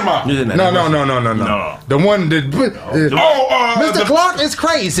 Kanisha Ma. No. The one that. Mr. Clark is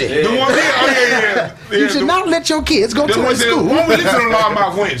crazy. The one, yeah. You should not let your kids go to a school. One we listened to a lot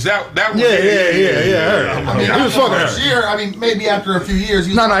about Winch. That was yeah. I mean, he was fucking her. I mean, maybe after a few years.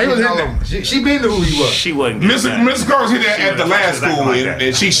 No, he was in there. She been to who he was. She wasn't. Mrs. Clark was here at the last school,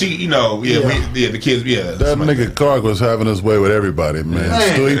 and she, you know, the kids, That nigga Clark was having his way with everybody,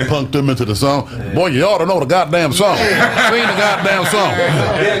 man. So he punked them into the song. Boy, you ought to know the goddamn song. Sing the goddamn song.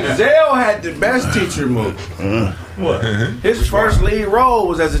 Denzel had the best teacher movie. What? His first lead role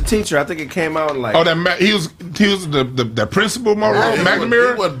was as a teacher. I think it came out in like. Oh, he was the principal.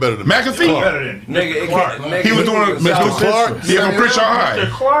 McNamara. He wasn't better than McAfee. Nigga, he was doing Mr. Clark. Yeah, from Crenshaw High.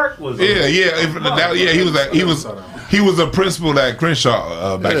 Mr. Clark was. He was a principal at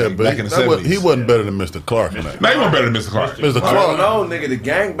Crenshaw back in the 70s. He wasn't better than Mr. Clark in that. No, he wasn't better than Mr. Clark. Mr. Clark. No, nigga, the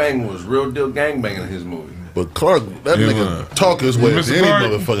gangbang was real deal gangbanging in his movie. But Clark, that nigga talk his way to any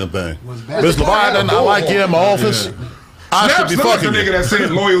motherfucking thing. Mr. Biden, I like you in my office. I should be fucking the nigga that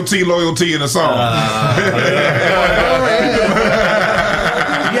said loyalty in the song.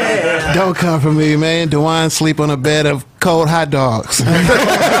 Don't come for me, man. DeJuan sleep on a bed of cold hot dogs. A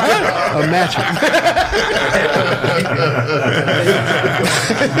mattress.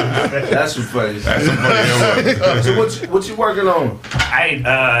 That's some funny. So what you working on?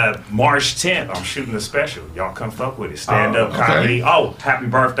 March 10th, I'm shooting a special. Y'all come fuck with it. Stand up comedy. Oh, happy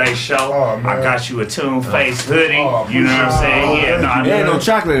birthday show. I got you a Tune Face hoodie. You know what I'm saying? Yeah, there ain't no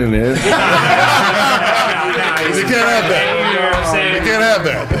chocolate in there. You can't have that. You know what I'm saying? You can't have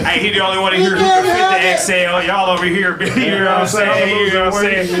that. Hey, he the only one in here who can fit the XL. Y'all over here, you know what I'm saying? You know what I'm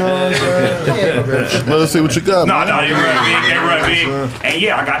saying? Let's see what you got. No, they run big. And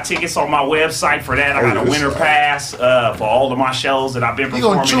yeah, I got tickets on my website for that. I got a winter pass for all of my shows that I've been performing.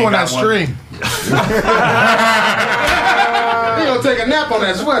 You gonna chew on that string? You gonna take a nap on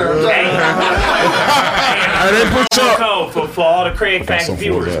that sweater? For all the Craig Fact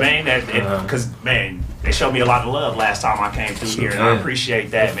viewers, man. Because man, they showed me a lot of love last time I came through here, and I appreciate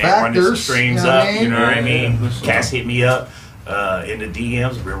that, man. Running some streams up, you know what I mean? Cats hit me up in the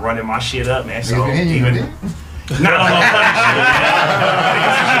DMs. We're running my shit up, man. So even. Not on no funny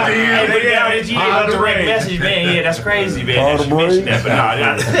shit. a direct message, man. Yeah, that's crazy, man. That you mentioned that, but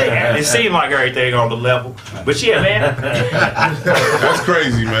no, it seemed like everything on the level. But yeah, man, that's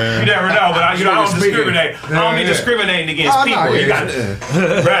crazy, man. You never know, but I don't discriminate. I don't be discriminating against people. You got,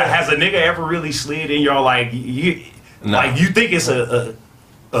 bruh, has a nigga ever really slid in your like you think it's a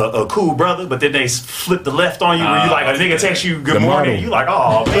cool brother, but then they flip the left on you where you like a nigga text you good morning, you like,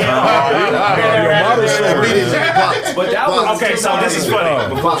 oh man, but that was okay. So this is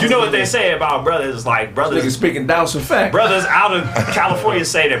funny. You know what they say about brothers? Like brothers niggas speaking Dawson fact. Brothers out of California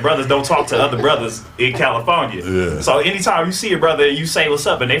say that brothers don't talk to other brothers in California. Yeah. So anytime you see a brother and you say what's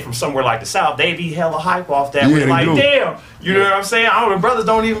up, and they from somewhere like the South, they be hella hype off that. We're like, damn, you know what I'm saying? I don't know, brothers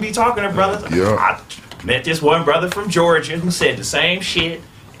don't even be talking to brothers. Yeah. I met this one brother from Georgia who said the same shit.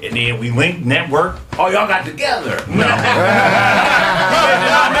 And then we linked network. Oh, y'all got together. No.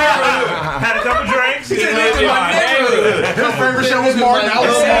 Had a couple drinks. He said, lived in my neighborhood. His favorite show was Martin. That's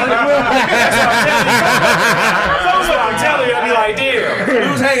what I'm telling you. I be like, damn.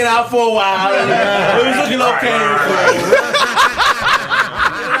 We was hanging out for a while. It was looking okay.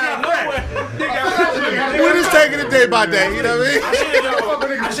 We're just taking it day by day, you know what I mean?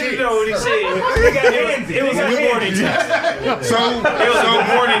 I should know what he said. It was a good morning text. It was a good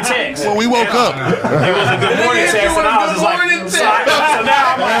morning text. When we woke up. It was a good morning text, and I was just like, so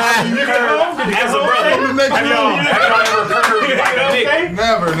now I'm like, as a brother, have y'all ever heard like a nigga?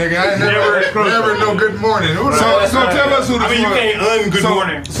 Never, nigga. I never no good morning. So tell us who the I mean, you can't good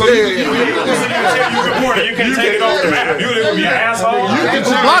morning. So you tell you good morning. You can't take it off the map. You're gonna be an asshole. You can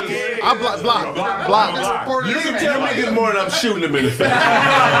block it. I block. You can tell me good morning. I'm shooting him in the face.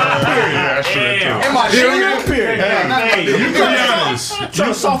 Period. Am I shooting? Period. You can be honest. Trying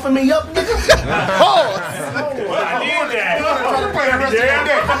to soften me up, nigga. I did that.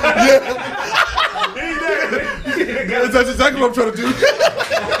 That's exactly what I'm trying to do.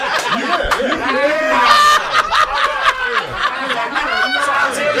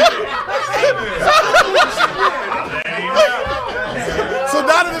 So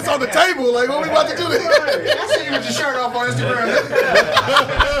now that it's on the table, like, what we about to do? I see you with your shirt off on Instagram.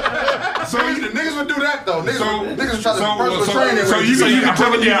 So the niggas would do that though. Niggas would try to personal training. So you can tell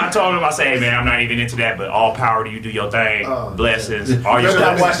me. I told him, I say, hey man, I'm not even into that, but all power to you. Do your thing. Blessings. All your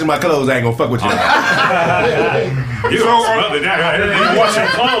Stop washing my clothes. I ain't gonna fuck with you. You washing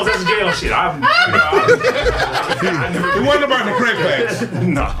clothes? That's jail shit. It wasn't about the crack packs.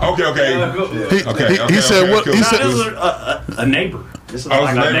 No. Okay. He said what? He said this is a neighbor. This is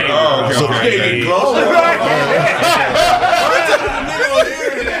like a neighbor. Oh, okay.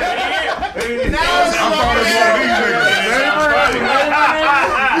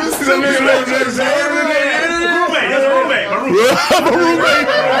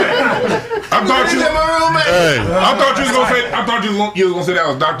 I thought you was gonna say that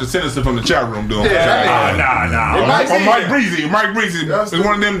was Dr. Sinister from the chat room doing. Nah. Or Mike Breezy. Mike Breezy is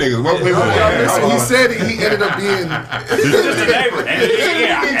one of them niggas. He said he ended up being just a neighbor.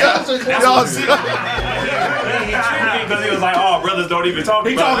 Because he was like, oh, brothers don't even talk.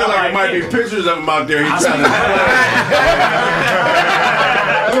 He talking like it might be pictures of him out there. He's trying to.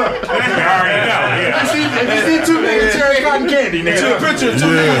 You see two niggas cherry cotton candy, nigga. Two pictures, two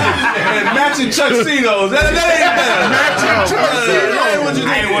niggas, and matching tuxedos. That ain't matching tuxedos.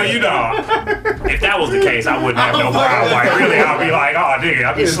 Hey, well, you know, if that was the case, I wouldn't have no problem. Like, really, I'd be like, oh, nigga,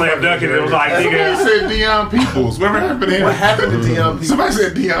 I'd be slam dunking. It was like, nigga. Somebody said Deion Peoples. What happened to him? What happened to Deion Peoples? Somebody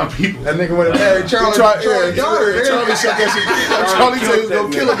said Deion Peoples. That nigga went and married Charlie Charlie shot that shit. Charlie said he was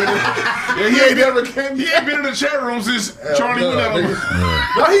gonna kill him. He ain't never came. He ain't been in the chat room since Charlie went out.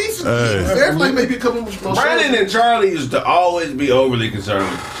 No, he's like maybe a couple more. Brandon and Charlie used to always be overly concerned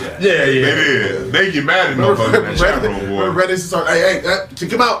with the chat. Yeah. They did. They get mad at motherfuckers in that chat room, boy. Brandon started, hey,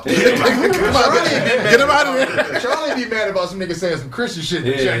 kick him out. Get him out of there. Charlie be mad about some niggas saying some Christian shit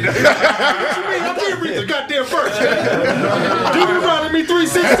in the chat. What you mean? I didn't read the goddamn verse. You be riding me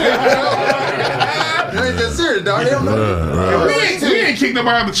 360. You ain't that serious, dog. We ain't kicked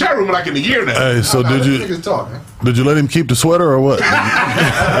nobody out of the chat room like in a year now. Hey, so did you let him keep the sweater or what?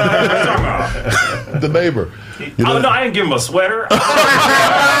 The neighbor. No, I didn't give him a sweater. You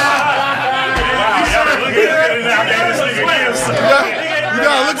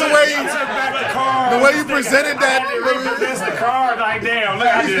gotta look the way you presented that. That's the card. Like, damn, look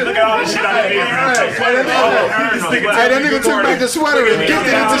at all this shit I did. Hey, that nigga took back the sweater and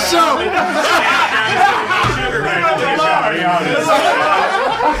gifted it to show.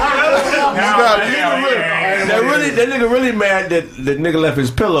 That nigga really mad that the nigga left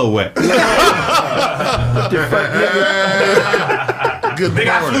his pillow wet. Good They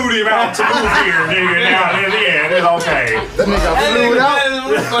got flued him out to move here, nigga. Now, yeah, it's okay. That nigga flued out.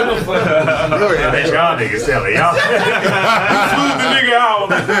 That's y'all niggas selling. Y'all flew the nigga out.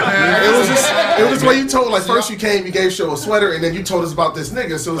 It was when you told, like, first you came, you gave Show a sweater, and then you told us about this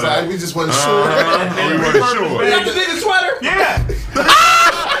nigga. So it was like, we just wasn't sure. We weren't sure. You got the nigga sweater? Yeah.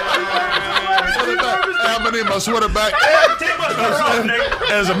 I'm gonna need my sweater back.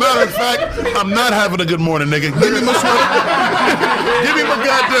 As a matter of fact, I'm not having a good morning, nigga. Give me my sweater. Give me my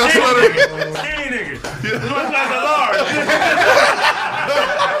goddamn sweater. Skinny nigga. You look like a large.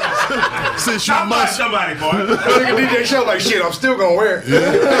 Since you must. Somebody, boy. Nigga DJ Show like, shit, I'm still gonna wear it.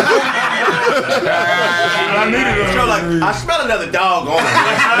 I needed it. Show like, I smell another dog on it.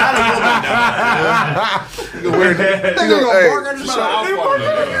 You can wear it.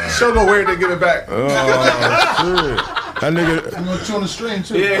 Show gonna wear it and give it back. Oh, shit. That nigga. You gonna chew on the string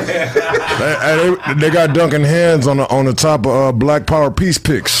too. Yeah. They got Duncan hands on the top of Black Power Peace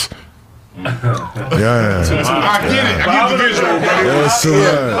Picks. Yeah. I get it. I get the visual, bro. Yes,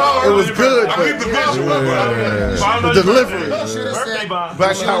 It was good. I get the visual, bro. The delivery.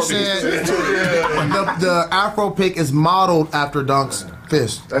 Black Power the Afro pick is modeled after Dunk's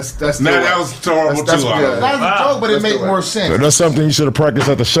fist. That's Now that was horrible too. That was a joke, but it made more sense. That's something you should have practiced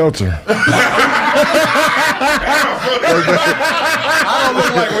at the shelter. I don't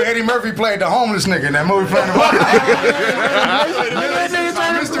look like when Eddie Murphy played the homeless nigga in that movie playing the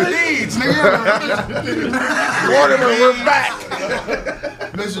Mr. Deeds, nigga. Mortimer, we're back.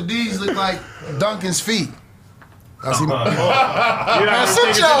 Mr. Deeds look like Duncan's feet. I know what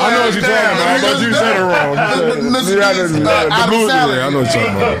you're talking about, but you said it wrong. Mr. Deeds, Adam Sandler. I know what you're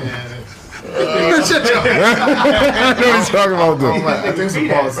talking about. I know what you're talking about, though.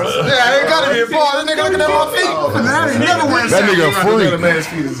 Yeah, it gotta be a pause. That nigga looking at my feet. That ain't never wearing That nigga a freak.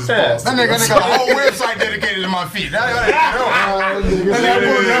 That nigga got a whole website dedicated to my feet. That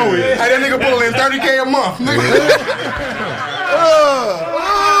nigga pull in $30K a month.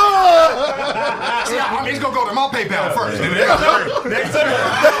 He's gonna go to my PayPal first.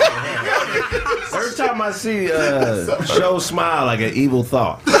 Every time I see Show smile like an evil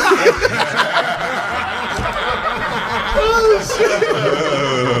thought.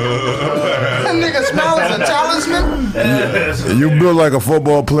 That nigga smile is a talisman. You built like a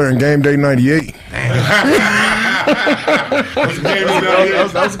football player in Game Day '98.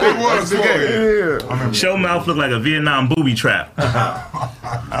 That's a good one. Show mouth look like a Vietnam booby trap.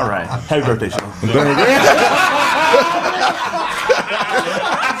 All right. Happy birthday, Show.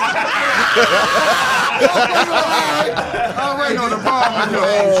 I'm waiting on the bomb.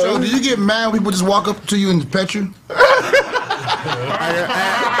 So, do you get mad when people just walk up to you and pet you?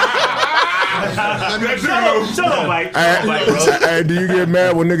 Shut up, Mike. Hey, do you get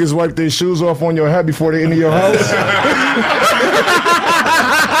mad when niggas wipe their shoes off on your hat before they enter your house?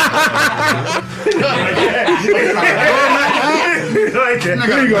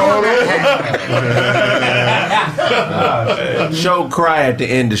 Show cry at the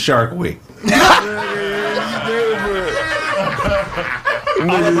end of Shark Week.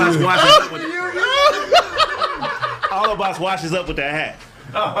 All of us washes up with that hat.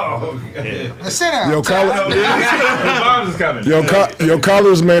 Oh, okay. Sit down. Your collar, is coming. your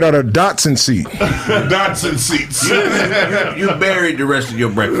collar is made out of Datsun seat. Datsun seats. You buried the rest of your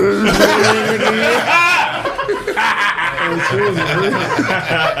breakfast.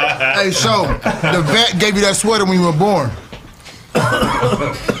 Hey, Show, the vet gave you that sweater when you were born.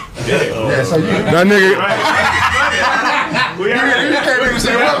 Yeah, so that nigga. You can't even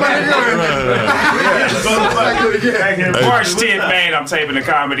say what March 10th, man, I'm taping a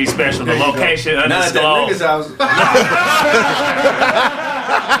comedy special. The location undisclosed.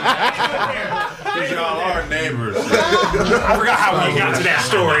 Y'all are neighbors. I forgot how we got to that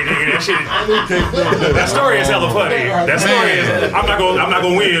story, nigga. That story is hella funny. That story is. I'm not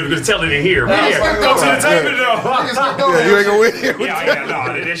gonna win because telling it here. But yeah, go to the table though. Yeah, you ain't gonna win. Yeah, no.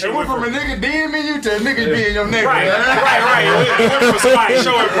 That shit it went from a nigga DMing you to a nigga being your neighbor. Right. It went from somebody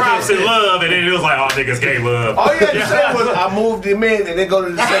showing props and love, and then it was like, oh, niggas gave love. All you had to say was, I moved him in and then go to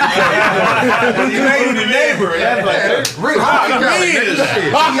the second place. You made him the neighbor. That's like, how convenient is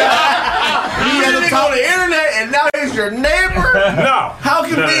shit? You had to on the internet and now he's your neighbor? No. How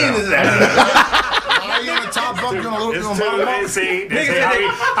convenient is that? You on the top bunk, you on a little It's bit on too bottom bunk. see.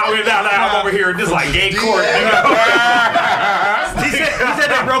 How we now I'm over here just like gay court. You know? he said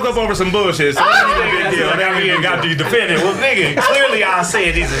they broke up over some bullshit. So that's a big deal. Now he ain't got to defend it. Well, nigga, clearly I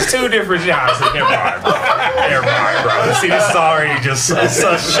said these is two different jobs. Everybody, bro. See, this is already just a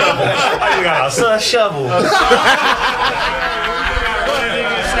sus shovel. Oh, you got a sus shovel.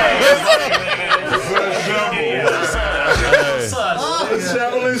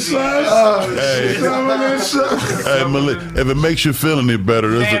 Hey, Malik, if it makes you feel any better,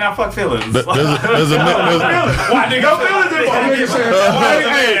 Man, I fuck feelings. there's a Why, nigga? I'm feeling it.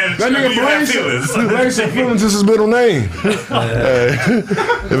 That nigga Blaze said feelings is his middle name.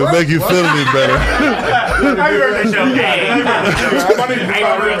 if it make you feel any better. Hey,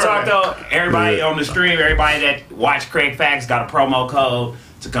 real talk though. Everybody on the stream, everybody that watch Craig Facts got a promo code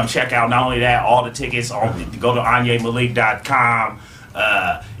to come check out. Not only that, all the tickets go to AnyeMalik.com.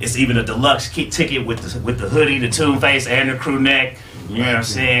 It's even a deluxe ticket with the hoodie, the tune face, and the crew neck. You know what I'm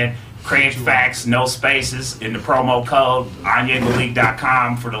saying? Craig Facts, no spaces in the promo code.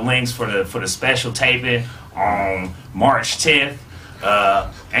 AnyeMalik.com for the links for the special taping on March 10th.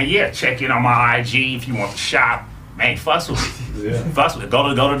 And yeah, check in on my IG if you want to shop. Man, fuss with me. Fuss with it. Go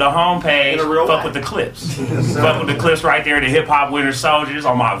to the homepage. Fuck with the clips. Fuck with the clips right there. The Hip Hop Winter Soldiers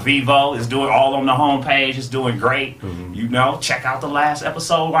on my Vivo is doing all on the homepage. It's doing great. You know, check out the last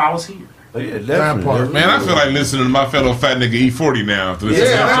episode while I was here. Yeah, definitely. Man, I feel like listening to my fellow fat nigga E40 now. Hey,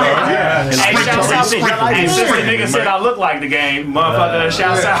 shouts out to since the nigga said I look like the game, motherfucker.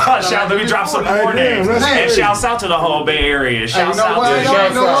 Shouts out. Let me drop some more names. And shouts out to the whole Bay Area. Shouts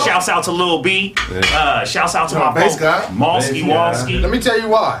out to Lil B. Shouts out to my folks, Malsky Walsky. Let me tell you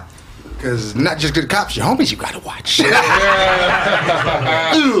why. Because not just good cops, your homies you gotta watch. Is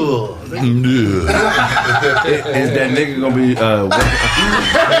that nigga gonna be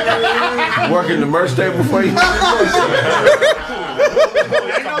working the merch table for you? Ain't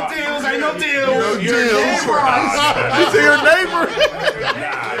no deals. You see your neighbor?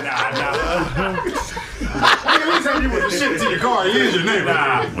 At least have you with the shit to your car. He is your neighbor.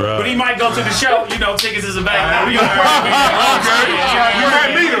 But he might go to the show. You know, tickets is available. You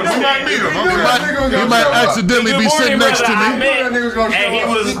might accidentally be sitting next to me. And he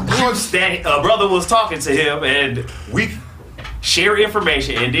was that brother was talking to him, and we share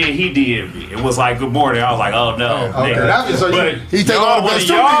information, and then he did me. It was like, good morning. I was like, oh no. He take all the best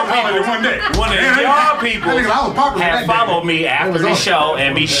one of y'all people have followed me after the show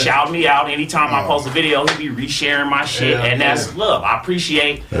and be shouting me out anytime I post a video. He be resharing my shit, and that's love. I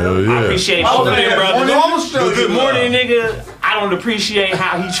appreciate both of them brothers. Good morning, nigga. I don't appreciate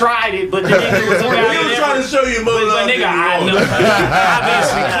how he tried it, but the nigga was about He was trying to show you more love. But nigga, I know.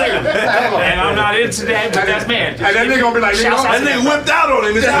 Obviously clear. And I'm not into that, but that's man. And that nigga gonna be like, that nigga whipped out on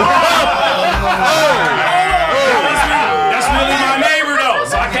him. That's really my neighbor though,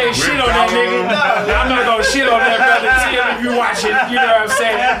 so I can't shit on that nigga. I'm not gonna shit on that brother. Tim, if you watching, you know what I'm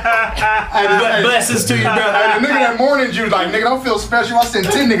saying. Blessings to you, brother. Hey, the nigga that morning you like, nigga, don't feel special. I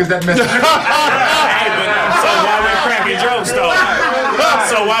sent 10 niggas that message. So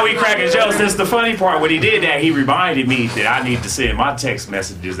while we cracking jokes though, that's the funny part. When he did that, he reminded me that I need to send my text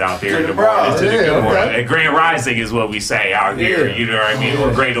messages out there in the morning to the good morning. And Grand Rising is what we say out here. You know what I mean?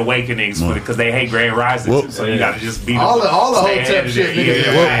 Or Great Awakenings because they hate Grand Rising. So you got to just be all the Hotep shit.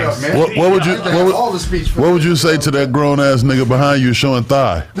 What would you say to that grown ass nigga behind you showing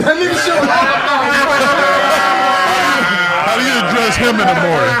thigh? That nigga showing How do you address him in the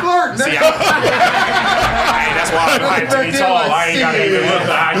morning? That's why I like to be tall. I ain't got to even look.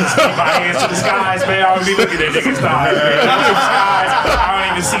 I just keep my hands to the skies, man. I don't be looking at niggas' thighs, man. I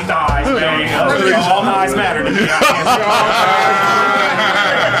don't even see thighs, man. All thighs matter to me.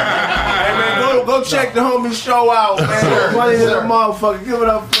 Hey, man, go check the homie show out, man. Money to the motherfucker. Give it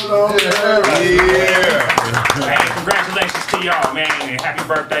up for the homie. Hey, congratulations to y'all, man. And happy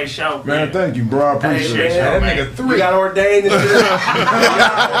birthday show. Man, thank you, bro. I appreciate that nigga 3 got ordained into the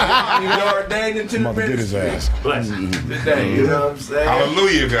I'm about to get his ass. today, you know what I'm saying?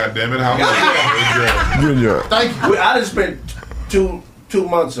 Hallelujah, goddammit. Hallelujah. Good job. Thank you. I just spent two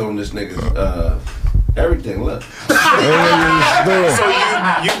months on this nigga's everything. Look. So you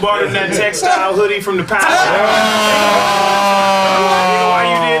bought him that textile hoodie from the pound? Why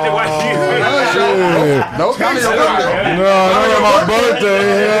you did that? Why you did that? No, not my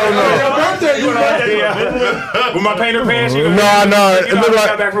birthday. Hell no. Your birthday, you with my painter pants? No. It looked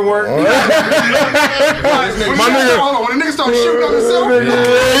like back from work. My nigga, hold on. When the nigga started shooting on himself,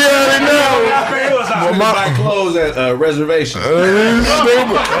 yeah, they know. my clothes at reservation.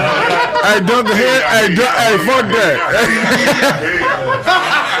 Stupid. Hey, Duncan, hey, fuck that.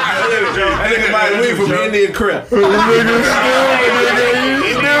 That nigga might leave from Indian Crip.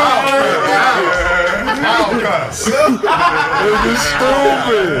 It's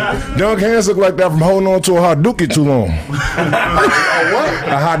stupid. Young hands look like that from holding on to a hot dookie too long.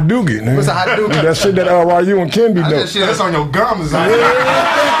 A hot dookie. What's a hot dookie? That shit that while you and Ken be doing. That's on your gums. That's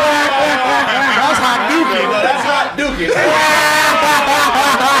hot dookie. That's hot dookie.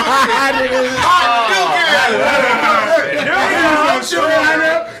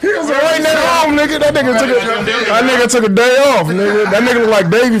 He was right nigga. That nigga took a day off, nigga. That nigga look like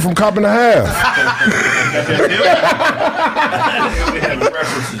Davey from Cop and a Half.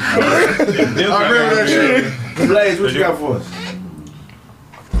 I remember that shit. Blaze, what you got for us?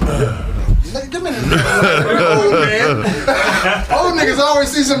 Give me the old man. Old niggas always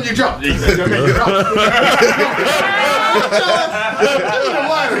see something you drop.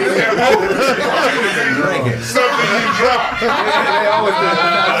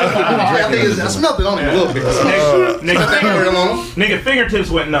 I smelled it on him a little bit. Nigga, fingertips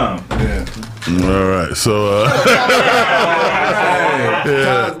went numb. All right, so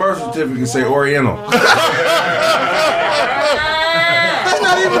Todd's birth certificate say Oriental. That's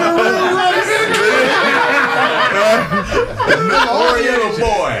not even a real Oriental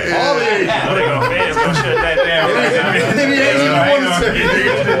boy. All the ages. Fans gonna shut that down.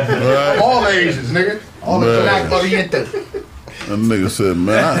 All ages, nigga. All the black oriental. that nigga said,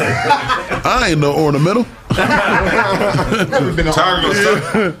 man, I ain't no ornamental. Never been on. Ty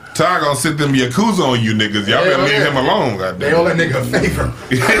gonna sit them Yakuza on you niggas. Y'all better leave him alone, goddamn. They owe that nigga a favor.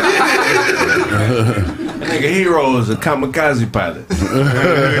 Nigga Hero is a kamikaze pilot. The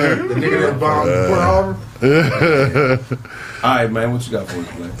nigga that bombed Pearl Harbor. All right, man, what you got for us,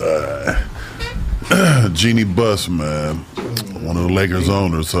 man? Jeannie Buss, man, one of the Lakers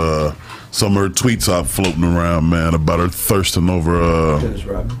owners. Some of her tweets out floating around, man, about her thirsting over Dennis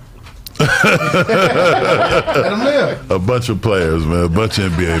Rodman. a bunch of players, man, a bunch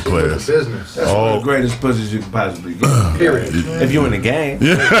of NBA players. Business. That's one of the greatest pussies you can possibly get. Period. If you in the game.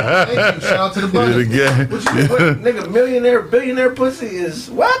 Yeah. Shout out to the In the buddy. game. Nigga, billionaire pussy is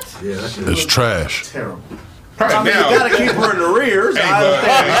what? Yeah, that shit It's trash. terrible. I mean, you gotta keep her in the rears. I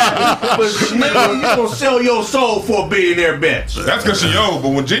understand. But nigga, you gonna sell your soul for a billionaire bitch. That's because she old, but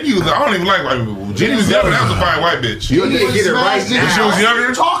when Jenny was, I don't even like white people. When Jenny was younger, that was a fine white bitch. You need to get it right When she was now.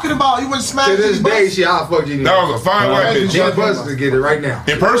 younger, Talking about you wouldn't smack To this day, she I'll fuck Genie. that was a fine white bitch. Genie Buzz to get it right now.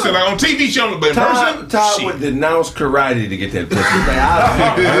 In person, like on TV, she don't, but in person, Todd would denounce karate to get that pussy. Like,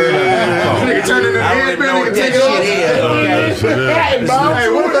 Nigga turn in the head, man. Nigga take it off. Hey,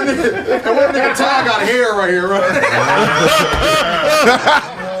 what if that nigga Ty got hair right here, right?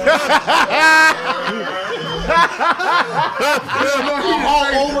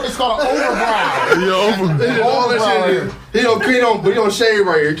 It's called an overbrow. All that shit. He don't shave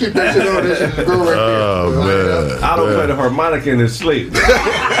right here. Keep that shit on. That shit grow right there. Oh, man. I don't play the harmonica in his sleep. God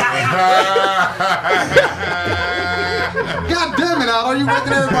damn it, Otto. You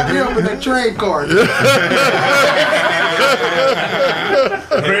waking everybody up with that trade card.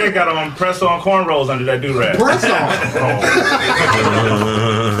 Greg got on press-on cornrows under that do-rag. Press on.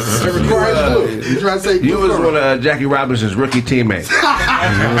 Every car has blue. You try to say You was one of Jackie Robinson's rookie teammates. Rookie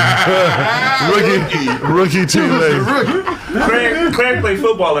teammate. Craig played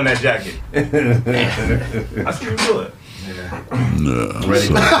football in that jacket. I see you do it.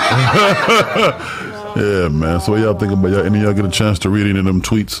 Yeah, man. So what y'all think about y'all? Any of y'all get a chance to read any of them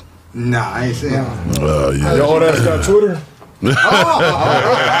tweets? Nah, I ain't saying that. Yeah. Yo, that's got Twitter.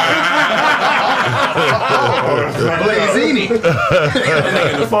 Blazini. In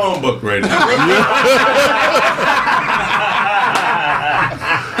the phone book right now.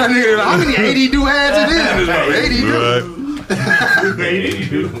 That nigga, how many 80 do ads it is? 80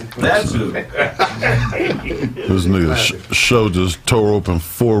 do. That's it. This nigga show just tore open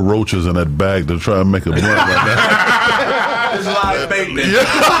 4 roaches in that bag to try and make a blunt right now. It's live bait, man.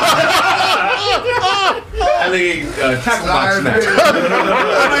 I think tackle box snatch.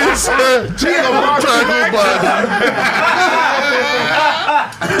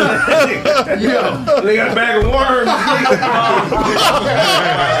 They got a bag of worms.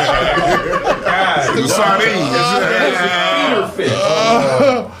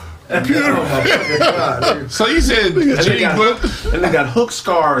 So you said Jenny Buss, and they got hook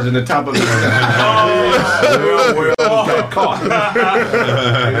scars in the top of the head. Got caught.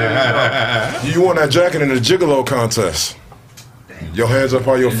 You won that jacket in the Gigolo contest. Your hands up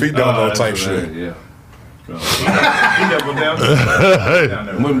on your feet down there type shit. Yeah.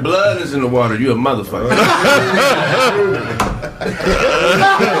 When blood is in the water, you a motherfucker.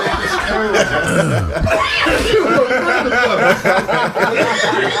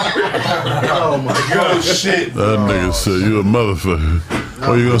 Oh my god, shit. That nigga said you a motherfucker.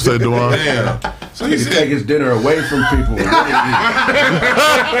 What you gonna say, Dewan? damn. So he He said, take his dinner away from people. Take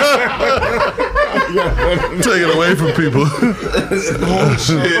it away from people. oh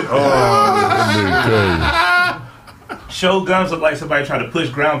shit. That nigga crazy. Show guns look like somebody trying to push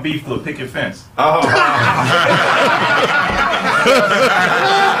ground beef through a picket fence.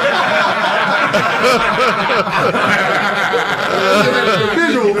 The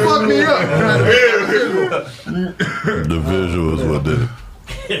visual fucked me up. The visual is what did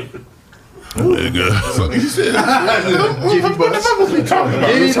it. Nigga. He said, Jimmy Bus. What we talking about?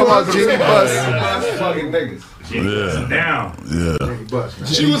 Jimmy Bus. Jimmy Bus. Fucking niggas. Yeah. Down. Yeah.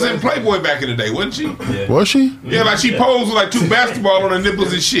 She was in Playboy back in the day, wasn't she? Yeah. Was she? Yeah, like she posed with like 2 basketball on her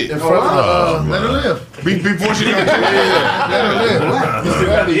nipples and shit. In front of Let Her Live. Before she got Let Her Live. You still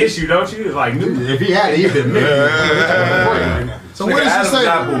got the issue, don't you? It's like, If he had it, he'd been married. So what did she say?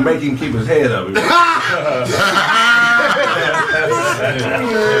 Will make him keep his head up.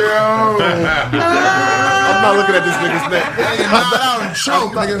 I'm not looking at this nigga's neck. I'm down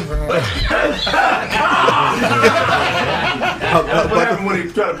choke, nigga. What happened when he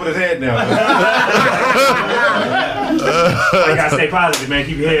tried to put his head down? I gotta stay positive, man.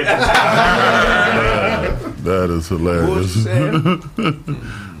 Keep your head down. That is hilarious.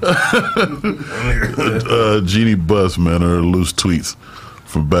 Jeannie Buss, man, her loose tweets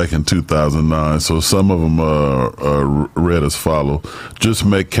from back in 2009. So some of them are read as follow. Just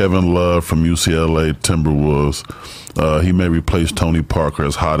met Kevin Love from UCLA Timberwolves. He may replace Tony Parker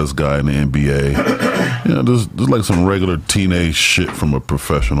as hottest guy in the NBA. You know, there's like some regular teenage shit from a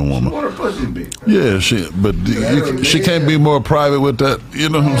professional woman. What her pussy be? Yeah, she can't be more private with that. You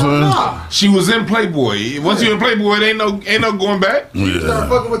know what I'm saying? She was in Playboy. Once you're in Playboy, it ain't no going back. She started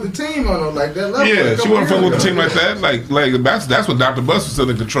fucking with the team on like that level. Yeah, she wasn't fucking with the team like that. Like that's when Dr. Buss was still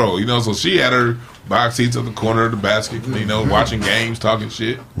in control. You know, so she had her box seats at the corner of the basket. You know, watching games, talking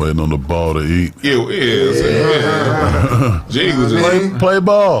shit, waiting on the ball to eat. Yeah. Jenny was just play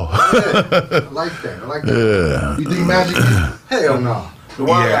ball. I like that. Yeah. You think Magic? Hell no. I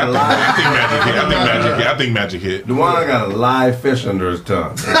think Magic hit. DeWan got a live fish under his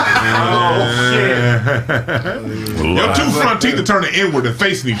tongue. Your 2 front teeth are turning inward and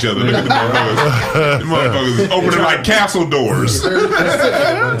facing each other. Look at the motherfuckers. The motherfuckers opening like castle doors.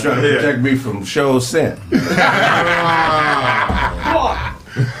 Trying to protect me from show scent.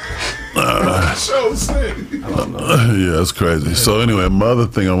 So sick. Yeah, that's crazy. So anyway, my other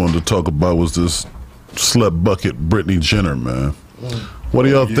thing I wanted to talk about was this slut bucket Brittany Jenner, man. What do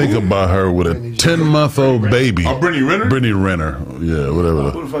y'all think about her with a 10-month-old baby? Oh, Brittany Renner? Brittany Renner. Yeah,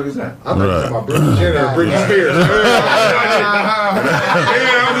 whatever. Who the fuck is that? I'm talking about Brittany Jenner and Britney Spears. Yeah,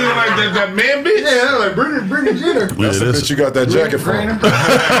 I was like that man bitch. Yeah, like Brittany Jenner. That's the bitch you got that jacket from.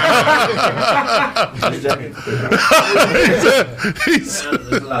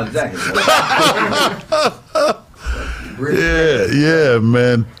 Yeah,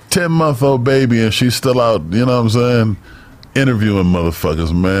 man. 10-month-old baby, and she's still out, you know what I'm saying? Interviewing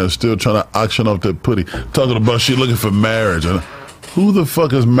motherfuckers, man. Still trying to auction off that putty. Talking about she looking for marriage. And who the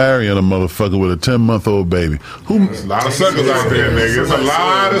fuck is marrying a motherfucker with a 10-month-old baby? There's a lot of suckers out there, nigga. There's a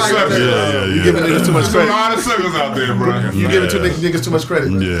lot of suckers. Yeah. You giving niggas too much There's a credit. lot of suckers out there, bro. You giving niggas too much credit.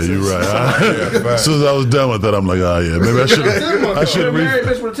 Yeah, you're right. As soon as I was done with that, I'm like, oh yeah, maybe I should. You're a married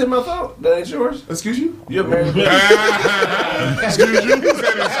bitch with a 10-month-old? That ain't yours? Excuse you? You're married bitch. Excuse you? He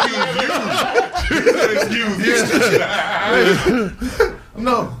said excuse you. He said excuse you.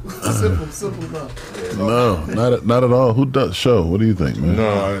 No. Simple no. No, not at all. Who does show? What do you think, man?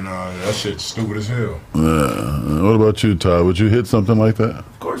 No, that shit's stupid as hell. What about you, Todd? Would you hit something like that?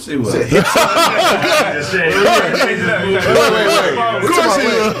 Of course he would. Of course he would.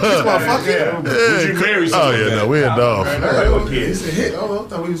 Would you marry Oh yeah, no, we had off. He said hit. I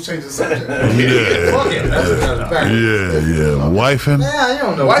thought we was changing the subject. Yeah. Wifing? Yeah, you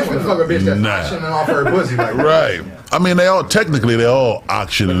don't know. Wife would fuck a bitch that's auctioning off her pussy. Like, Right. I mean, they all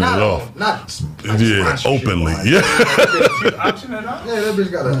auctioning it off. Openly. Yeah. that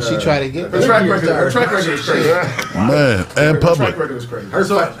bitch got a. She tried to get Her track record is crazy. Man, and public. Because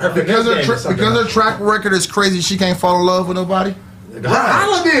her track record is crazy, she can't fall in love with nobody.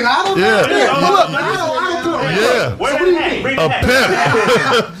 I don't Yeah. A pimp.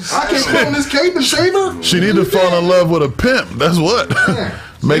 I can't put on this cape and shave her. She need to fall in love with a pimp. That's what.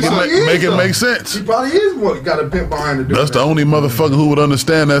 Make it make sense. She probably is got a pimp behind her. That's the only motherfucker who would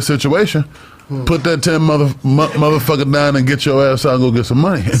understand that situation. Put that 10 motherfucker down and get your ass out and go get some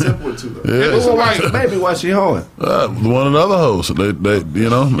money. Simple too, though. Yeah. Baby, why she hoeing? One of the other hoes. They you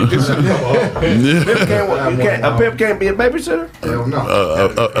know. A pimp can't be a babysitter? Hell no.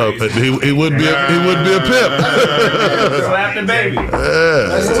 He would be a pimp. Slap the baby.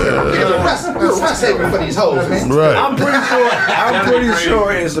 That's haven for these hoes, man. Right. I'm pretty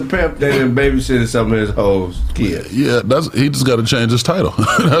sure it's a pimp that done babysitted some of his hoes' kids. Yeah, he just got to change his title.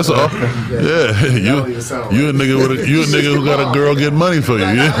 That's all. Yeah, you a nigga who got a girl get money for you.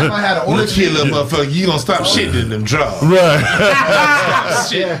 Yeah. Look here, little motherfucker, you gonna stop shitting in them drawers. Right.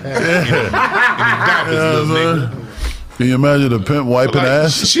 Stop shit. Can you imagine a pimp wiping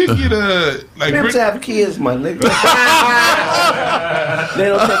ass? She get a like. Pimps have kids, my nigga. They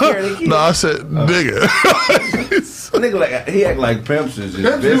don't take care of their kids. No, I said nigga. Nigga, like he act like pimps is just.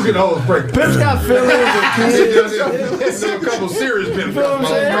 Pimps do get hoes pregnant. Pimps got feelings and kids. There's a couple serious pimps. You feel what I'm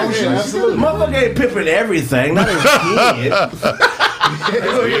saying? Absolutely. Motherfucker ain't pimping everything, not his kids.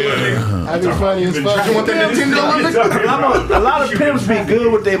 That'd be funny as fuck. You want that Nintendo Olympics? A lot of pimps be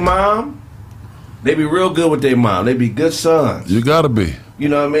good with their mom. They be real good with their mom. They be good sons. You gotta be. You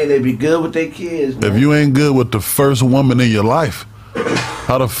know what I mean? They be good with their kids. Man. If you ain't good with the first woman in your life,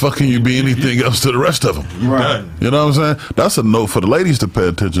 how the fuck can you be anything else to the rest of them? Right. You know what I'm saying? That's a note for the ladies to pay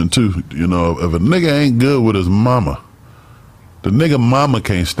attention to. You know, if a nigga ain't good with his mama, the nigga mama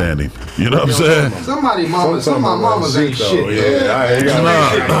can't stand him. You know what I'm saying? Some of my mamas ain't shit.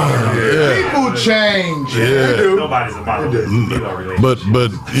 People change. Yeah. Nobody's a model. But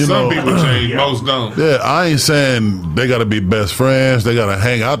you know, Some people change, most don't. Yeah, I ain't saying they got to be best friends. They got to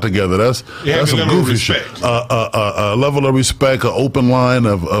hang out together. That's some goofy shit. A level of respect, an open line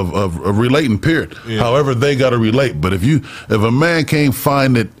of relating. Period. Yeah. However, they got to relate. But if a man can't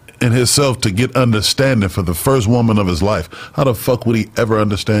find it in himself to get understanding for the first woman of his life, how the fuck would he ever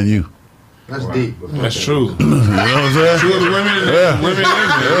understand you? That's deep. That's true. You know what I'm saying? True to women, women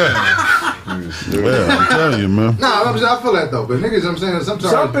Yeah, I'm telling you, man. Nah, I feel that though. But niggas, I'm saying sometimes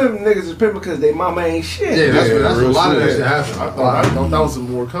Some niggas is pimping because their mama ain't shit. Yeah, that's a lot of that shit happen. I thought that was a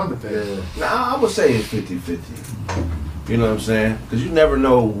more common thing. Nah, I would say it's 50-50. You know what I'm saying? Because you never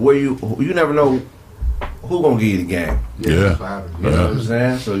know you never know who gonna give you the game. Yeah. You know what I'm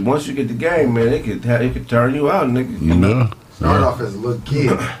saying? So once you get the game, man, it could turn you out, nigga. You know? Start off as a little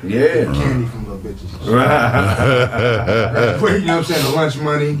kid. Yeah. Candy from little bitches. Right. You know what I'm saying? The lunch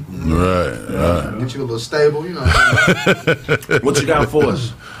money. Right. Get you a little stable, you know what I'm saying? What you got for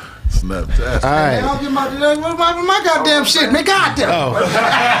us? Snapchat. All right. I'll get my goddamn shit, man. Goddamn. Oh. I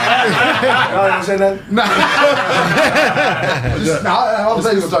didn't say nothing. All the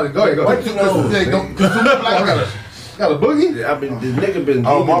ladies gonna try to go ahead. Got a boogie? Yeah, I mean, the nigga been.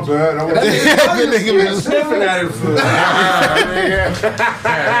 Oh, my bad. The nigga been sniffing at it for.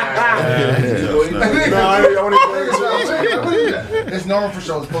 It's normal for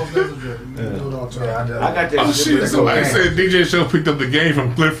shows. I got that. Oh shit! Somebody said DJ Show picked up the game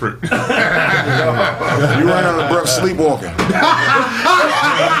from Clifford. You ran out of breath sleepwalking.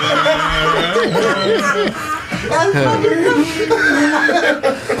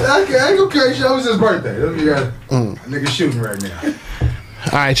 Okay, show was his birthday. You got nigga shooting right now.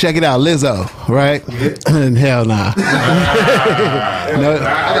 All right, check it out, Lizzo, right? Hell nah. No,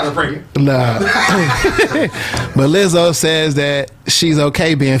 I got a pregnant. nah. But Lizzo says that she's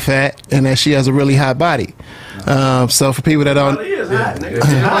okay being fat and that she has a really hot body. So for people that don't,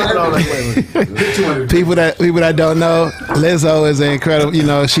 people that don't know, Lizzo is an incredible. You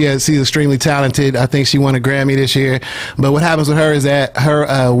know, she's extremely talented. I think she won a Grammy this year. But what happens with her is that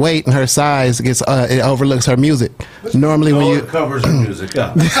her weight and her size gets it overlooks her music. Normally, when you covers her music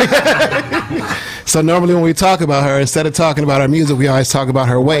up. So normally when we talk about her, instead of talking about her music, we always talk about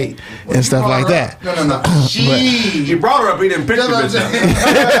her weight and stuff like that. No. She brought her up. He didn't pick the bitch up.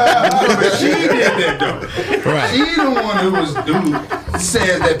 She did that though. Right. She's the one who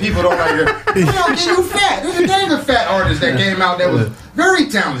says that people don't like her. They don't get you fat. There's a dang fat artist that came out that was very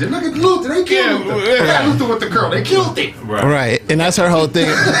talented. Look at Luther. They killed Luther. Yeah, Luther with the curl. They killed him. Right. And that's her whole thing.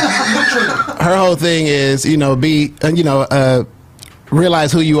 Her whole thing is,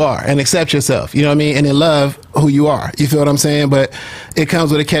 realize who you are and accept yourself, you know what I mean, and then love who you are. You feel what I'm saying? But it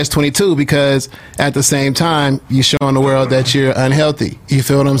comes with a catch-22 because at the same time you're showing the world that you're unhealthy. You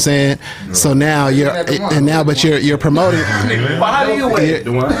feel what I'm saying? So now you're promoting. Well, how do you weigh it,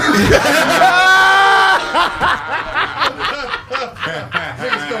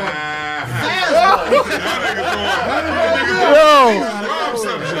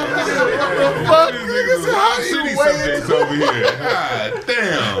 over here. God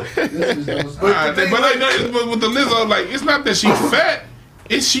damn. But with the Lizzo, like, it's not that she fat.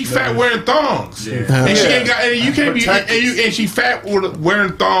 It's she fat wearing thongs, and she ain't got. And you can't be. And she fat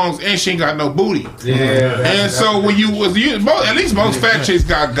wearing thongs, and she ain't got no booty. Yeah. And so when at least most fat chicks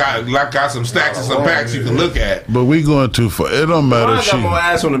got some stacks and some packs you can look at. But we going too far. It don't matter. I got more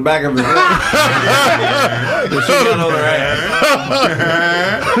ass on the back of his head. You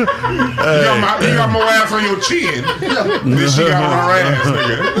got more ass on your chin than she got on her ass,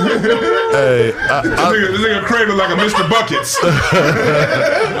 nigga. Hey, this nigga cradle like a Mr. Buckets. I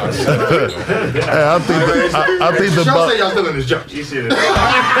think the Y'all say y'all still in this joke. You should have.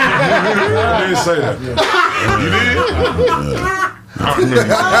 I didn't say that. You did? I don't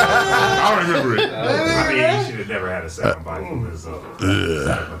remember. I don't remember it. I mean, he should have never had a second bike. It was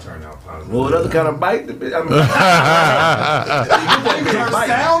turned out positive. Well, what other kind of bike?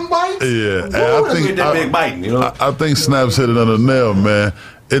 Sound bites? Yeah, big bite, you know? I think Snaps hit it on the nail, man.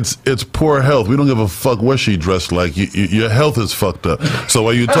 It's poor health. We don't give a fuck what she dressed like. Your health is fucked up. So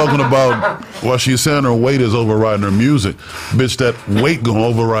while you're talking about while she's saying her weight is overriding her music, bitch, that weight gonna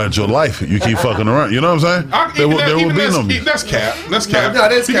override your life. You keep fucking around. You know what I'm saying? There will be no music. That's cap. That's cap. No,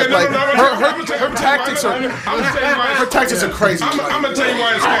 that's cap. Like, her tactics are. Her tactics are crazy. I'm gonna tell you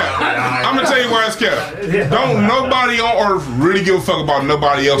why it's cap. I'm gonna tell you why it's cap. Don't nobody on earth really give a fuck about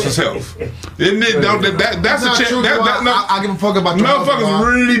nobody else's health. Isn't it? That's a chance. I give a fuck about your health.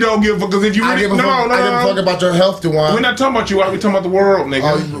 Motherfuckers really don't give a fuck because if you really I give a fuck about your health, Dewan. We're not talking about you. We talking about the world,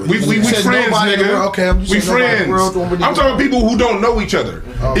 nigga. We friends, nigga. Okay, we friends. I'm talking about people who don't know each other.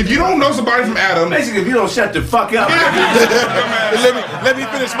 If you don't know somebody from Adam, basically, if you don't shut the fuck up, let me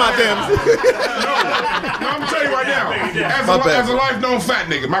finish my damn. No, I'm gonna tell you right now. As a life-known fat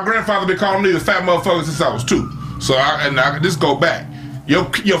nigga, my grandfather been calling me the fat motherfucker since I was 2. So I just go back.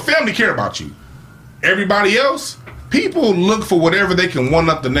 Your family care about you. Everybody else, people look for whatever they can one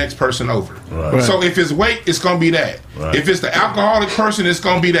up the next person over. Right. So if it's weight, it's gonna be that. Right. If it's the alcoholic person, it's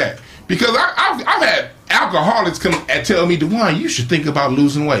gonna be that. Because I've had alcoholics come and tell me, Dewan, you should think about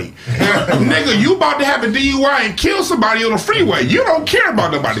losing weight. Nigga, you about to have a DUI and kill somebody on the freeway. You don't care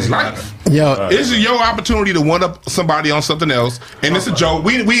about nobody's life. Yo, this is your opportunity to one up somebody on something else, and it's a joke.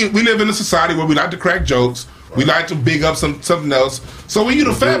 We live in a society where we like to crack jokes. We like to big up something else. So when you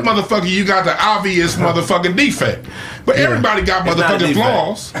the fat motherfucker, you got the obvious motherfucking defect. But everybody got motherfucking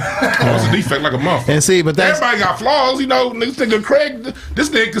flaws. It's a defect like a motherfucker. And see, but that's everybody got flaws. You know, this nigga Craig, this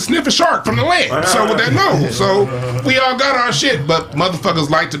nigga can sniff a shark from the land. So with that, no. So we all got our shit, but motherfuckers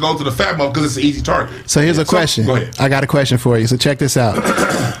like to go to the fat motherfucker because it's an easy target. So here's a question. Go ahead. I got a question for you. So check this out.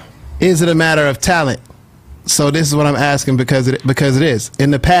 Is it a matter of talent? So this is what I'm asking because it is.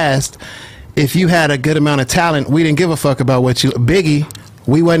 In the past, if you had a good amount of talent, we didn't give a fuck about what you. Biggie,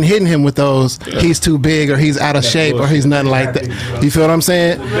 we wasn't hitting him with those. He's too big, or he's out of shape, or he's nothing like that. You feel what I'm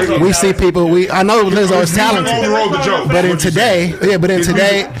saying? We see people. I know Lizzo is talented, but in today,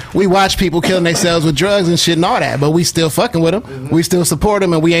 we watch people killing themselves with drugs and shit and all that. But we still fucking with them. We still support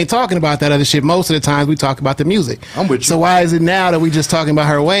them, and we ain't talking about that other shit. Most of the times, we talk about the music. I'm with you. So why is it now that we just talking about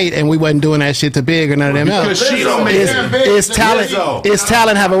her weight and we wasn't doing that shit to Big or none of them else? Because she don't make Is talent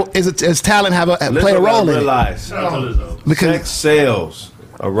play a role in it? Because sex sells.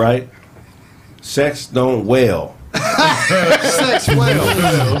 All right, sex don't well. Sex well.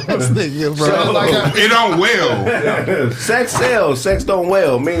 It don't well. Sex sells. Sex don't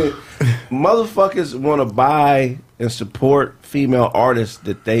well. Meaning, motherfuckers want to buy and support female artists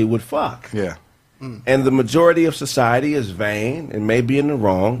that they would fuck. Yeah. And the majority of society is vain and may be in the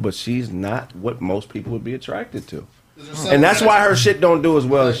wrong, but she's not what most people would be attracted to. And that's why her shit don't do as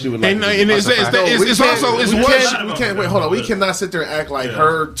well as she would like. We can't wait. Hold on. We cannot sit there and act like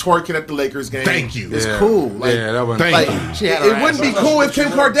her twerking at the Lakers game. Thank you. It's cool. Like, that one. Like, it wouldn't be cool if Kim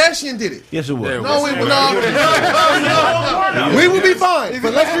Kardashian did it. Yes, it would. No, we would not. We would be fine.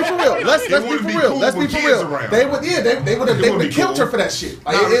 But let's be for real. Let's be for real. Let's be for real. They would. Yeah, they would have killed her for that shit.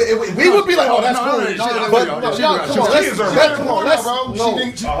 Like, we would be like, oh, that's cool. But come on,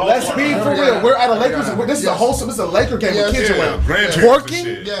 let's be for real. We're at a Lakers. This is a wholesome. This is a Laker game with kids around.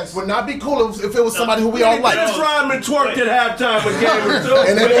 Twerking would not be cool if it was somebody who we all like. Rhyme and twerked at halftime with Gamer too.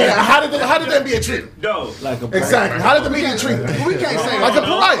 And how did that be a treat? No, like a exactly. How did the media treat them? We can't say like a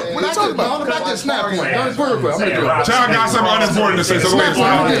pariah. What are you talking about? I'm about to snap one. Child got something unimportant to say. So go ahead.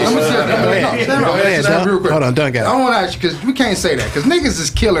 Hold on, done got it. I want to ask you because we can't say that because niggas is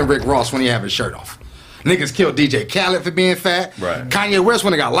killing Rick Ross when he have his shirt off. Niggas killed DJ Khaled for being fat. Right. Kanye West when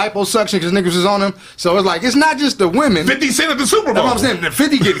they got liposuction because niggas was on him. So it's like, it's not just the women. 50 Cent at the Super Bowl. That's what I'm saying. The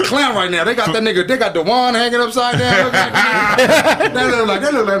 50 getting clown right now. They got that nigga, they got Dewan hanging upside down. That look like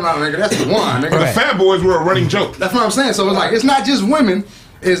my nigga. That's Dewan, nigga. But the fat boys were a running joke. That's what I'm saying. So it's like, it's not just women.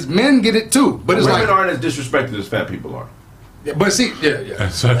 It's men get it too. But it's women like, aren't as disrespected as fat people are. Yeah, but see,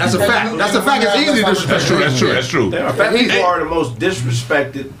 That's a fact. That's a fact. It's easy to disrespect. That's true. Fat people are the most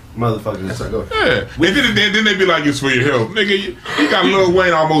disrespected motherfuckers. That's go. Yeah. Then they be like, it's for your health. Nigga, you got Lil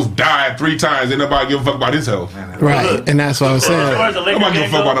Wayne almost died 3 times and nobody give a fuck about his health. Right. And that's what I was saying. As far as the Laker Nobody give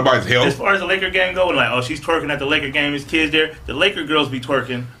a fuck about nobody's health. As far as the Laker game go, like, oh, she's twerking at the Laker game, his kids there. The Laker girls be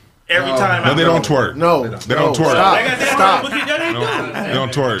twerking every time. No, they don't twerk. No. They don't twerk. Stop. They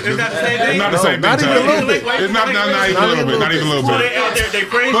don't twerk. It's not the same thing. Not the same thing. Not even a little bit. It's not even a little bit. Not even a little bit. They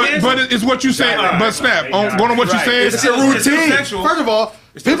crazy. But it's what you saying. But Snap, going on what you saying. It's a routine. First of all,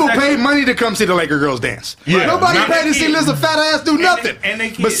 People paid money to come see the Laker girls dance. Yeah. Nobody paid to see Liz's fat ass do nothing.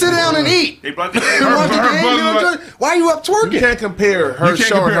 But sit down and eat. They brought the Why are you up twerking? You can't compare her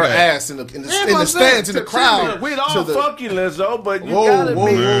showing her ass in the stands in the crowd. We'd all fuck you, Lizzo, but you Whoa, gotta whoa,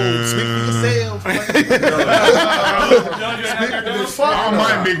 be. whoa. Speak for yourself. I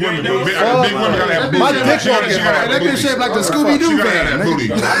mind big women. Big women gotta have booty. My dick won't get hard. That bitch shaped like the Scooby-Doo van.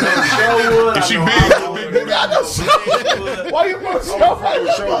 If she big, why you want to show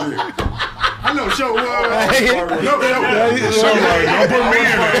I know show don't put me in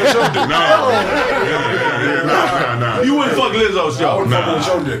there. No. You wouldn't fuck Lizzo's show.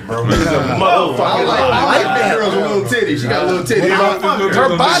 show dick, bro. I like that girls with little titties. She got little titties.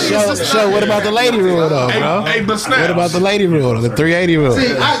 Her body is So what about the lady rule though, bro? Hey, but Snaps. What about the lady rule, the 380 rule?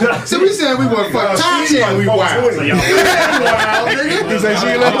 See, we said we want to fuck Tati and we wild. He said she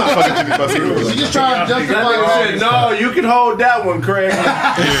She just trying to justify said, no, you can hold that one, Craig.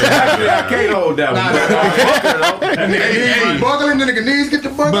 Actually, I can't hold that one. Buckling, nigga knees, get the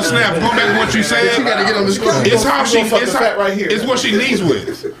buckle. But Snap, go back to what you said. She got to get on the screen. It's how she. It's fat right here. It's what she leads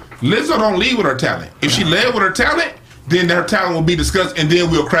with. Lizzo don't lead with her talent. If she led with her talent, then her talent will be discussed, and then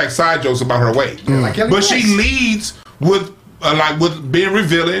we'll crack side jokes about her weight. But she leads with with being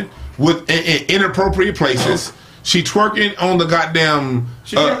revealing, with in inappropriate places. She twerking on the goddamn.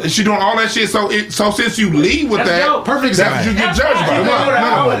 She doing all that shit. So since you lead with that, perfect example. You get judged by.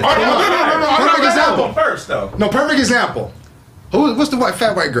 No. Perfect example. First though. No, perfect example. What's the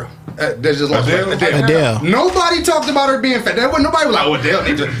fat white girl? That's just like Adele. Nobody talked about her being fat. Nobody was like, "Oh, Adele."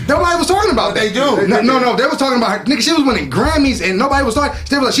 Nobody was talking about that. They do. No. They was talking about her. Nigga, she was winning Grammys, and nobody was talking.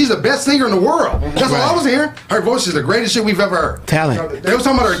 They were like, "She's the best singer in the world." That's all I was hearing. Her voice is the greatest shit we've ever heard. Talent. They was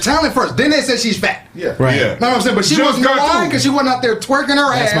talking about her talent first. Then they said she's fat. Yeah. Right. Yeah. Know what I'm saying? But she wasn't lying because she wasn't out there twerking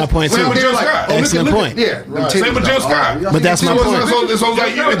her ass. That's my point, too. Went out there Jill like, Scott. oh, look Excellent at- point. Yeah. Right. Same with Jill Scott. But that's my point. So it's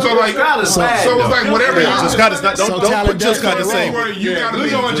like whatever. Jill Scott is not. Don't put Jill Scott the same. You gotta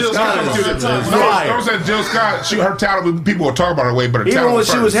leave Lizzo and Jill Scott is two different. Don't say Jill Scott. Her talent. People will talk about her weight, but her talent. Even when was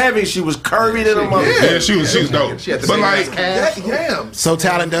she was first. heavy, she was curvy to the mother. Yeah, she was dope. But like, So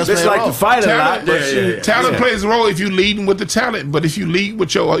talent does Just play a like role. to fight a lot, but talent plays a role if you leading with the talent. But if you lead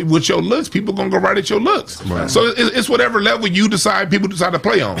with your looks, people gonna go right at your looks. Right. So it's whatever level you decide. People decide to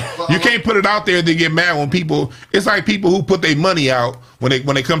play on. You can't put it out there. They get mad when people. It's like people who put their money out when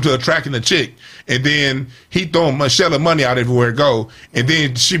they come to attracting a chick, and then he throwing a shell of money out everywhere it go, and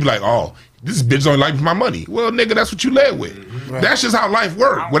then she be like, oh, this bitch don't like my money. Well, nigga, that's what you led with. Right. That's just how life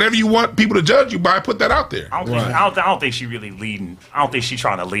works. Whatever you want people to judge you by, put that out there. I don't think she really leading. I don't think she's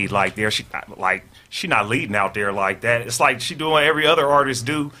trying to lead like there. She not leading out there like that. It's like she doing every other artist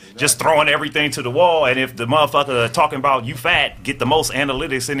do, just throwing everything to the wall. And if the motherfucker talking about you fat get the most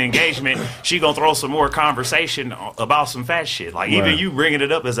analytics and engagement, she gonna throw some more conversation about some fat shit. Like even you bringing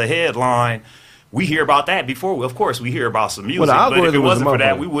it up as a headline. We hear about that before. Of course, we hear about some music, but if it wasn't for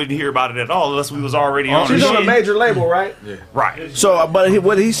that, we wouldn't hear about it at all unless we was already on the She's shit. on a major label, right? Yeah. Right. So, but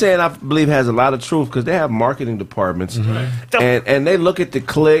what he's saying, I believe, has a lot of truth because they have marketing departments, and they look at the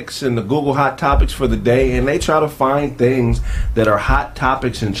clicks and the Google Hot Topics for the day, and they try to find things that are hot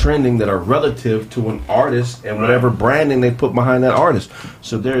topics and trending that are relative to an artist and whatever branding they put behind that artist.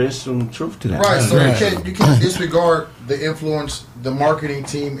 So there is some truth to that. Right. So you can't disregard the influence the marketing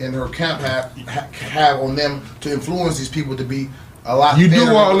team and her camp have on them to influence these people to be a lot. You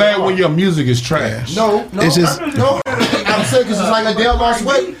do all that when your music is trash. No. I'm saying because it's like Adele lost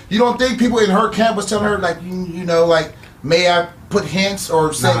weight. You don't think people in her camp was telling her like you know like may I put hints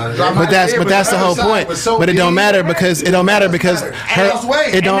or say but that's the whole point. But it don't matter because her it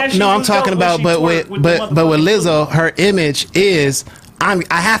don't. No, I'm talking about but with Lizzo, her image is. I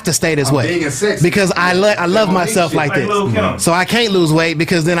have to stay this way because I love myself like this. So I can't lose weight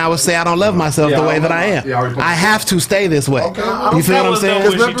because then I would say I don't love myself the way that I am. I have to stay this way. You feel what I'm saying?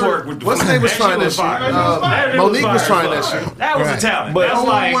 What's her name was trying that shit? Monique was trying that shit. That was a talent. But That's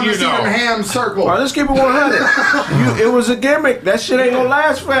like, you know. ham circle. All right, let's keep it 100. It was a gimmick. That shit ain't gonna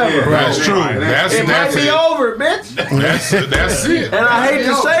last forever. That's true. It might be over, bitch. That's it. And I hate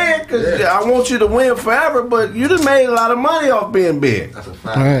to say it because I want you to win forever, but you done made a lot of money off being big. That's a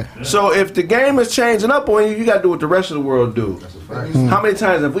fact. Right. So if the game is changing up on you, you got to do what the rest of the world do. That's a fact. How many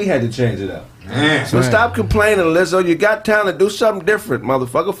times have we had to change it up? So stop complaining, Lizzo. You got talent. Do something different,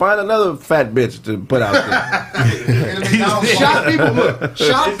 motherfucker. Find another fat bitch to put out there. Shock people, look.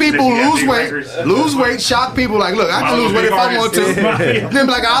 Shock people, lose weight. Shock people, like, look, I can lose weight if I want to. Then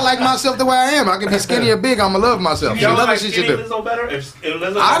be like, I like myself the way I am. I can be skinny or big. I'ma love myself. Y'all like skinny Lizzo better? If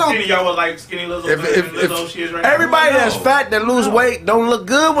Lizzo was skinny, y'all would like skinny Lizzo better than Lizzo she is right now? Everybody that's fat that lose weight don't look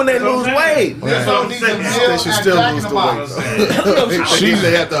good when they lose weight. They should still lose the weight.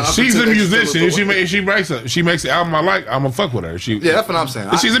 She's a musician. If she makes an album I like, I'm gonna fuck with her. Yeah, that's what I'm saying.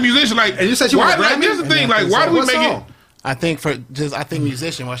 She's a musician. Like, and you said she was a Grammy? Here's the thing. Like, why do we make it? I think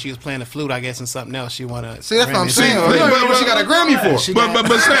musician while she was playing the flute, I guess, and something else she wanna. See, that's what I'm saying. What she got a Grammy for?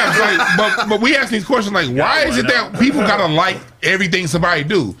 But Snaps, like, but we ask these questions like, why is it that people gotta like everything somebody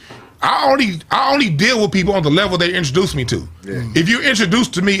do? I only deal with people on the level they introduce me to. Yeah. If you're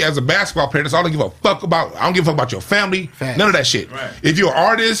introduced to me as a basketball player, that's all I give a fuck about. I don't give a fuck about your family, none of that shit. Right. If you're an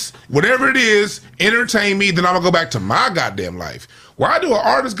artist, whatever it is, entertain me, then I'm gonna go back to my goddamn life. Why do an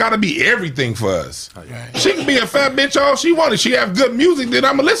artist gotta be everything for us? Right. She can be a fat bitch all she wanted. She have good music, then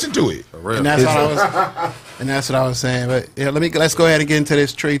I'm gonna listen to it. And that's what I was saying. But yeah, let's go ahead and get into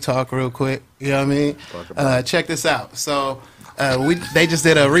this tree talk real quick. You know what I mean? Check this out. So. They just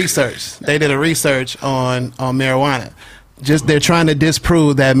did a research. They did a research on marijuana. They're trying to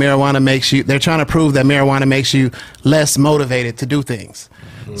disprove that marijuana makes you. They're trying to prove that marijuana makes you less motivated to do things.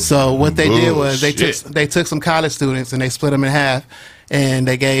 So what they did was they took some college students and they split them in half, and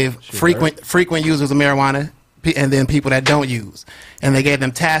they gave frequent users of marijuana and then people that don't use, and they gave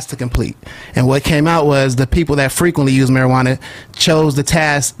them tasks to complete. And what came out was the people that frequently use marijuana chose the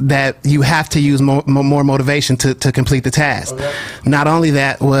task that you have to use more motivation to complete the task. Okay. Not only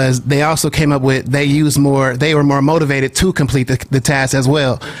that, was they also came up with they were more motivated to complete the task as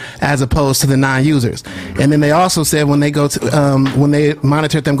well, as opposed to the non-users. And then they also said when they when they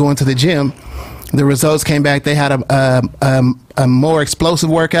monitored them going to the gym, the results came back. They had a more explosive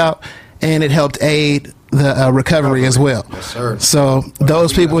workout, and it helped aid the recovery as well. Yes, sir. So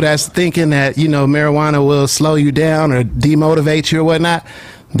those people that's thinking that marijuana will slow you down or demotivate you or whatnot,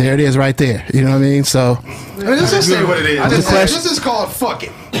 there it is right there. You know what I mean? So let's just say what it is. This is called fuck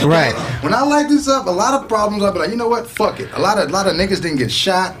it. Right. When I light this up, a lot of problems I'll be like, you know what? Fuck it. A lot of niggas didn't get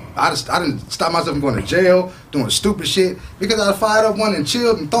shot. I didn't stop myself from going to jail, doing stupid shit, because I fired up one and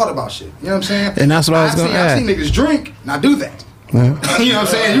chilled and thought about shit. You know what I'm saying? And that's what I was going to add. I've seen niggas drink, now do that. Yeah. You know what I'm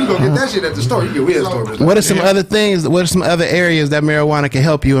saying? You can go get that shit at the store. You can get weed at the store. What are some other things? What are some other areas that marijuana can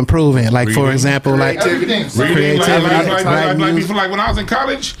help you improve in? Like, for example, creativity. Like when I was in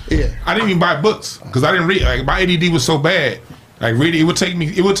college, I didn't even buy books because I didn't read. Like, my ADD was so bad. Like, reading, it would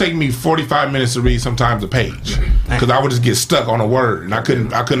take me 45 minutes to read sometimes a page because I would just get stuck on a word and I couldn't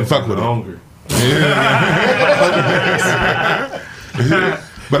fuck with it. Yeah.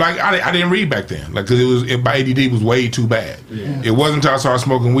 But I didn't read back then, like, because my ADD was way too bad. Yeah. It wasn't until I started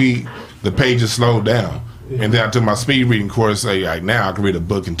smoking weed, the pages slowed down, and then I took my speed reading course. Like now I can read a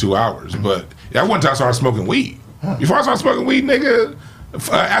book in 2 hours. But that wasn't until I started smoking weed. Before I started smoking weed, nigga,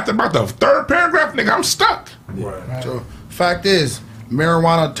 after about the third paragraph, nigga, I'm stuck. Right. So, fact is,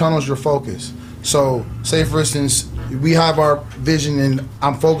 marijuana tunnels your focus. So, say for instance, we have our vision and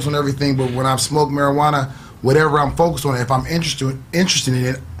I'm focused on everything, but when I smoke marijuana, whatever I'm focused on, if I'm interested in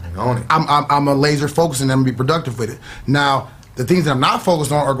it, I'm a laser focus and I'm gonna be productive with it. Now, the things that I'm not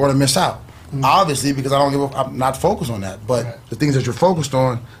focused on are going to miss out, obviously, because I'm not focused on that. But the things that you're focused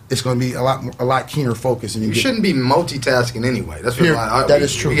on, it's going to be a lot keener focus. And you shouldn't be multitasking anyway. That's what that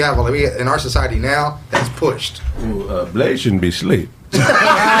is true. We have in our society now that's pushed. Blaze shouldn't be asleep. I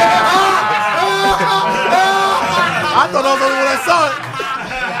thought I was the only one that saw it.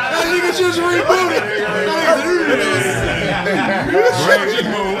 That nigga just rebooted.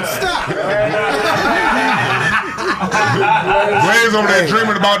 Stop. Blaze over there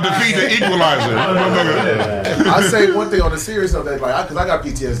dreaming about defeat the equalizer. I say one thing on the serious note, that like, because I got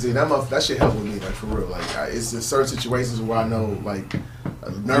PTSD, that shit helped with me, like, for real. Like, it's just certain situations where I know, like,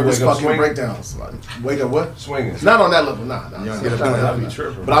 nervous fucking breakdowns. Like, wake up what? Swinging. Not on that level, nah.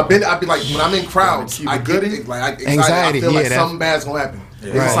 But I'd be like, when I'm in crowds, I get it, like, anxiety. I feel like something bad's gonna happen.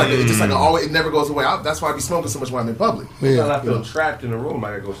 Yeah. It's just like always, it never goes away. That's why I be smoking so much when I'm in public. Because I feel trapped in the room.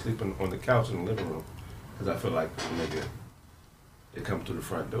 I gotta go sleep on the couch in the living room because I feel like nigga, they come through the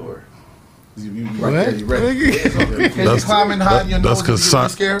front door. You right there, you ready? Can you climb and hide in your nose because you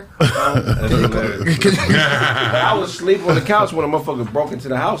scared? I was asleep on the couch when a motherfucker broke into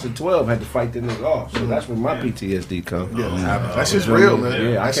the house at 12. Had to fight the nigga off. So that's where my PTSD comes. That's just real,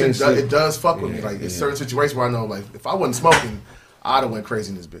 man. Yeah, it does fuck with me. Like, it's certain situations where I know, like, if I wasn't smoking, I'd have went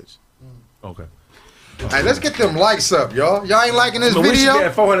crazy in this bitch. Okay. Hey, let's get them likes up, y'all. Y'all ain't liking this But we should video? be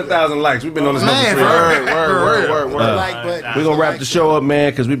at 400,000 likes. We've been on this Man, word. We're gonna wrap the show up,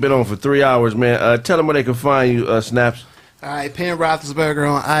 man, because we've been on for 3 hours, man. Tell them where they can find you, Snaps. All right, Penn Roethlisberger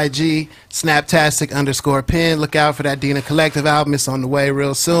on IG, Snaptastic_Penn. Look out for that Dina Collective album. It's on the way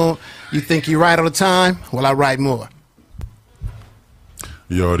real soon. You think you write all the time? Well, I write more.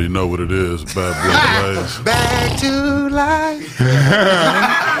 You already know what it is. Bad Boy Blaze. Back to life.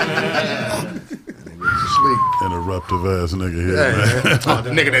 Interruptive ass nigga here, Hey, man. oh,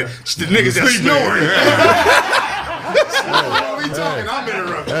 the niggas that snoring. What we talking? I'm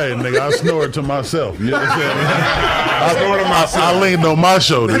interrupting. Hey, nigga, I snored to myself. You understand? I snored to myself. I leaned on my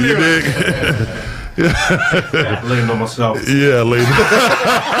shoulder. You dig? Leaned on myself. Yeah, leaned. You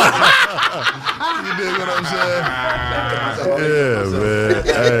dig what I'm saying? Yeah, man.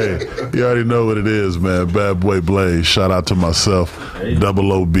 Hey, you already know what it is, man. Bad Boy Blaze. Shout out to myself.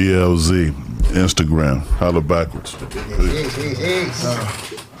 00BLZ. Instagram. Holla backwards.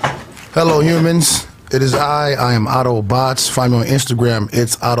 Hello, humans. It is I am Otto Bots. Find me on Instagram.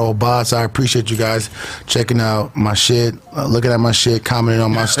 It's Otto Bots. I appreciate you guys checking out my shit, looking at my shit, commenting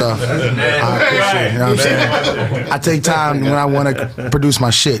on my stuff. I appreciate it. You know what I'm saying? I take time when I want to produce my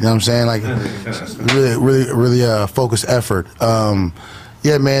shit. You know what I'm saying? Like, really focused effort.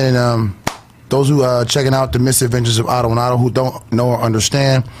 Yeah, man. And those who checking out the Misadventures of Otto and Otto who don't know or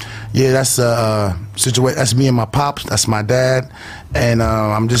understand, yeah, that's situation. That's me and my pops. That's my dad, and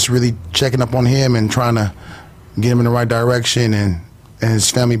I'm just really checking up on him and trying to get him in the right direction and his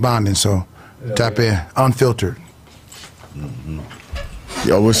family bonding. So tap in, unfiltered.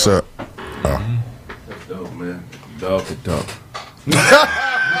 Yo, what's up? That's dope, man. Dog to dog.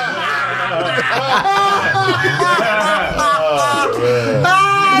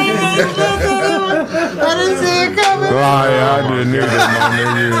 I didn't see it coming. I didn't either, my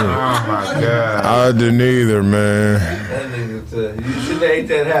nigga. Oh my God. I didn't either, man. That nigga, you should have ate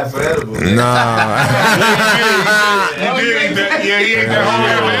that half edible. Nah. You did eat that. Yeah, he ate that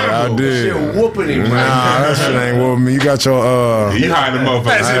whole I did. Shit whooping him. Nah, that shit ain't whooping me. You got your You hiding the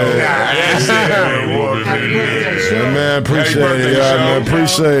motherfucker. Yeah, man, appreciate it, y'all, man.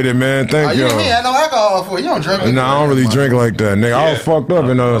 Appreciate it, man. Thank You y'all. and me had no alcohol for you. You don't drink it. Nah, I don't really drink like that, nigga. I was fucked up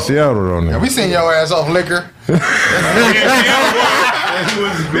in Seattle, though, Yeah, nigga. we seen your ass off liquor. He was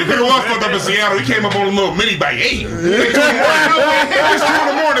fucked up in Seattle. He came up on a little mini bike. Hey, it's 2 in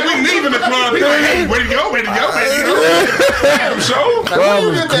the morning. We leaving the club. He's like, hey, where to go? Where to go? Where to go? Damn, show. Like, where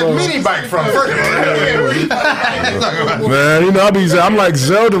you get that mini bike from? Man, you know, I'm like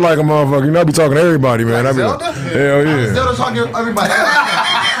Zelda like a motherfucker. You know, I be talking to everybody, man. I be like, Zelda? hell yeah. Zelda talking to everybody.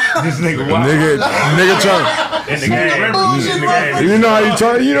 This nigga wild. Nigga talk. In the game. In the game. You know how you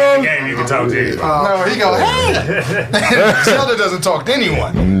talk, you know? In the game, you can talk to you. No, he go, hey. Zelda doesn't talk to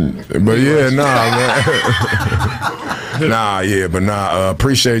anyone. But yeah, nah, man. Nah, yeah, but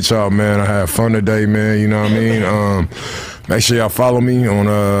appreciate y'all, man. I had fun today, man. You know what I mean? Make sure y'all follow me on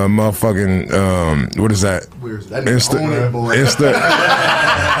motherfucking what is that? Insta.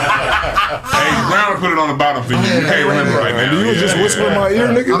 Hey, Brown put it on the bottom for you. You can't remember right now. You was just whispering in my ear,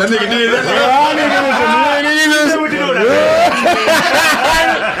 nigga. That nigga did that.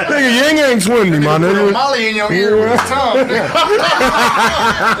 Nigga, Yang ain't swing me, my nigga. Molly in your ear with his tongue.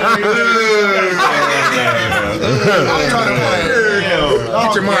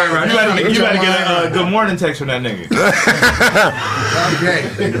 Get your mind right. You better get a good morning text from that nigga.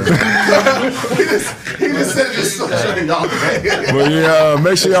 He just said this so y'all. But yeah,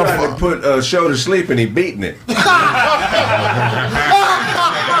 make sure y'all Trying to put show to sleep and he beating it. They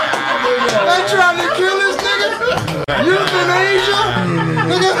trying to kill this nigga. Euthanasia.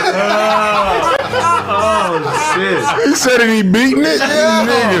 Oh shit! He said it, he beating it?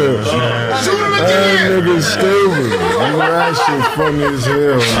 Nigga. That nigga stupid. That shit funny as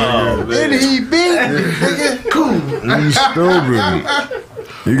hell, nigga. And he beat nigga. Cool. You stupid.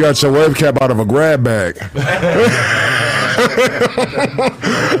 You got your wave cap out of a grab bag.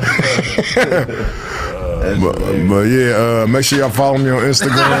 But yeah, make sure y'all follow me on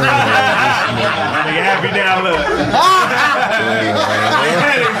Instagram. Nigga happy now, look.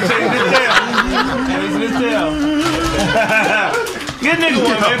 Good nigga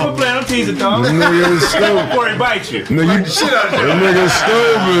one, man. Quit playing. I'm teasing, dog. Nigga is stupid. Before he bites you. Nigga, Shit out there. that nigga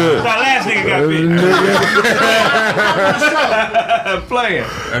stupid. That last nigga got bit. Playing.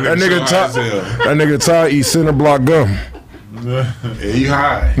 That nigga Ty eat center block gum. Yeah, you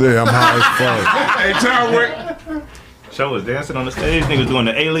high. Yeah, I'm high as fuck. Hey, Ty, Rick. Show was dancing on the stage. Niggas doing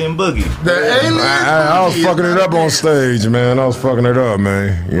the alien boogie. The alien. I was fucking it up on stage, man. I was fucking it up,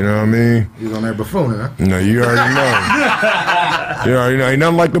 man. You know what I mean? You was on that buffoon, huh? No, you already know. ain't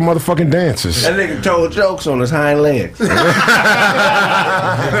nothing like the motherfucking dances. That nigga told jokes on his hind legs.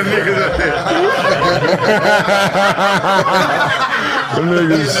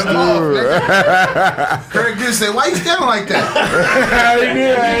 Craig did say, "Why you standing like that?" He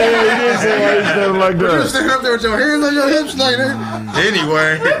did say, "Why you standing like that?" You standing up there with your hands on your hips like that.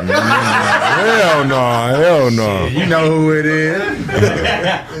 Anyway, hell no. You know who it is.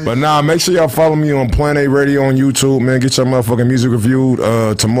 But nah, make sure y'all follow me on Plan A Radio on YouTube, man. Get your motherfucking music reviewed.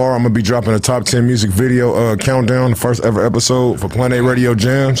 Tomorrow I'm gonna be dropping a top 10 music video countdown, the first ever episode for Plan A Radio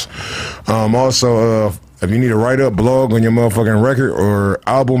Jams. Also, if you need a write-up, blog on your motherfucking record or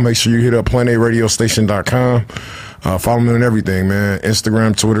album, make sure you hit up planaradiostation.com. Follow me on everything, man.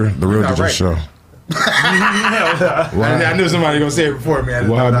 Instagram, Twitter, The Real DJ Show. I knew somebody gonna say it before me. I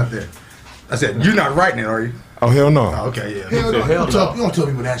didn't know it out there. I said, "You're not writing it, are you?" Oh, hell no. Oh, okay, yeah. Hell no. You don't tell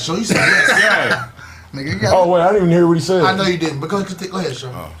people that, show. You said yes. Nigga, you got Oh, wait, I didn't even hear what he said. I know you didn't, but go ahead,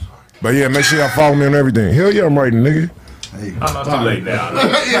 show. But yeah, make sure y'all follow me on everything. Hell yeah, I'm writing, nigga. I'm not too late now.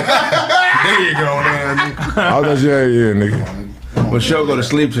 There you go, man. I was yeah, nigga. When Show go to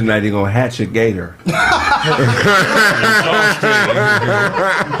sleep tonight, he gonna hatch a gator.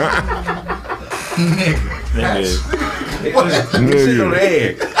 Nigga. Sit on the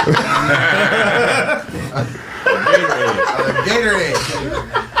egg. Gator egg.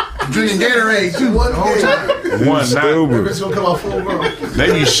 Drinking Gatorade too. The whole time. One night. It's gonna come out full grown.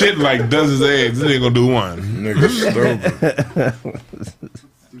 They be shit like dozens of eggs. This ain't gonna do one. Nigga stupid.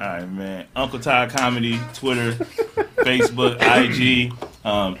 All right, man. Uncle Todd Comedy, Twitter, Facebook, IG.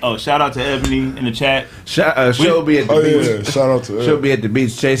 Shout out to Ebony in the chat. She'll be at the beach. Yeah, shout out to She'll be at the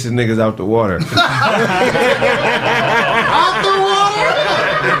beach chasing niggas out the water. Out the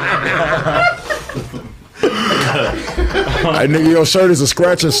Hey, nigga, your shirt is a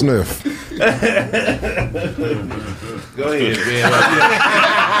scratch and sniff. Go ahead, man.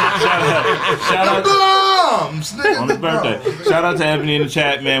 Shout out on his birthday. Shout out to Ebony in the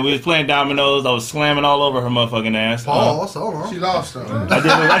chat, man. We was playing dominoes. I was slamming all over her motherfucking ass. She lost though.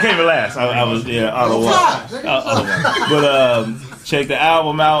 I came in last. I was out of one. But check the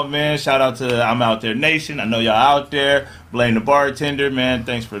album out, man. Shout out to I'm Out There Nation. I know y'all out there. Blame the bartender, man.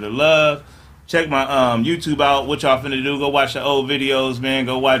 Thanks for the love. Check my YouTube out. What y'all finna do? Go watch the old videos, man.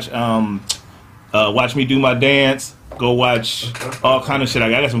 Go watch watch me do my dance. Go watch all kind of shit. I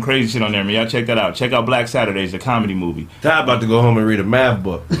got some crazy shit on there, man. Y'all check that out. Check out Black Saturdays, the comedy movie. Ty about to go home and read a math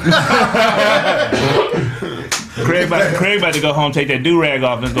book. Craig about to go home, take that do-rag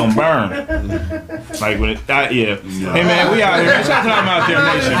off, and it's gonna burn. Like when it, yeah. Hey man, we out here, man. Shout out to I'm Out There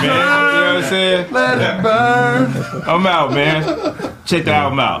Nation, man. You know what I'm saying? Let it burn. I'm out, man. Check the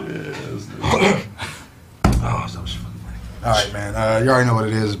album out. All right, man. You already know what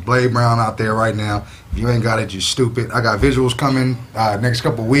it is. Blade Brown out there right now. If you ain't got it, you're stupid. I got visuals coming next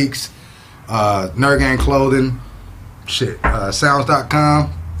couple weeks. Nergang clothing.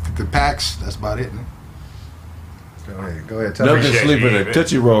 Sounds.com. The packs. That's about it, man. Go ahead. Tell Nothing sleep in a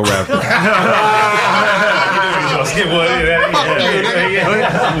Tootsie Roll wrapper.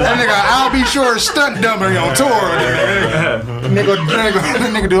 That nigga, I'll be sure stunt dumber on tour.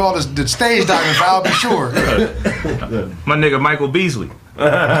 Nigga do all the stage diving for I'll be sure. My nigga Michael Beasley.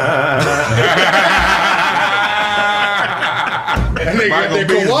 That nigga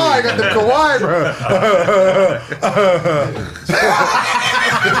got that Kawhi, bro.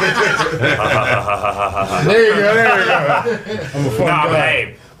 There you go. I'm a fun guy.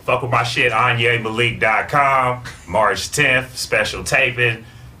 Hey, fuck with my shit, AnyeMalik.com. March 10th, special taping.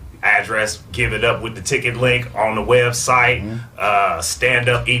 Address, give it up with the ticket link on the website.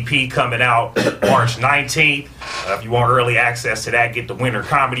 Stand-up EP coming out March 19th. If you want early access to that, get the Winter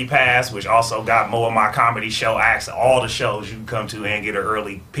Comedy Pass, which also got more of my comedy show acts, all the shows you can come to and get an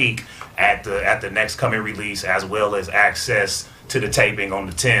early peek at the next coming release, as well as access to the taping on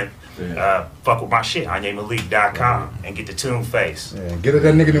the 10th. Fuck with my shit, AnyeMalik.com, and get the Tune Face. Yeah, get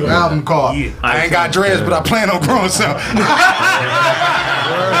that nigga new album called I Ain't Got Dreads, but I plan on growing some.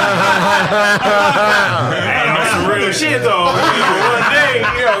 Some real shit though. One day,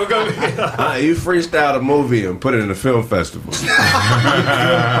 we're gonna be. You freestyled a movie and put it in a film festival.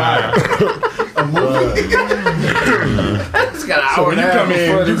 A movie. It's got an hour when you come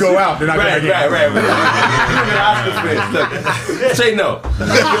in, you go out. Then I right. Say no.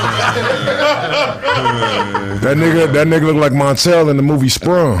 That nigga look like Montel in the movie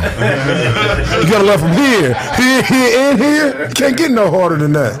Sprung. You gotta love from here, and here. You can't get no harder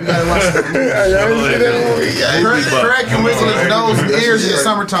than that. Craig can whistle his nose and ears in the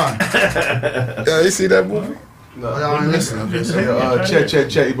summertime. Yeah, you see that movie? No, y'all ain't listening.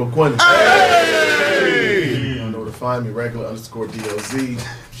 Check, Ibo Quinn. Hey! find me regular_DOZ.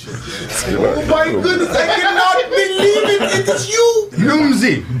 Shit, Oh my goodness, I cannot believe it. It is you.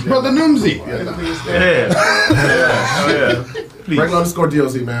 Numzi. Brother Numzi.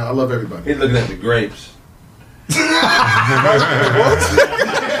 Regular_DOZ, man. I love everybody. He's looking at the grapes.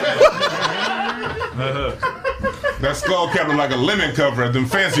 That skull cap look like a lemon cover at them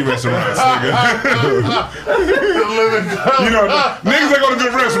fancy restaurants, nigga. You know, niggas that go to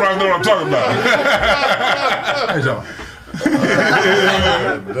good restaurants know what I'm talking about.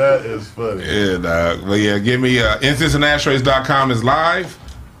 That is funny. Yeah, dog. But yeah, give me IncenseAndAshtrays.com is live.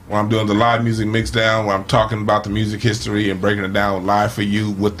 Where I'm doing the live music mix down, where I'm talking about the music history and breaking it down live for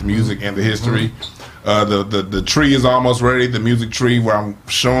you with the music and the history. The tree is almost ready, the music tree, where I'm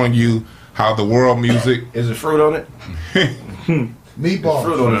showing you how the world music. Is it fruit on it? Meatballs.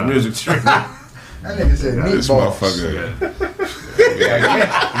 Fruit on his music tree. That nigga said This meatballs. motherfucker.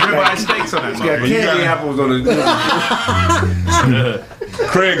 Ribeye steaks on that Got candy apples on it.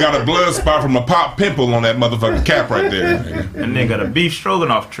 Craig got a blood spot from a pop pimple on that motherfucking cap right there. And then got a beef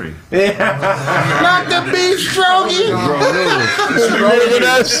stroganoff tree. Not the beef stroganoff.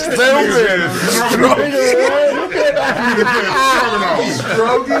 That's stupid.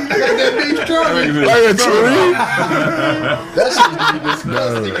 Like a tree? That shit be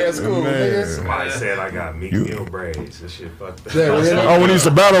disgusting at school, nigga. Somebody said I got meal braids. This shit fucked up. Oh, when he used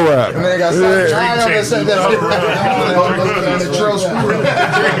to battle rap. And they got something trying to say that on the trail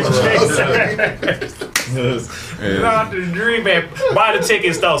Not the dream, man. Buy the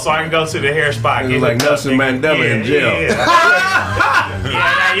tickets though, so I can go to the hair spot. It's like Nelson Mandela in jail.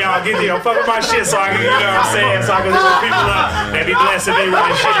 Yeah, y'all get there. Fuck with my shit, so I can, you know what I'm saying, so I can hook people up. They be blessed if they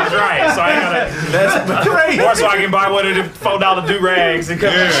really shit is right. So I gotta. That's great. Or so I can buy one of the $4 do rags and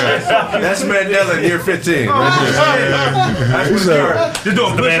come. That's Mandela in year 15. That's when You're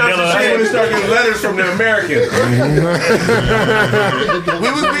doing That's when they start getting letters from the Americans. We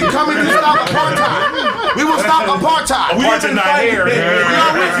will be coming to stop apartheid. We will stop apartheid. Apartheid not here. I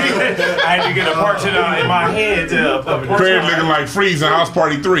had to get apartheid in my head. Craig looking like Freeze in House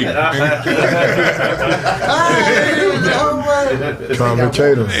Party 3.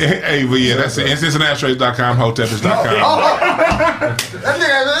 Convocator. Hey, but yeah, that's it. IncenseAndAshtrays.com, Hotepish.com. That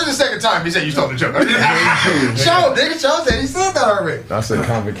nigga, this is the second time he said you stole the joke. Show, nigga, Show said he said that already. I said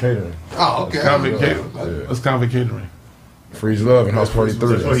convocator. Oh, okay. Convocator. What's convocatoring? Freeze Love in House Party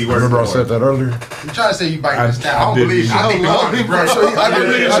 3. Remember I said that earlier? You trying to say you biting this down? I don't believe you. I think you bro. I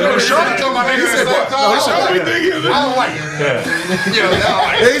believe you. Show me told my nigga the same time. I don't like it. Yeah,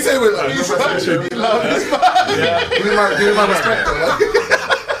 he said it was like, he loved his body. Give him my respect though.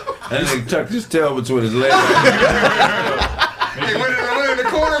 That nigga tucked his tail between his legs. He went in the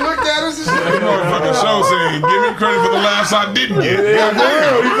corner, looked at us and shit. That motherfucking show saying, give me credit for the laughs I didn't get.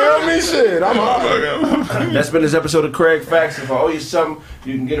 Goddamn, you feel me? Shit, I'm hot. That's been this episode of Craig Facts. If I owe you something,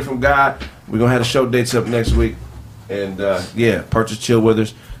 you can get it from God. We're going to have the show dates up next week. And yeah, purchase Chill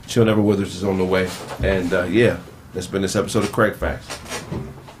Withers. Chill Never Withers is on the way. And yeah, that's been this episode of Craig Facts.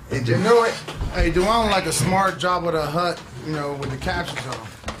 Hey, you know it. Hey, Dwayne like a smart job with a hut, you know, with the captions on.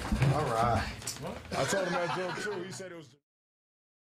 All right. I told him that joke too. He said it was.